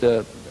concludes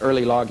the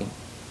early logging.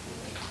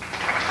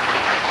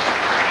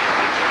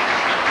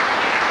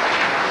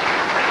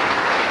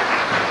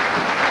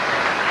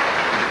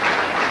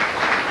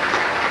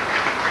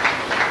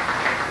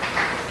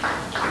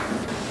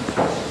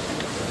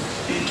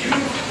 Did you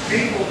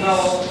people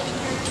know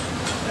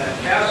that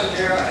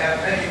Cazadero had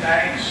many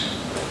banks?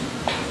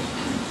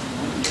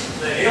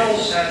 The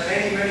hills had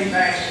many, many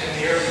banks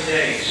in the early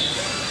days.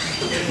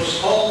 It was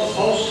called the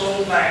Post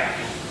Hole Bank.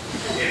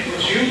 It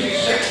was usually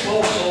 6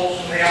 post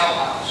holes from the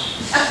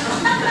outhouse.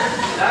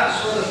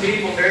 That's where the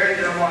people buried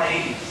their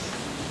money.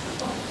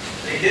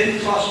 They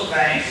didn't trust the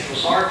bank. It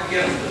was hard to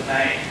get them to the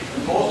bank.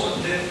 Most of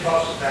them didn't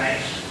trust the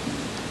banks.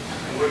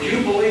 And would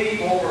you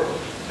believe over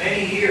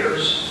many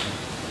years,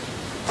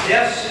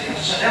 deaths in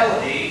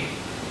senility,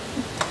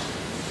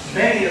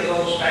 many of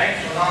those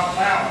banks were not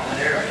found, and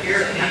they're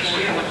here in these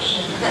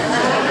hills.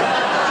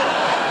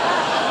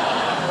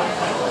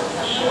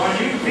 So when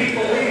you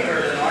people leave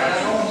here tonight, I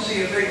don't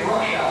see a big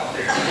rush out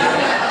there.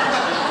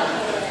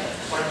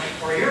 But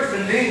for your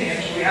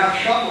convenience, we have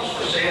shovels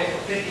for sale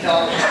for $50.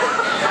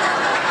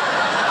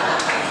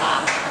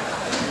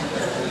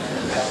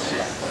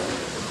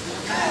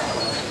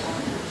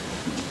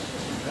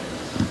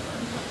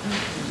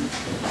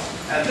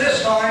 At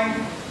this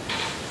time,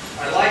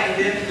 I'd like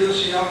to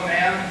introduce a young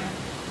man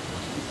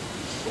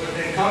who has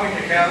been coming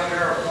to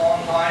Cazadero for a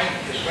long time.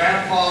 His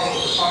grandfather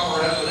was a summer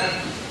resident,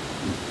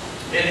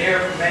 been here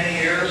for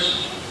many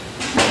years.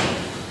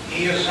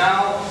 He is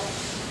now,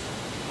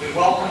 we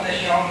welcome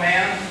this young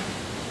man.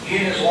 He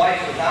and his wife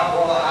have now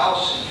bought a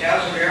house in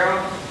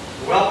Cazadero.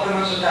 Welcome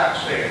as a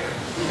taxpayer.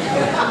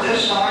 At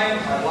this time,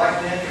 I'd like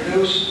to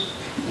introduce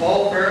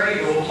Paul Berry,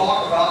 who will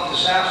talk about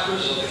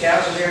disasters of the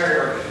Cazadero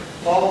area.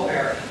 Paul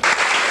Berry.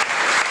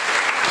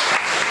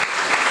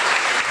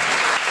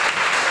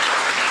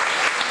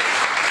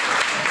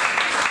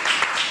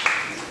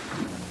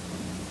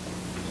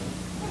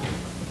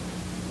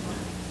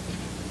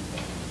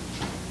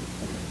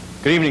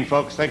 Good evening,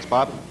 folks. Thanks,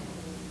 Bob.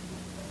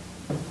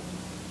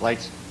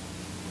 Lights.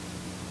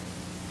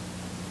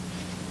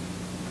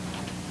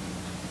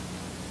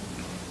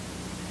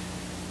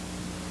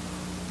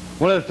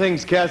 One of the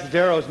things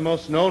Cazadero is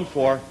most known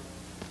for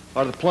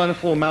are the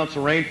plentiful amounts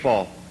of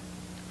rainfall.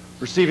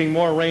 Receiving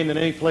more rain than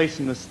any place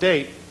in the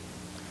state,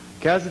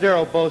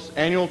 Cazadero boasts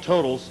annual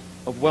totals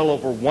of well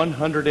over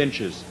 100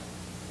 inches.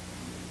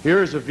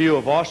 Here is a view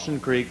of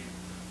Austin Creek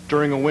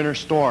during a winter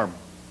storm.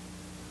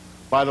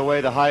 By the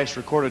way, the highest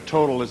recorded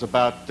total is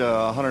about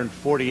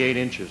 148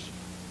 inches.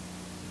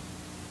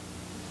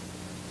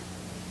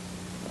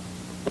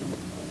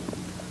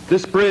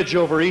 This bridge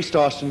over East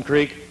Austin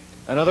Creek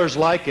and others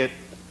like it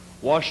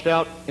washed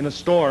out in a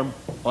storm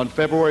on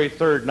February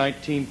 3rd,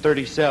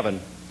 1937,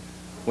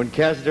 when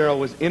Cazadero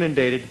was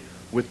inundated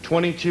with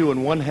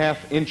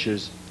 22½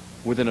 inches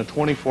within a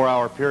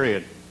 24-hour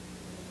period.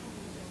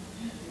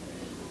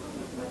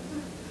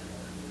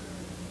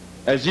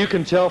 As you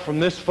can tell from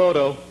this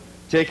photo,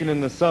 taken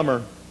in the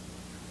summer,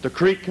 the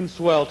creek can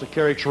swell to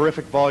carry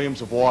terrific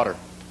volumes of water.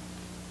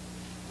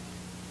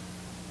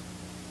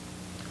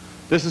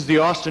 This is the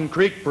Austin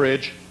Creek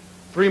Bridge,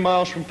 3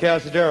 miles from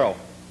Cazadero,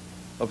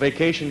 a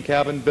vacation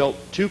cabin built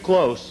too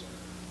close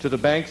to the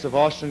banks of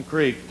Austin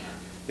Creek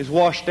is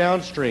washed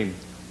downstream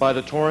by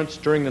the torrents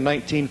during the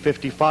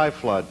 1955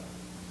 flood.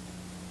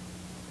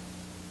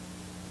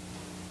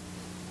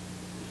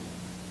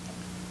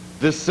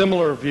 This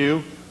similar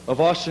view of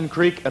Austin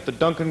Creek at the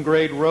Duncan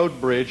Grade Road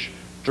Bridge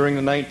during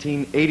the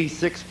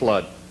 1986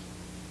 flood.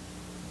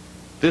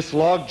 This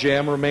log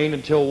jam remained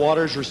until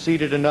waters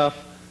receded enough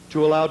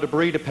to allow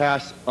debris to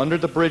pass under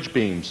the bridge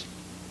beams.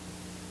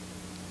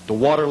 The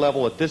water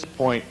level at this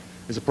point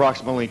is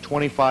approximately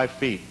 25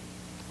 feet.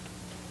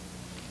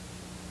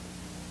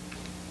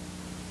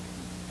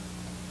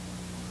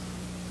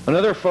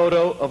 Another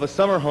photo of a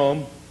summer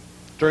home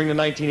during the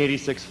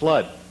 1986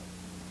 flood.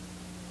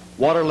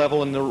 Water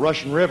level in the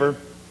Russian River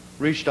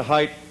reached a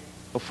height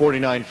of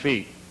 49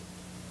 feet.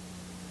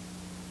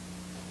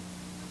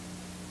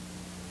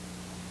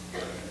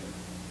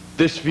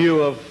 This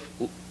view of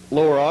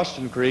Lower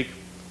Austin Creek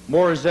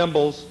more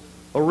resembles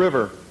a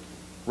river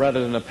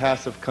rather than a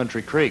passive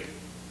country creek.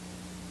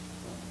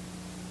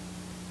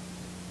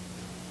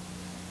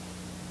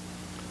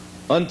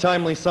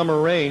 Untimely summer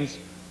rains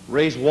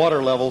raise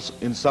water levels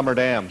in summer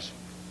dams.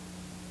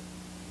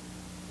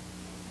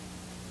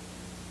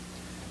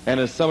 And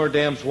as summer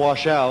dams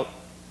wash out,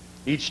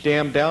 each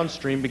dam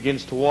downstream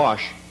begins to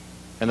wash,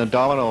 and the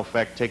domino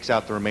effect takes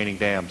out the remaining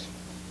dams.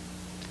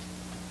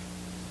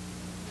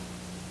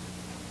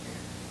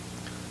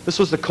 This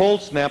was the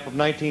cold snap of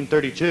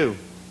 1932.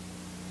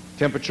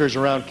 Temperatures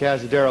around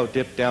Cazadero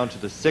dipped down to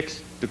the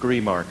 6-degree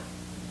mark.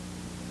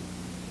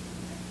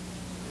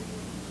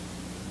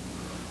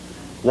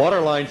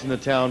 Water lines in the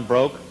town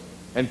broke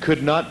and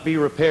could not be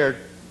repaired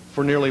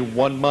for nearly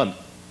 1 month.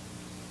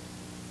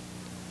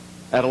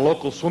 At a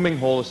local swimming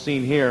hole as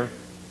seen here,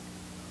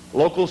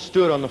 locals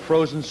stood on the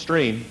frozen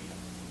stream,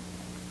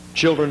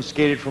 children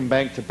skated from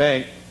bank to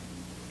bank,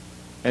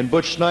 and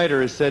Butch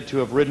Snyder is said to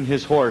have ridden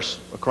his horse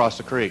across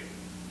the creek.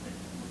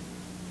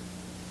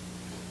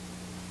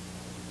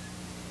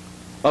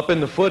 Up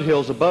in the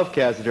foothills above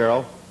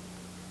Cazadero,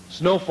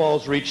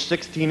 snowfalls reached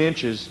 16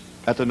 inches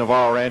at the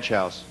Navarro Ranch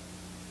House.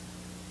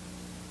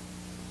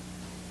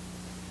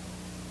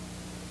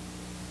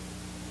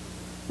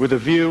 With a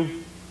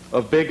view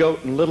of Big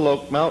Oak and Little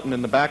Oak Mountain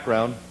in the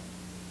background,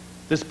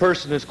 this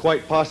person is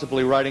quite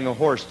possibly riding a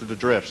horse through the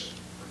drifts.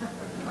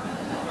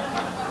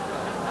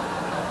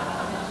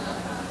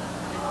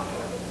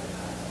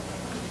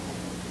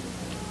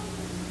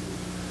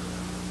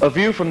 A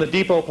view from the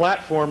depot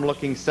platform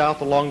looking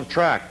south along the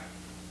track.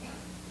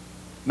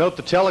 Note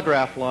the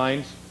telegraph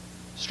lines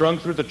strung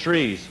through the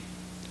trees.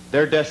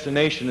 Their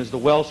destination is the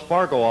Wells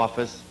Fargo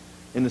office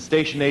in the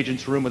station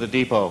agent's room of the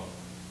depot.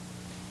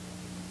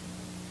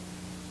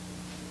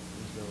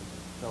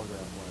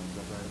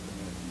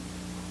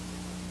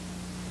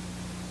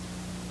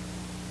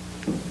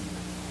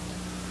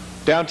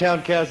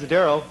 Downtown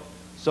Cazadero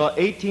saw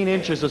 18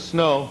 inches of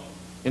snow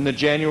in the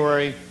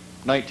January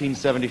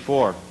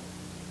 1974.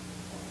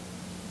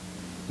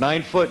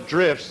 9-foot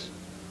drifts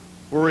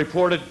were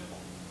reported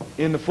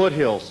in the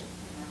foothills.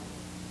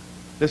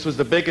 This was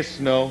the biggest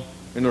snow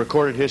in the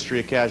recorded history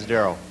of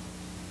Cazadero.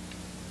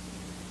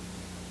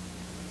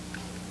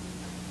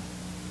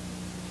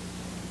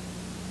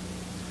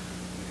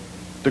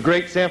 The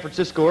great San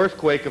Francisco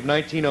earthquake of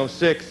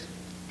 1906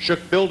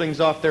 shook buildings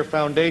off their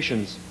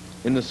foundations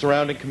in the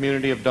surrounding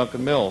community of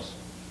Duncan Mills.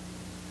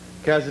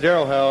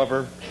 Cazadero,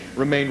 however,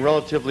 remained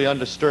relatively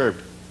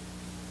undisturbed,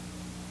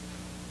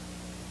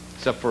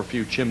 except for a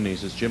few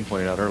chimneys, as Jim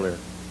pointed out earlier.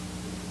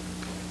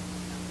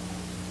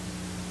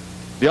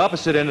 The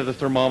opposite end of the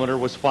thermometer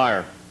was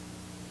fire,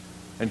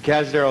 and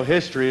Cazadero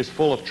history is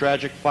full of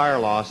tragic fire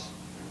loss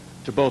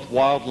to both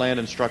wildland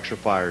and structure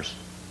fires.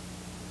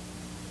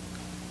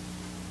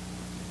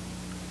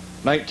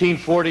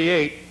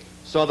 1948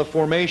 saw the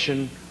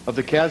formation of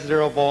the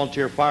Cazadero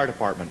Volunteer Fire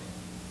Department.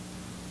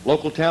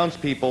 Local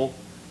townspeople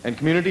and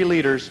community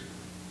leaders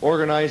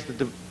organized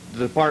the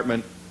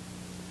department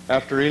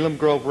after Elam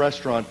Grove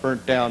Restaurant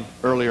burnt down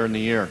earlier in the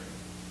year.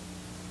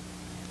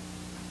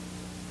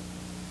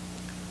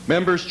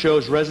 Members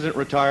chose resident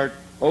retired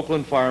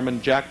Oakland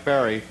fireman Jack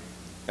Barry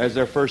as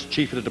their first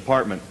chief of the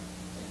department.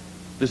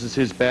 This is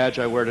his badge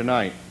I wear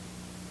tonight.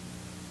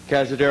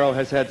 Cazadero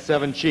has had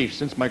 7 chiefs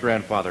since my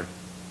grandfather.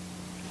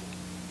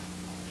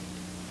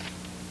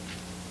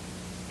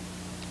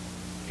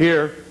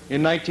 Here,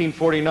 in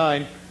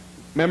 1949,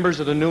 members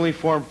of the newly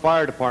formed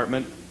fire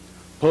department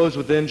posed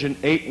with engine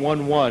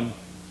 811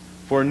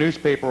 for a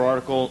newspaper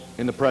article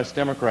in the Press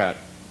Democrat.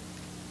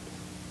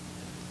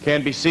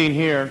 Can be seen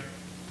here.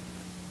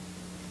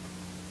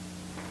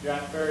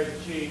 Jack Berry, the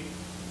chief,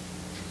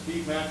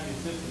 Steve Massey,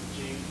 assistant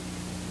chief,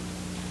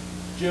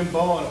 Jim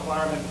Bowen, a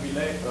fireman to be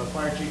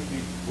fire chief to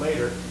be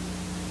later,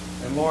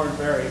 and Lauren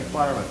Berry,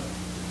 fireman.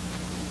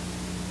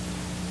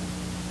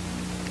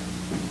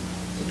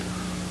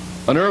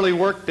 An early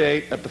work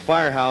day at the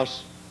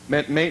firehouse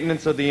meant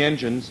maintenance of the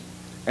engines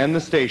and the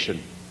station,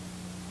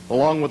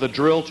 along with a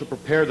drill to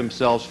prepare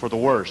themselves for the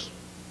worst.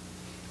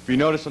 If you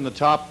notice on the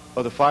top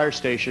of the fire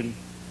station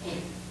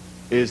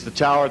is the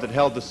tower that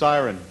held the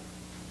siren.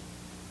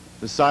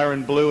 The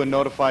siren blew and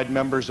notified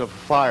members of a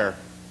fire.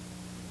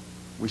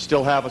 We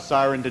still have a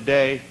siren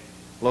today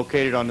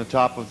located on the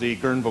top of the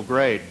Guerneville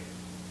grade,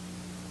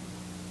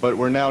 but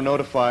we're now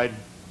notified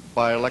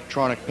by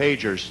electronic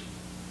pagers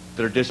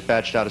that are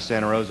dispatched out of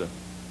Santa Rosa.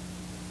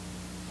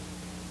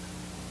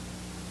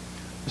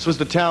 This was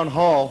the town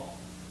hall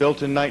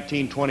built in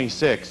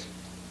 1926,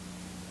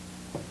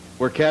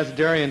 where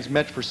Cazaderians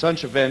met for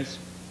such events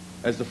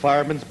as the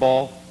Fireman's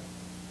Ball.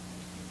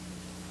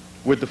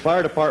 With the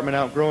fire department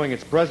outgrowing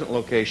its present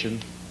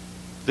location,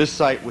 this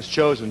site was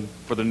chosen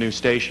for the new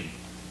station.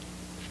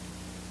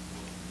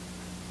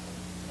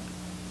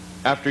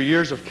 After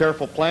years of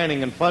careful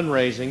planning and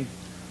fundraising,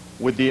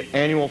 with the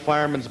annual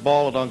Fireman's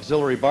Ball and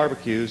auxiliary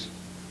barbecues,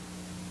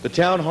 the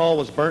town hall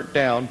was burnt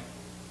down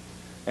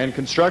and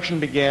construction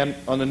began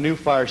on the new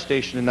fire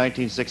station in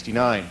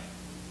 1969.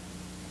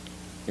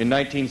 In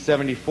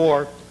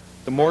 1974,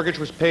 the mortgage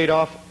was paid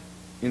off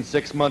in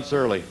 6 months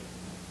early.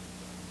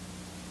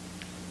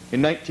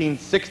 In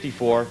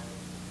 1964,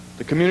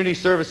 the Community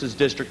Services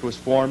District was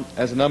formed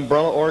as an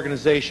umbrella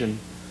organization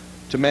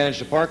to manage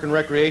the Park and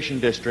Recreation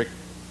District,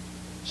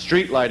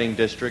 Street Lighting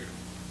District,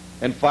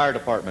 and fire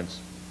departments.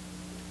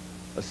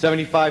 A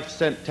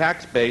 75%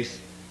 tax base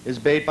is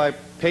paid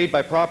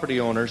by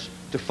property owners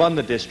to fund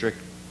the district,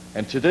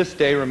 and to this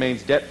day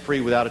remains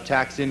debt-free without a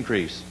tax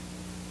increase.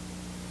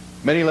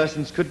 Many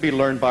lessons could be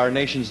learned by our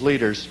nation's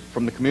leaders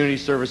from the Community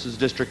Services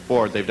District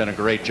Board. They've done a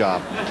great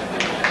job.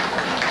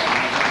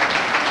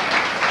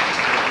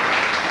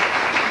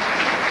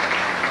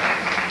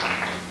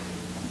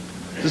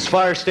 This is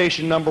fire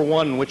station number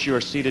 1 in which you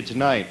are seated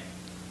tonight.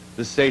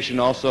 This station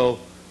also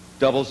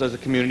doubles as a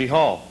community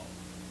hall.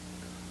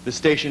 This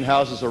station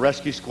houses a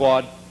rescue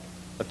squad,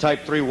 a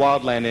Type 3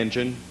 wildland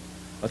engine,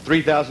 a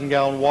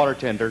 3,000-gallon water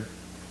tender,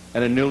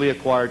 and a newly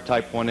acquired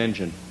Type 1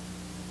 engine.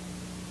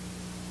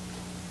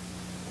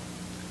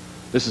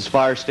 This is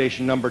fire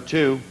station number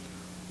 2,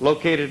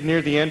 located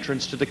near the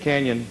entrance to the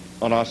canyon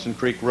on Austin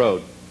Creek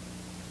Road.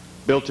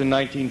 Built in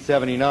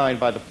 1979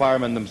 by the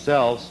firemen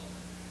themselves,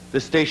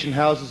 this station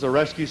houses a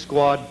rescue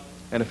squad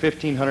and a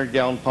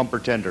 1,500-gallon pumper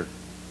tender.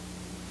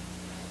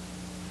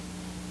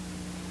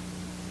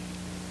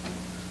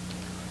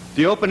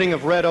 The opening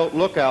of Red Oak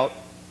Lookout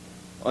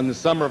in the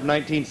summer of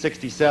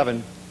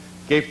 1967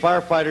 gave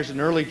firefighters an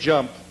early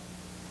jump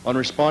on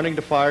responding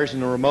to fires in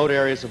the remote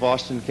areas of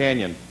Austin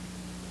Canyon.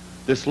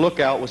 This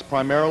lookout was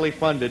primarily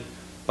funded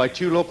by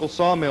 2 local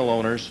sawmill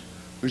owners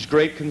whose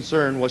great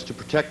concern was to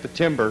protect the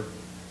timber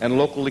and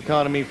local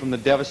economy from the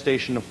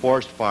devastation of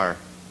forest fire.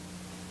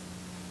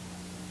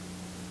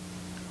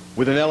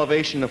 With an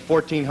elevation of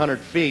 1,400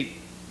 feet,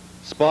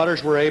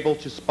 spotters were able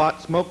to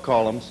spot smoke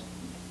columns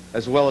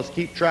as well as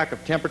keep track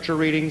of temperature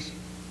readings,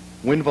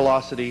 wind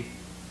velocity,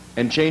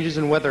 and changes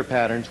in weather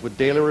patterns with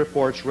daily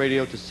reports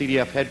radioed to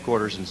CDF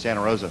headquarters in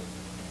Santa Rosa.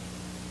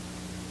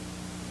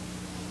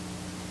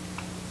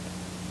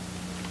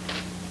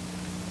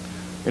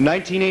 In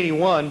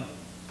 1981,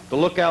 the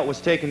lookout was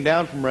taken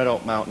down from Red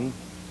Oak Mountain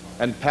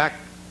and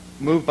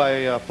moved by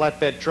a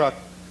flatbed truck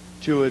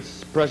to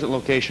its present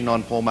location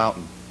on Pole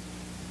Mountain.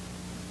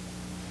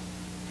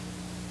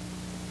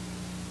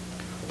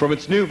 From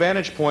its new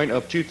vantage point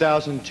of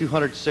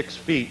 2,206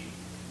 feet,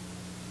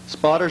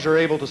 spotters are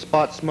able to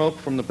spot smoke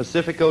from the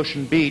Pacific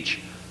Ocean beach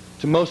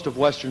to most of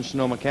western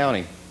Sonoma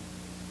County.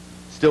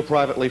 Still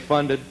privately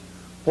funded,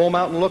 Pole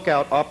Mountain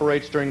Lookout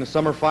operates during the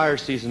summer fire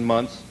season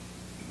months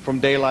from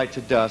daylight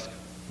to dusk,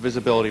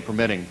 visibility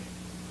permitting.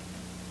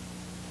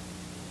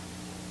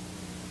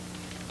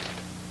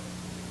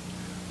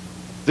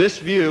 This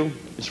view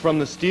is from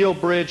the steel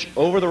bridge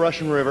over the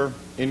Russian River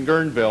in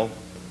Guerneville,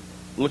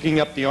 looking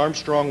up the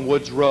Armstrong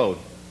Woods Road.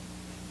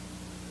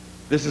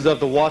 This is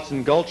of the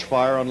Watson Gulch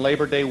fire on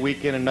Labor Day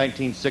weekend in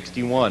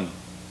 1961.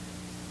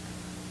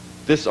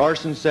 This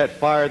arson set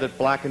fire that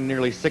blackened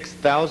nearly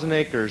 6,000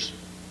 acres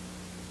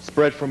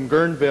spread from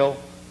Guerneville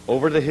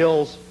over the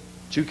hills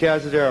to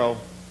Cazadero,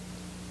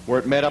 where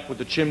it met up with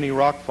the Chimney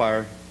Rock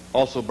fire,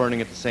 also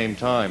burning at the same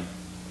time.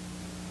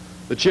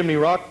 The Chimney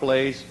Rock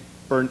blaze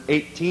burned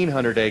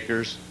 1,800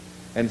 acres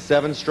and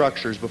 7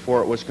 structures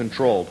before it was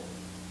controlled.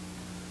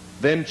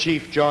 Then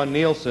Chief John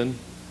Nielsen,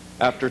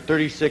 after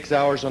 36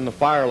 hours on the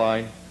fire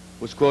line,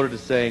 was quoted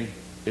as saying,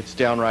 "It's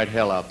downright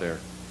hell out there."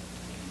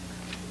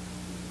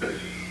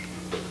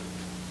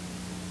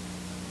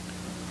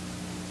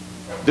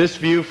 This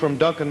view from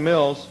Duncan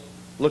Mills,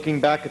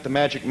 looking back at the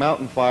Magic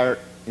Mountain fire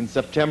in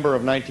September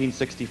of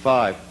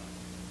 1965.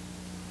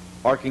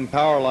 Arcing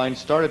power lines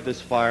started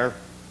this fire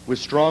with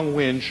strong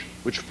winds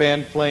which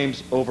fanned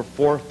flames over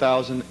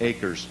 4,000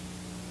 acres.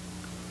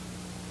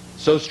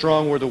 So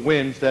strong were the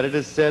winds that it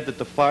is said that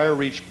the fire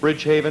reached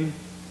Bridgehaven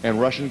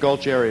and Russian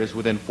Gulch areas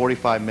within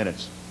 45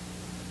 minutes.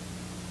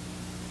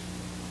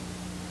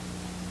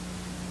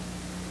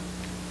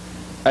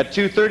 At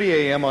 2:30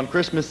 a.m. on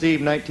Christmas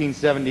Eve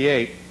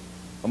 1978,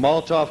 a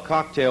Molotov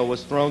cocktail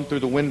was thrown through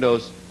the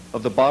windows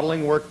of the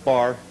Bottling Work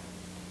Bar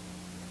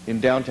in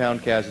downtown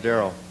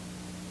Cazadero.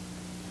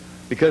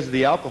 Because of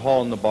the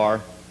alcohol in the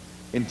bar,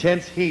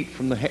 intense heat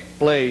from the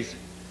blaze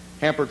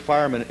hampered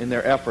firemen in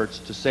their efforts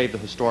to save the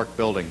historic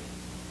building.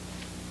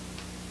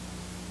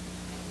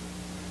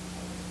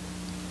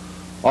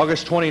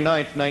 August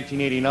 29,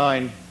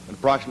 1989, at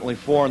approximately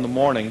 4 in the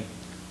morning,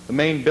 the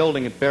main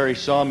building at Berry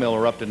Sawmill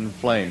erupted in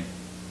flame.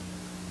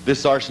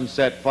 This arson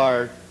set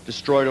fire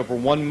destroyed over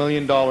 $1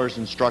 million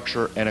in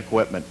structure and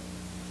equipment.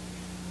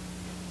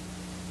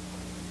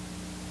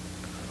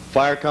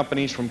 Fire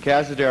companies from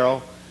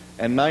Cazadero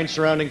and 9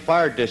 surrounding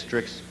fire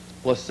districts,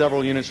 plus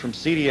several units from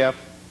CDF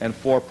and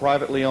 4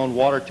 privately owned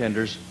water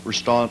tenders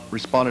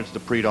responded to the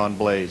pre-dawn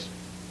blaze.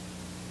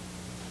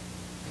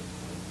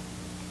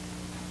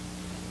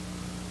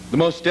 The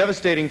most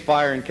devastating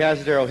fire in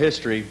Cazadero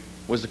history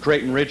was the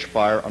Creighton Ridge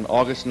fire on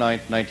August 9,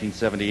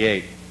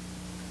 1978.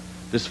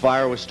 This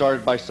fire was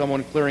started by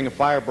someone clearing a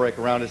fire break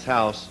around his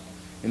house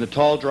in the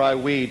tall, dry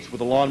weeds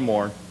with a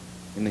lawnmower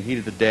in the heat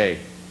of the day.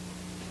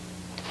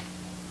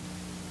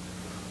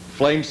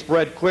 Flames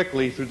spread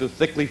quickly through the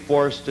thickly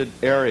forested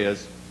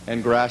areas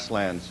and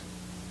grasslands.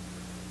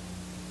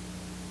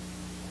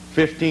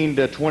 15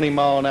 to 20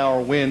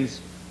 mile-an-hour winds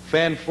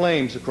fanned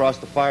flames across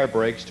the fire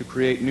breaks to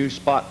create new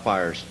spot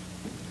fires.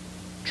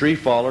 Tree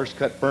fallers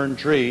cut burned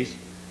trees,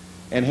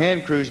 and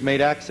hand crews made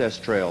access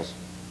trails.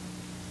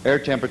 Air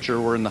temperature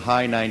were in the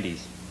high 90s.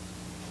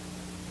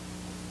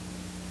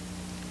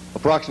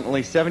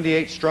 Approximately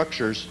 78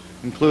 structures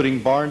including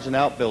barns and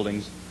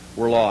outbuildings,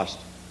 were lost.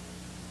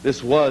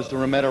 This was the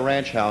Remetta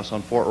Ranch House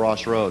on Fort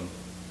Ross Road.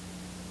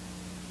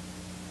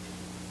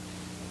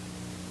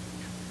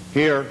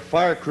 Here,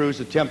 fire crews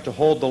attempt to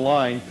hold the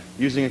line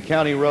using a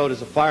county road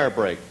as a fire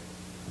break.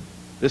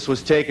 This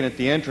was taken at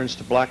the entrance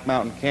to Black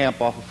Mountain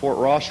Camp off of Fort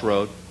Ross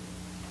Road,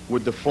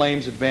 with the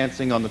flames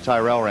advancing on the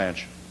Tyrell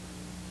Ranch.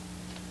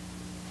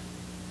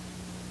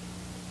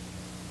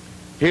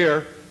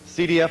 Here,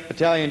 CDF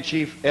Battalion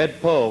Chief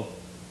Ed Poe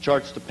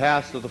charts the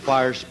path of the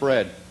fire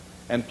spread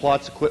and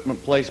plots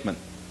equipment placement.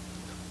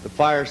 The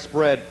fire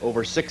spread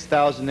over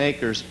 6,000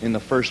 acres in the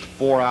first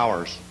 4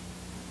 hours.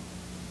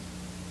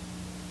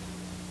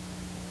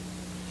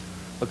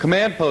 A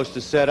command post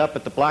is set up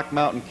at the Black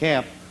Mountain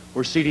Camp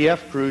where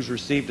CDF crews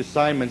received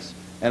assignments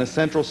and a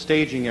central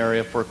staging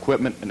area for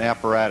equipment and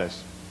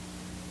apparatus.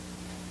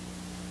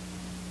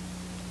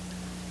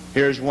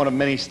 Here's one of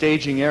many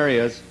staging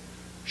areas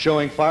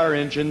showing fire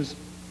engines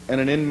and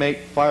an inmate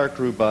fire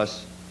crew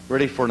bus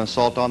ready for an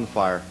assault on the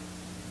fire.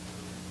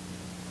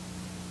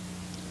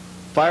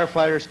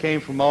 Firefighters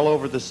came from all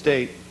over the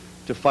state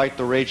to fight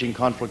the raging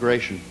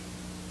conflagration.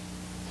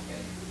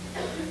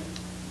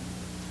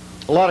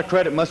 A lot of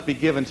credit must be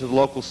given to the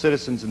local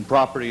citizens and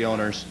property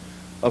owners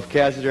of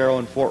Cazadero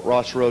and Fort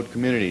Ross Road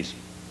communities.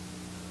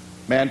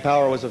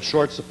 Manpower was of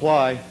short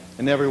supply,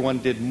 and everyone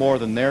did more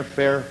than their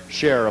fair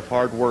share of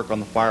hard work on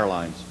the fire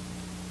lines.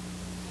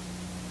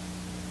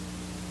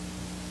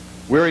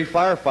 Weary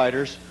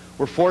firefighters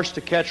were forced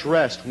to catch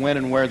rest when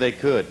and where they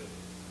could.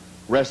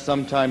 Rest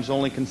sometimes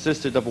only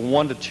consisted of a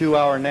 1 to 2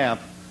 hour nap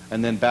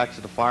and then back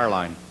to the fire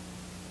line.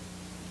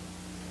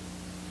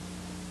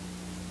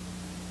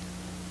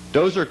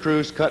 Dozer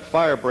crews cut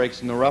fire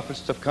breaks in the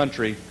roughest of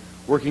country,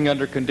 working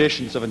under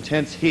conditions of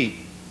intense heat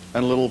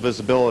and little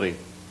visibility.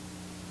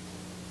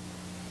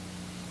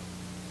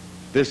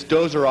 This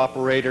dozer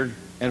operator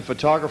and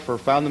photographer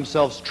found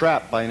themselves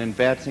trapped by an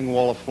advancing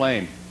wall of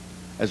flame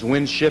as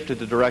winds shifted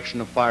the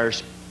direction of fire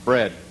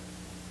spread.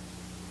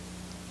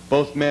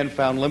 Both men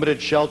found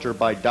limited shelter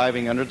by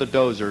diving under the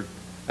dozer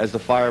as the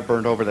fire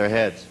burned over their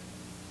heads.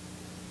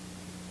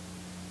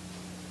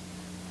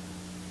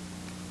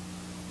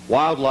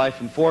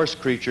 Wildlife and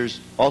forest creatures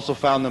also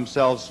found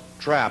themselves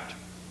trapped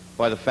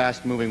by the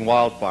fast-moving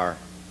wildfire.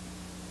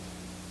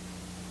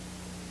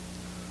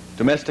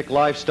 Domestic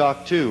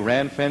livestock, too,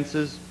 ran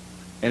fences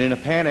and in a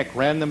panic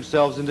ran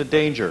themselves into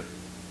danger.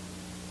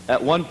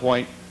 At one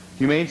point,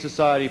 Humane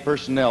Society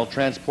personnel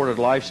transported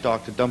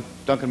livestock to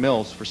Duncan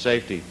Mills for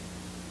safety.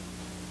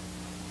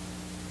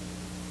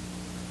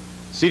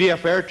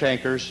 CDF air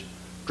tankers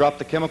dropped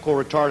the chemical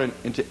retardant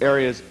into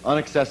areas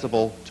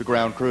inaccessible to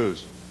ground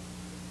crews.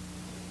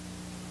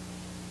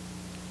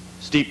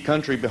 Steep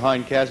country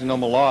behind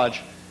Casanoma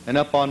Lodge and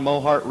up on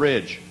Mohart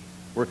Ridge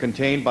were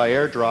contained by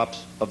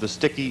airdrops of the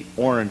sticky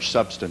orange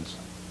substance.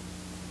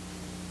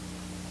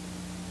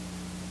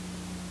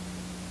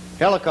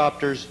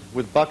 Helicopters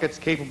with buckets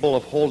capable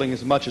of holding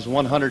as much as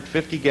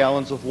 150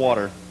 gallons of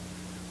water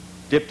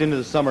dipped into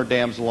the summer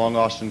dams along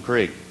Austin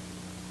Creek.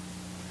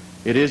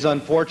 It is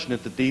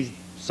unfortunate that these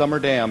summer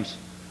dams,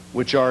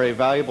 which are a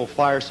valuable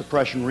fire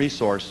suppression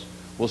resource,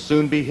 will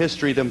soon be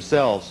history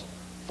themselves,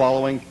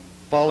 falling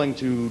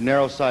to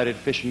narrow-sighted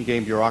fish and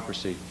game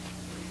bureaucracy.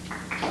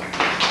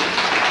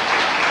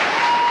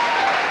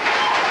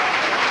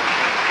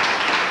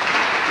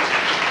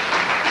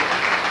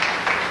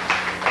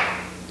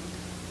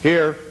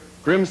 Here,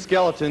 grim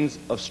skeletons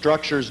of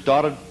structures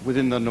dotted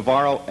within the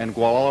Navarro and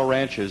Gualala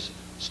ranches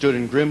stood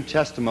in grim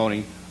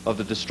testimony of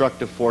the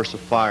destructive force of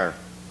fire.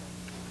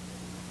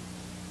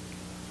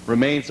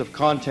 Remains of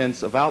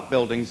contents of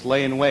outbuildings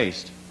lay in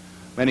waste.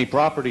 Many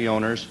property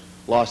owners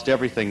lost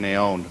everything they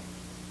owned.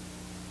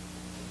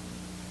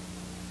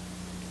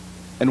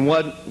 And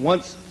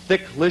once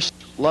thick,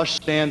 lush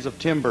stands of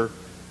timber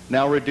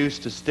now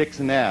reduced to sticks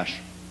and ash.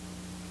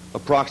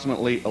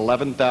 Approximately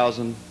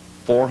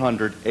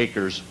 11,400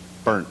 acres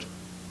burnt.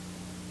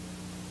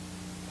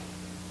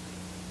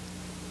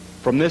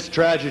 From this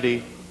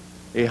tragedy,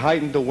 a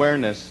heightened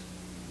awareness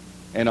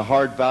and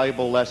hard,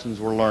 valuable lessons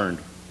were learned.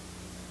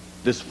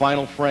 This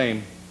final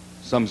frame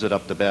sums it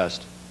up the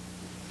best.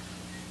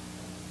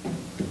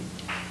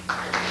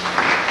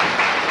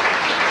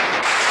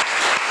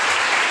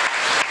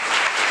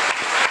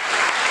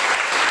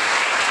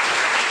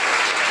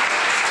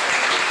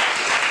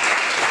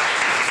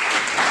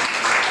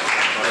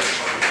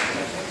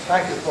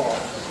 Thank you, Paul.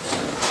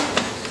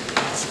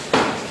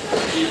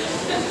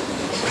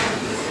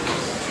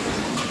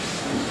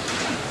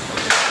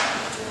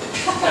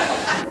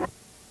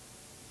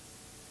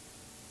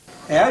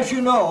 As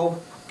you know,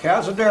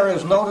 Cazadero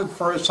is noted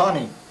for its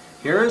honey.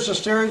 Here is a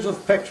series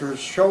of pictures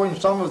showing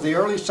some of the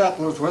early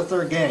settlers with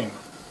their game.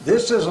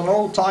 This is an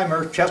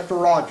old-timer, Chester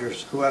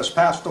Rogers, who has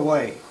passed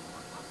away.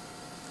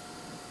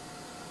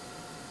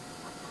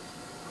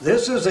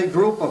 This is a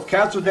group of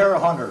Cazadero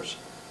hunters.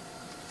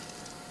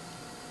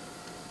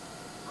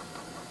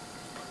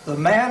 The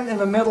man in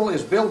the middle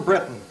is Bill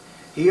Britton.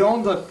 He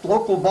owned the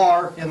local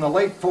bar in the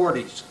late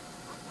 40s.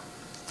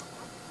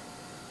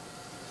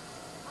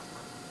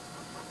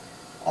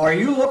 Are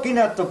you looking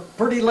at the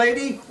pretty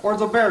lady or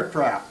the bear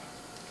trap?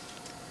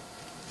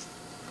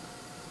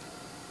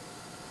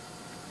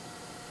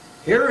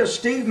 Here is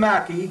Steve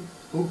Mackey,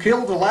 who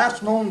killed the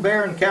last known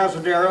bear in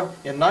Cazadero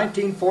in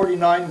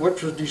 1949,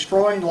 which was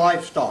destroying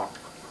livestock.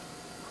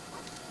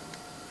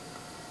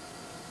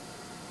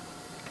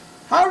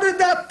 How did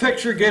that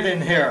picture get in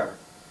here?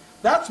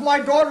 That's my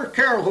daughter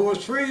Carol, who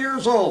was 3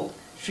 years old.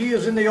 She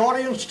is in the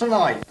audience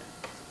tonight.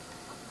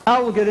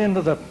 Now we'll get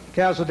into the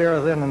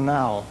Cazadero then and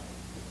now.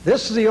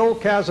 This is the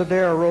old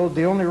Cazadero Road,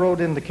 the only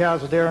road into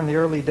Cazadero in the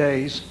early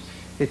days.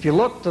 If you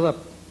look to the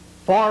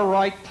far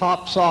right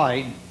top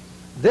side,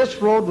 this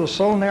road was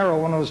so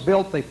narrow when it was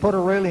built they put a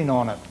railing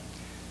on it.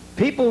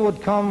 People would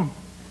come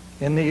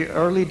in the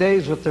early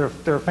days with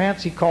their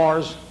fancy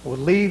cars, would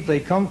leave,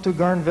 they'd come to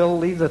Guerneville,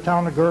 leave the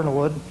town of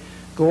Gurnewood,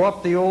 go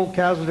up the old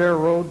Cazadero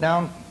Road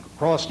down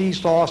across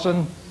East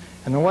Austin,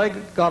 and the way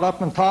it got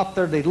up on top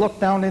there, they'd look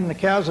down into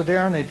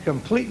Cazadero and they'd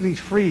completely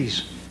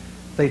freeze.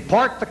 They'd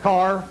park the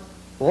car,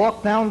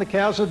 walk down to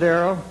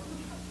Cazadero,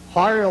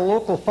 hire a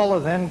local fellow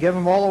then, give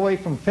him all the way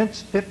from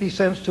 50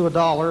 cents to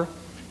 $1,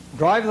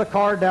 drive the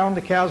car down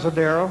to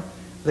Cazadero,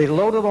 they'd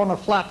load it on a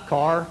flat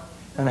car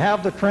and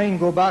have the train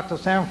go back to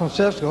San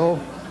Francisco.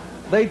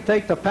 They'd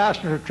take the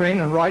passenger train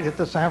and ride it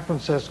to San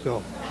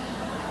Francisco.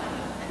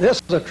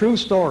 This is a true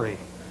story.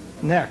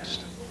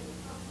 Next.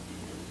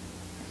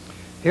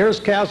 Here's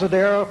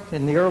Cazadero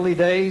in the early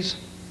days.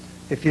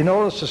 If you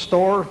notice, the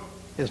store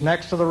is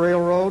next to the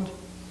railroad.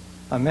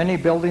 Many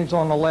buildings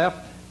on the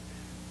left.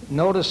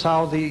 Notice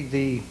how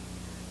the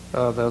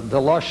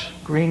lush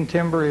green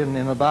timber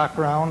in the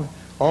background.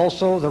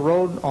 Also, the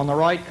road on the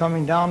right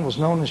coming down was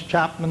known as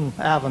Chapman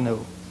Avenue.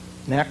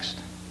 Next.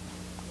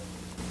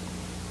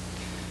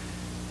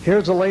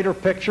 Here's a later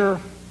picture.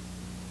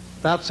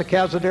 That's the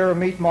Cazadero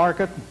Meat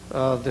Market.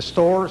 The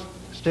store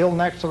still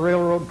next to the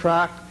railroad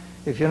track.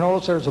 If you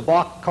notice, there's a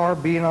box car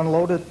being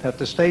unloaded at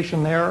the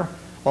station there.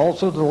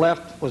 Also to the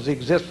left was the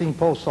existing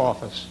post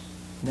office.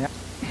 Next.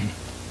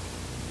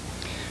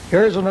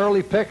 Here's an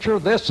early picture.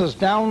 This is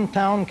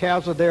downtown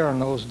Cazadero in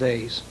those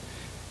days.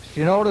 If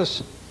you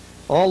notice,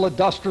 all the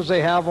dusters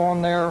they have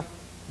on there,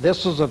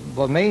 this is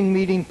the main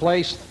meeting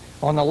place.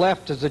 On the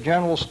left is the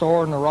general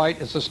store, and the right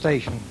is the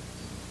station.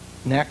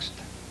 Next.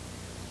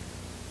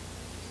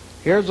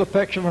 Here's a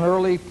picture of an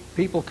early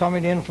people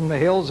coming in from the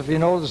hills. If you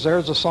notice,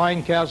 there's a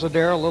sign,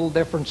 Cazadero, a little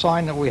different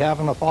sign that we have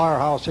in the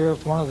firehouse here.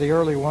 It's one of the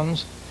early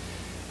ones.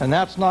 And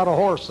that's not a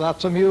horse,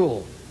 that's a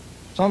mule.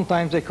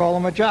 Sometimes they call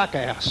him a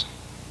jackass.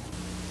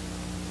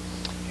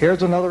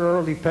 Here's another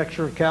early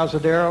picture of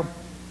Cazadero.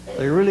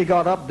 They really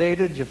got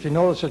updated. If you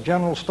notice, the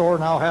general store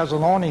now has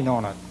an awning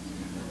on it.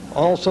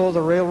 Also, the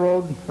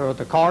railroad, or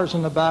the cars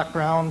in the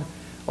background.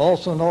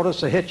 Also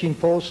notice a hitching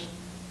post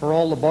for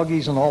all the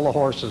buggies and all the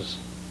horses.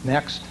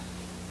 Next.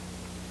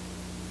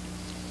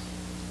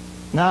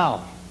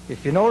 Now,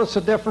 if you notice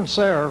the difference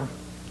there,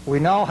 we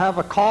now have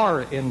a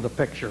car in the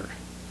picture.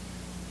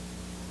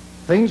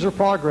 Things are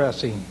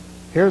progressing.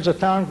 Here's a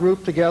town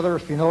group together.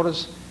 If you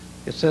notice,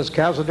 it says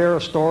Cazadero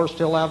store,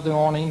 still have the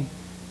awning.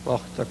 Well,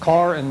 the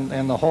car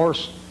and the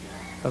horse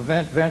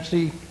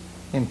eventually,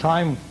 in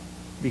time,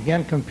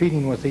 began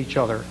competing with each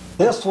other.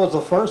 This was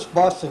the first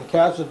bus in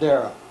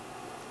Cazadero,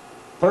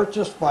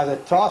 purchased by the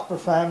Tosper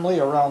family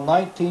around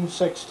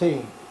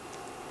 1916.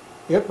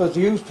 It was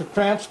used to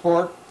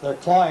transport their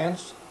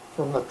clients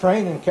from the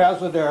train in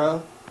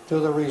Cazadero to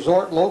the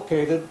resort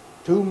located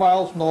 2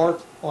 miles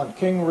north on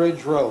King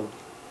Ridge Road.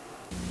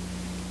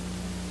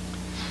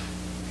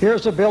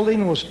 Here's a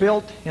building that was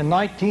built in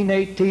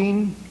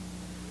 1918.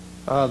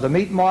 The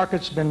meat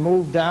market's been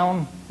moved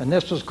down, and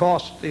this was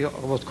called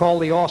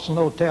the Austin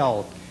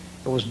Hotel.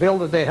 It was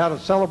built, they had a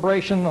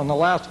celebration on the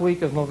last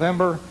week of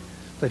November.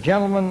 The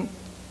gentleman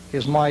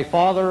is my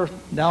father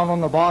down on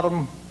the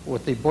bottom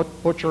with the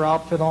butcher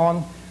outfit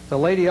on. The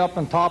lady up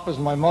on top is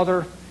my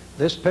mother.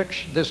 This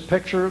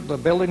picture, the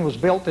building was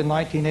built in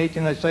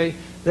 1918, I say.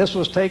 This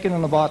was taken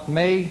in about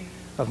May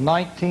of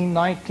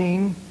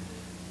 1919.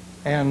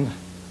 And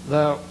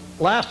the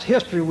last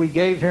history we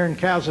gave here in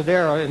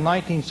Cazadero in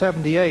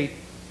 1978,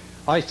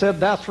 I said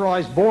that's where I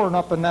was born,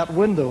 up in that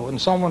window.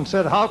 And someone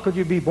said, how could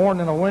you be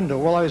born in a window?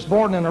 Well, I was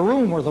born in a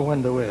room where the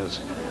window is.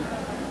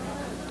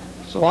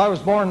 So I was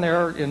born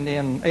there in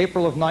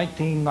April of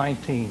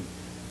 1919.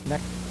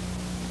 Next.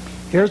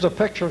 Here's a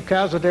picture of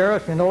Cazadero.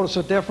 If you notice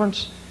the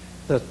difference,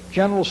 the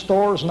general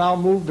store is now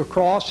moved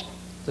across.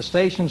 The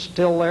station's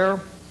still there.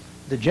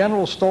 The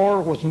general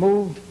store was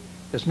moved,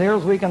 as near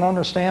as we can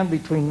understand,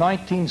 between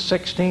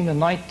 1916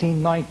 and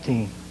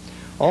 1919.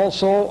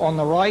 Also on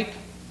the right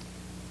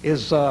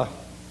is the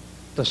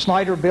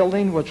Snyder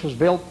building, which was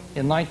built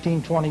in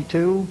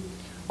 1922.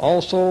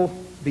 Also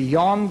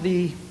beyond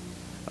the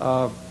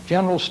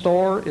general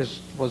store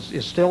is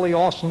still the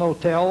Austin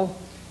Hotel,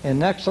 and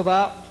next to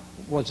that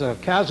was a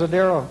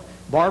Cazadero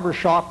barber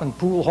shop and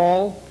pool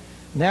hall.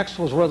 Next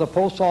was where the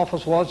post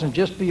office was, and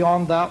just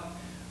beyond that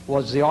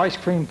was the ice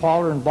cream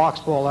parlor and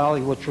boxball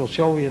alley, which we'll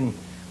show you in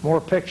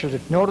more pictures.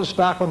 If you notice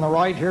back on the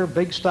right here,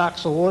 big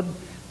stacks of wood,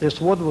 This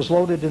wood was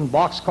loaded in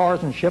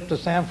boxcars and shipped to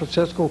San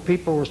Francisco.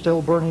 People were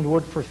still burning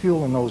wood for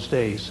fuel in those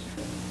days.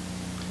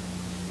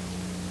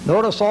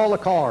 Notice all the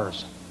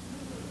cars.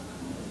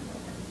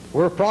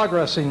 We're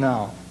progressing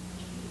now.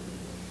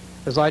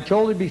 As I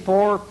told you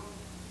before,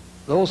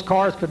 those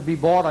cars could be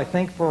bought, I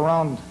think, for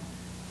around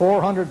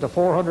 $400 to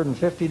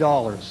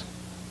 $450.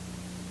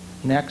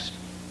 Next.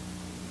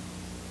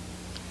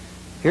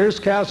 Here's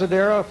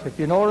Cazadero. If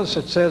you notice,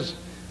 it says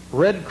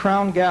Red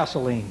Crown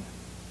Gasoline.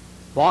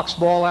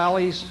 Boxball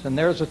alleys, and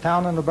there's a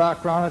town in the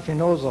background. If you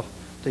notice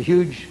the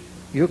huge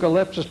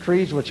eucalyptus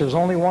trees, which is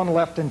only one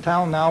left in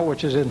town now,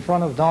 which is in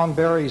front of Don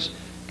Barry's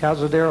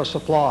Cazadero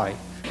Supply.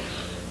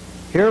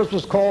 Here's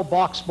what's called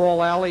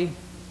Boxball Alley,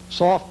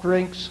 soft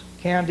drinks,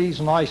 candies,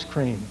 and ice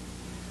cream.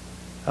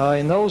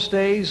 In those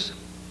days,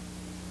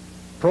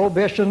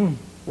 Prohibition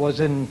was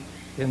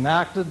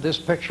enacted. This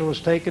picture was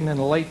taken in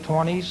the late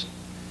 20s.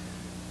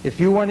 If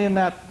you went in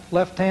that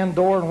left-hand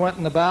door and went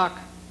in the back,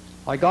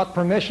 I got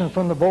permission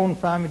from the Bone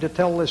family to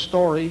tell this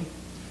story.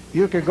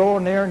 You could go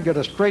in there and get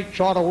a straight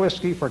shot of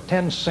whiskey for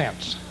 10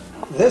 cents.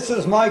 This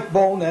is Mike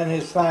Bone and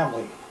his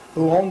family,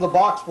 who owned the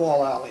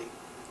Boxball Alley.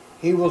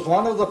 He was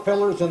one of the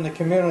pillars in the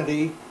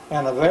community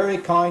and a very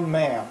kind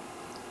man.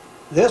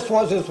 This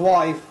was his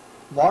wife,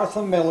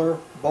 Martha Miller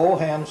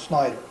Bohan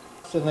Snyder.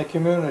 In the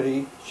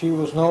community, she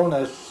was known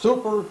as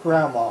Super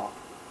Grandma.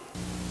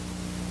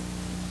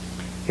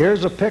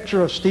 Here's a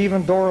picture of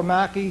Stephen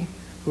Doramaki,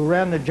 who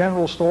ran the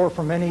general store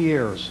for many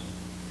years.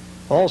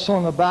 Also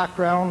in the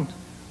background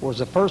was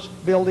the first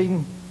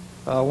building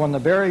when the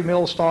Berry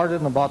Mill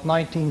started in about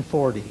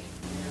 1940.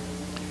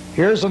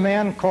 Here's a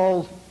man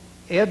called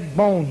Ed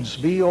Bones,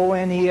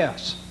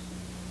 B-O-N-E-S.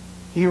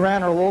 He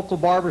ran our local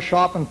barber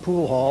shop and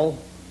pool hall.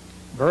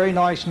 Very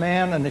nice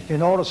man, and if you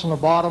notice on the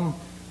bottom,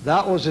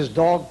 that was his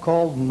dog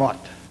called Mutt.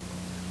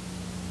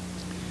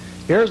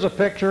 Here's a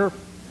picture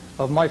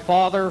of my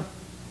father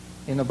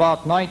in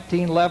about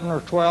 1911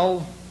 or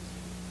 12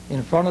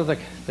 in front of the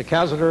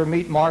Cazadero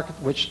Meat Market,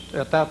 which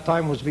at that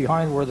time was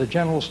behind where the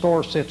general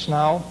store sits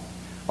now.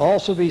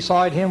 Also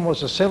beside him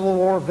was a Civil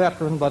War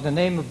veteran by the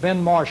name of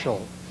Ben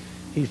Marshall.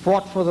 He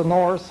fought for the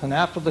North, and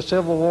after the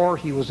Civil War,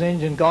 he was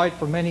Indian guide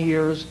for many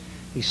years.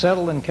 He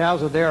settled in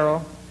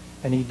Cazadero,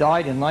 and he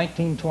died in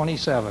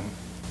 1927.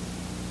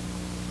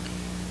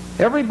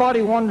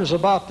 Everybody wonders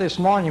about this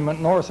monument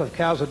north of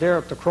Cazadero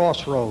at the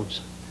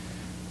crossroads.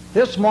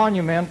 This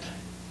monument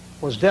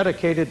was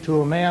dedicated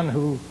to a man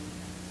who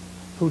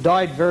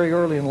died very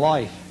early in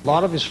life. A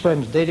lot of his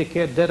friends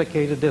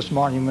dedicated this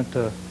monument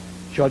to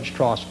Judge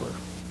Trosper.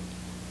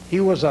 He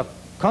was a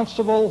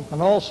constable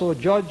and also a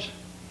judge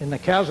in the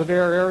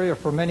Cazadero area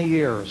for many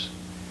years.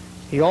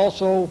 He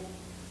also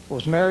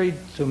was married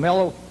to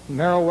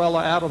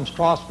Maruella Adams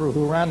Trosper,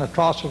 who ran the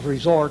Trosper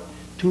Resort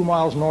 2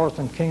 miles north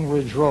on King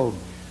Ridge Road.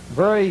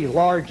 Very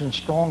large and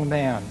strong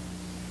man.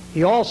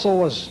 He also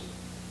was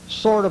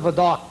sort of a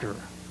doctor.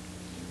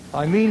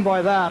 I mean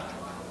by that,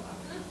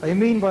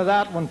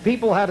 when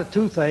people had a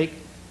toothache,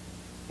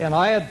 and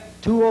I had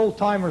two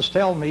old-timers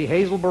tell me,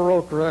 Hazel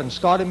Barokra and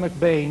Scotty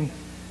McBain,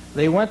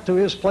 they went to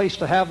his place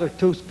to have their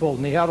tooth pulled,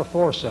 and he had a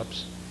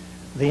forceps.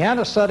 The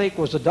anesthetic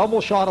was a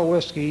double shot of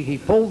whiskey. He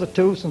pulled the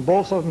tooth, and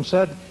both of them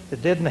said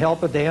it didn't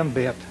help a damn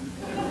bit.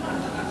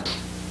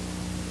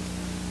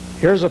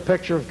 Here's a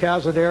picture of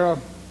Cazadero,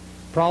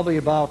 probably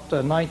about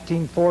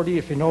 1940,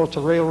 if you know it's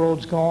the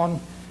railroad's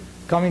gone.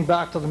 Coming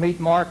back to the meat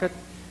market,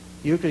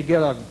 you could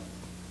get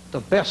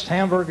the best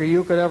hamburger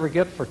you could ever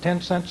get for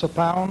 10 cents a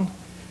pound.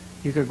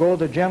 You could go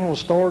to the general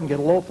store and get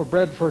a loaf of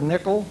bread for a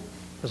nickel.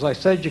 As I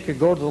said, you could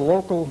go to the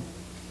local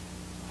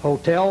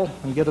hotel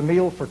and get a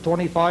meal for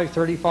 25,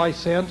 35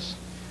 cents.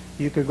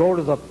 You could go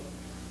to the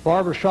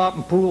barber shop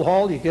and pool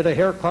hall, you get a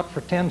haircut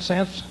for 10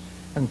 cents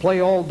and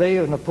play all day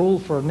in the pool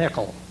for a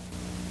nickel.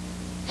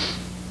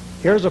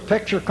 Here's a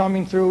picture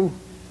coming through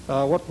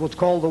what was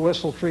called the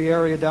Whistle Tree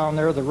area down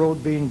there, the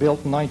road being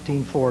built in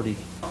 1940.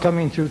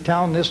 Coming through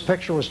town, this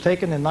picture was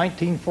taken in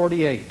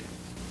 1948.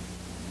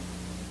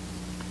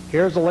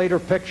 Here's a later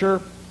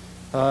picture.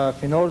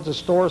 If you notice, the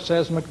store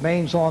says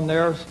McBain's on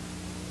there.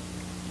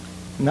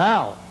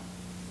 Now,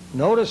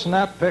 notice in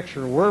that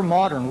picture, we're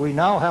modern. We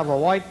now have a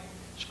white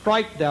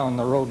stripe down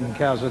the road in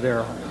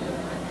Cazadero.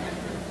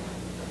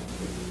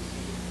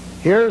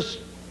 Here's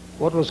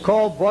what was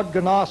called Bud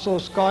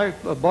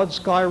Bud's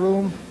Sky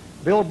Room.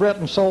 Bill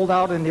Britton sold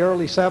out in the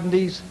early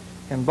 70s,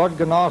 and Bud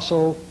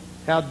Ganasso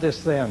had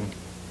this then.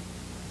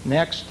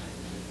 Next.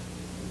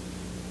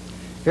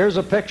 Here's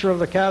a picture of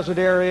the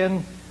Cazadero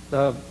Inn.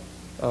 The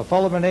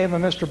fellow by the name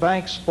of Mr.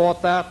 Banks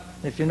bought that.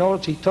 If you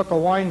notice, he took a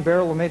wine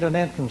barrel and made an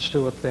entrance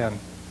to it then.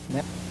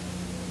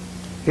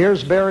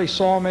 Here's Barry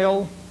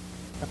Sawmill.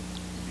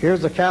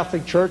 Here's the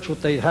Catholic Church,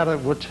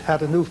 which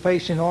had a new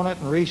facing on it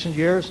in recent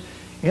years.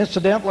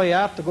 Incidentally,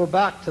 I have to go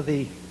back to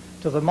the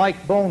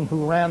Mike Bone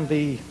who ran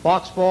the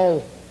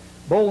Boxball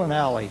Bowling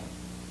Alley.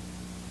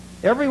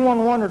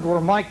 Everyone wondered where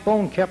Mike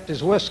Bone kept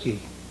his whiskey.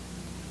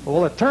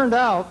 Well, it turned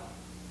out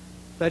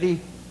that he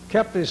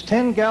kept his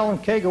 10-gallon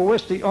keg of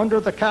whiskey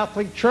under the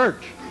Catholic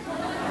Church.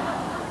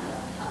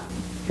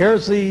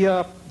 Here's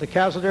the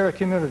Cazadero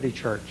Community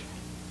Church.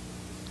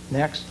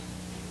 Next.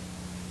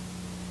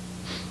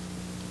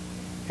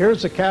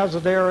 Here's the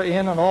Cazadero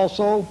Inn, and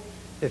also,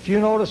 if you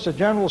notice, the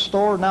general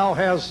store now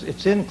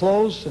it's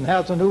enclosed and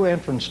has a new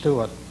entrance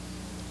to it.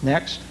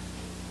 Next.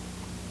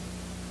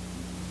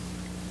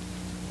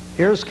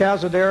 Here's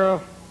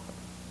Cazadero.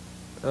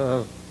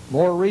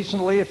 More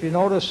recently, if you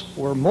notice,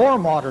 we're more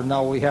modern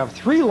now. We have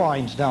 3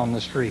 lines down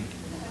the street.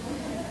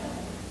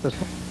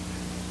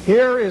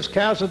 Here is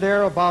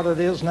Cazadero about it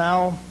is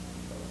now.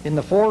 In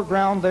the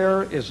foreground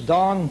there is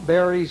Don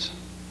Barry's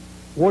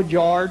wood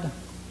yard,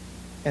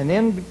 and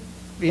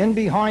in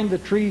behind the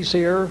trees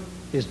here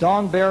is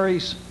Don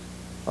Barry's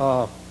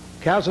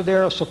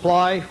Cazadero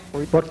supply.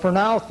 But for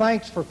now,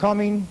 thanks for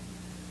coming,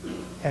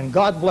 and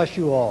God bless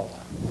you all.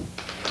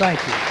 Thank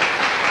you.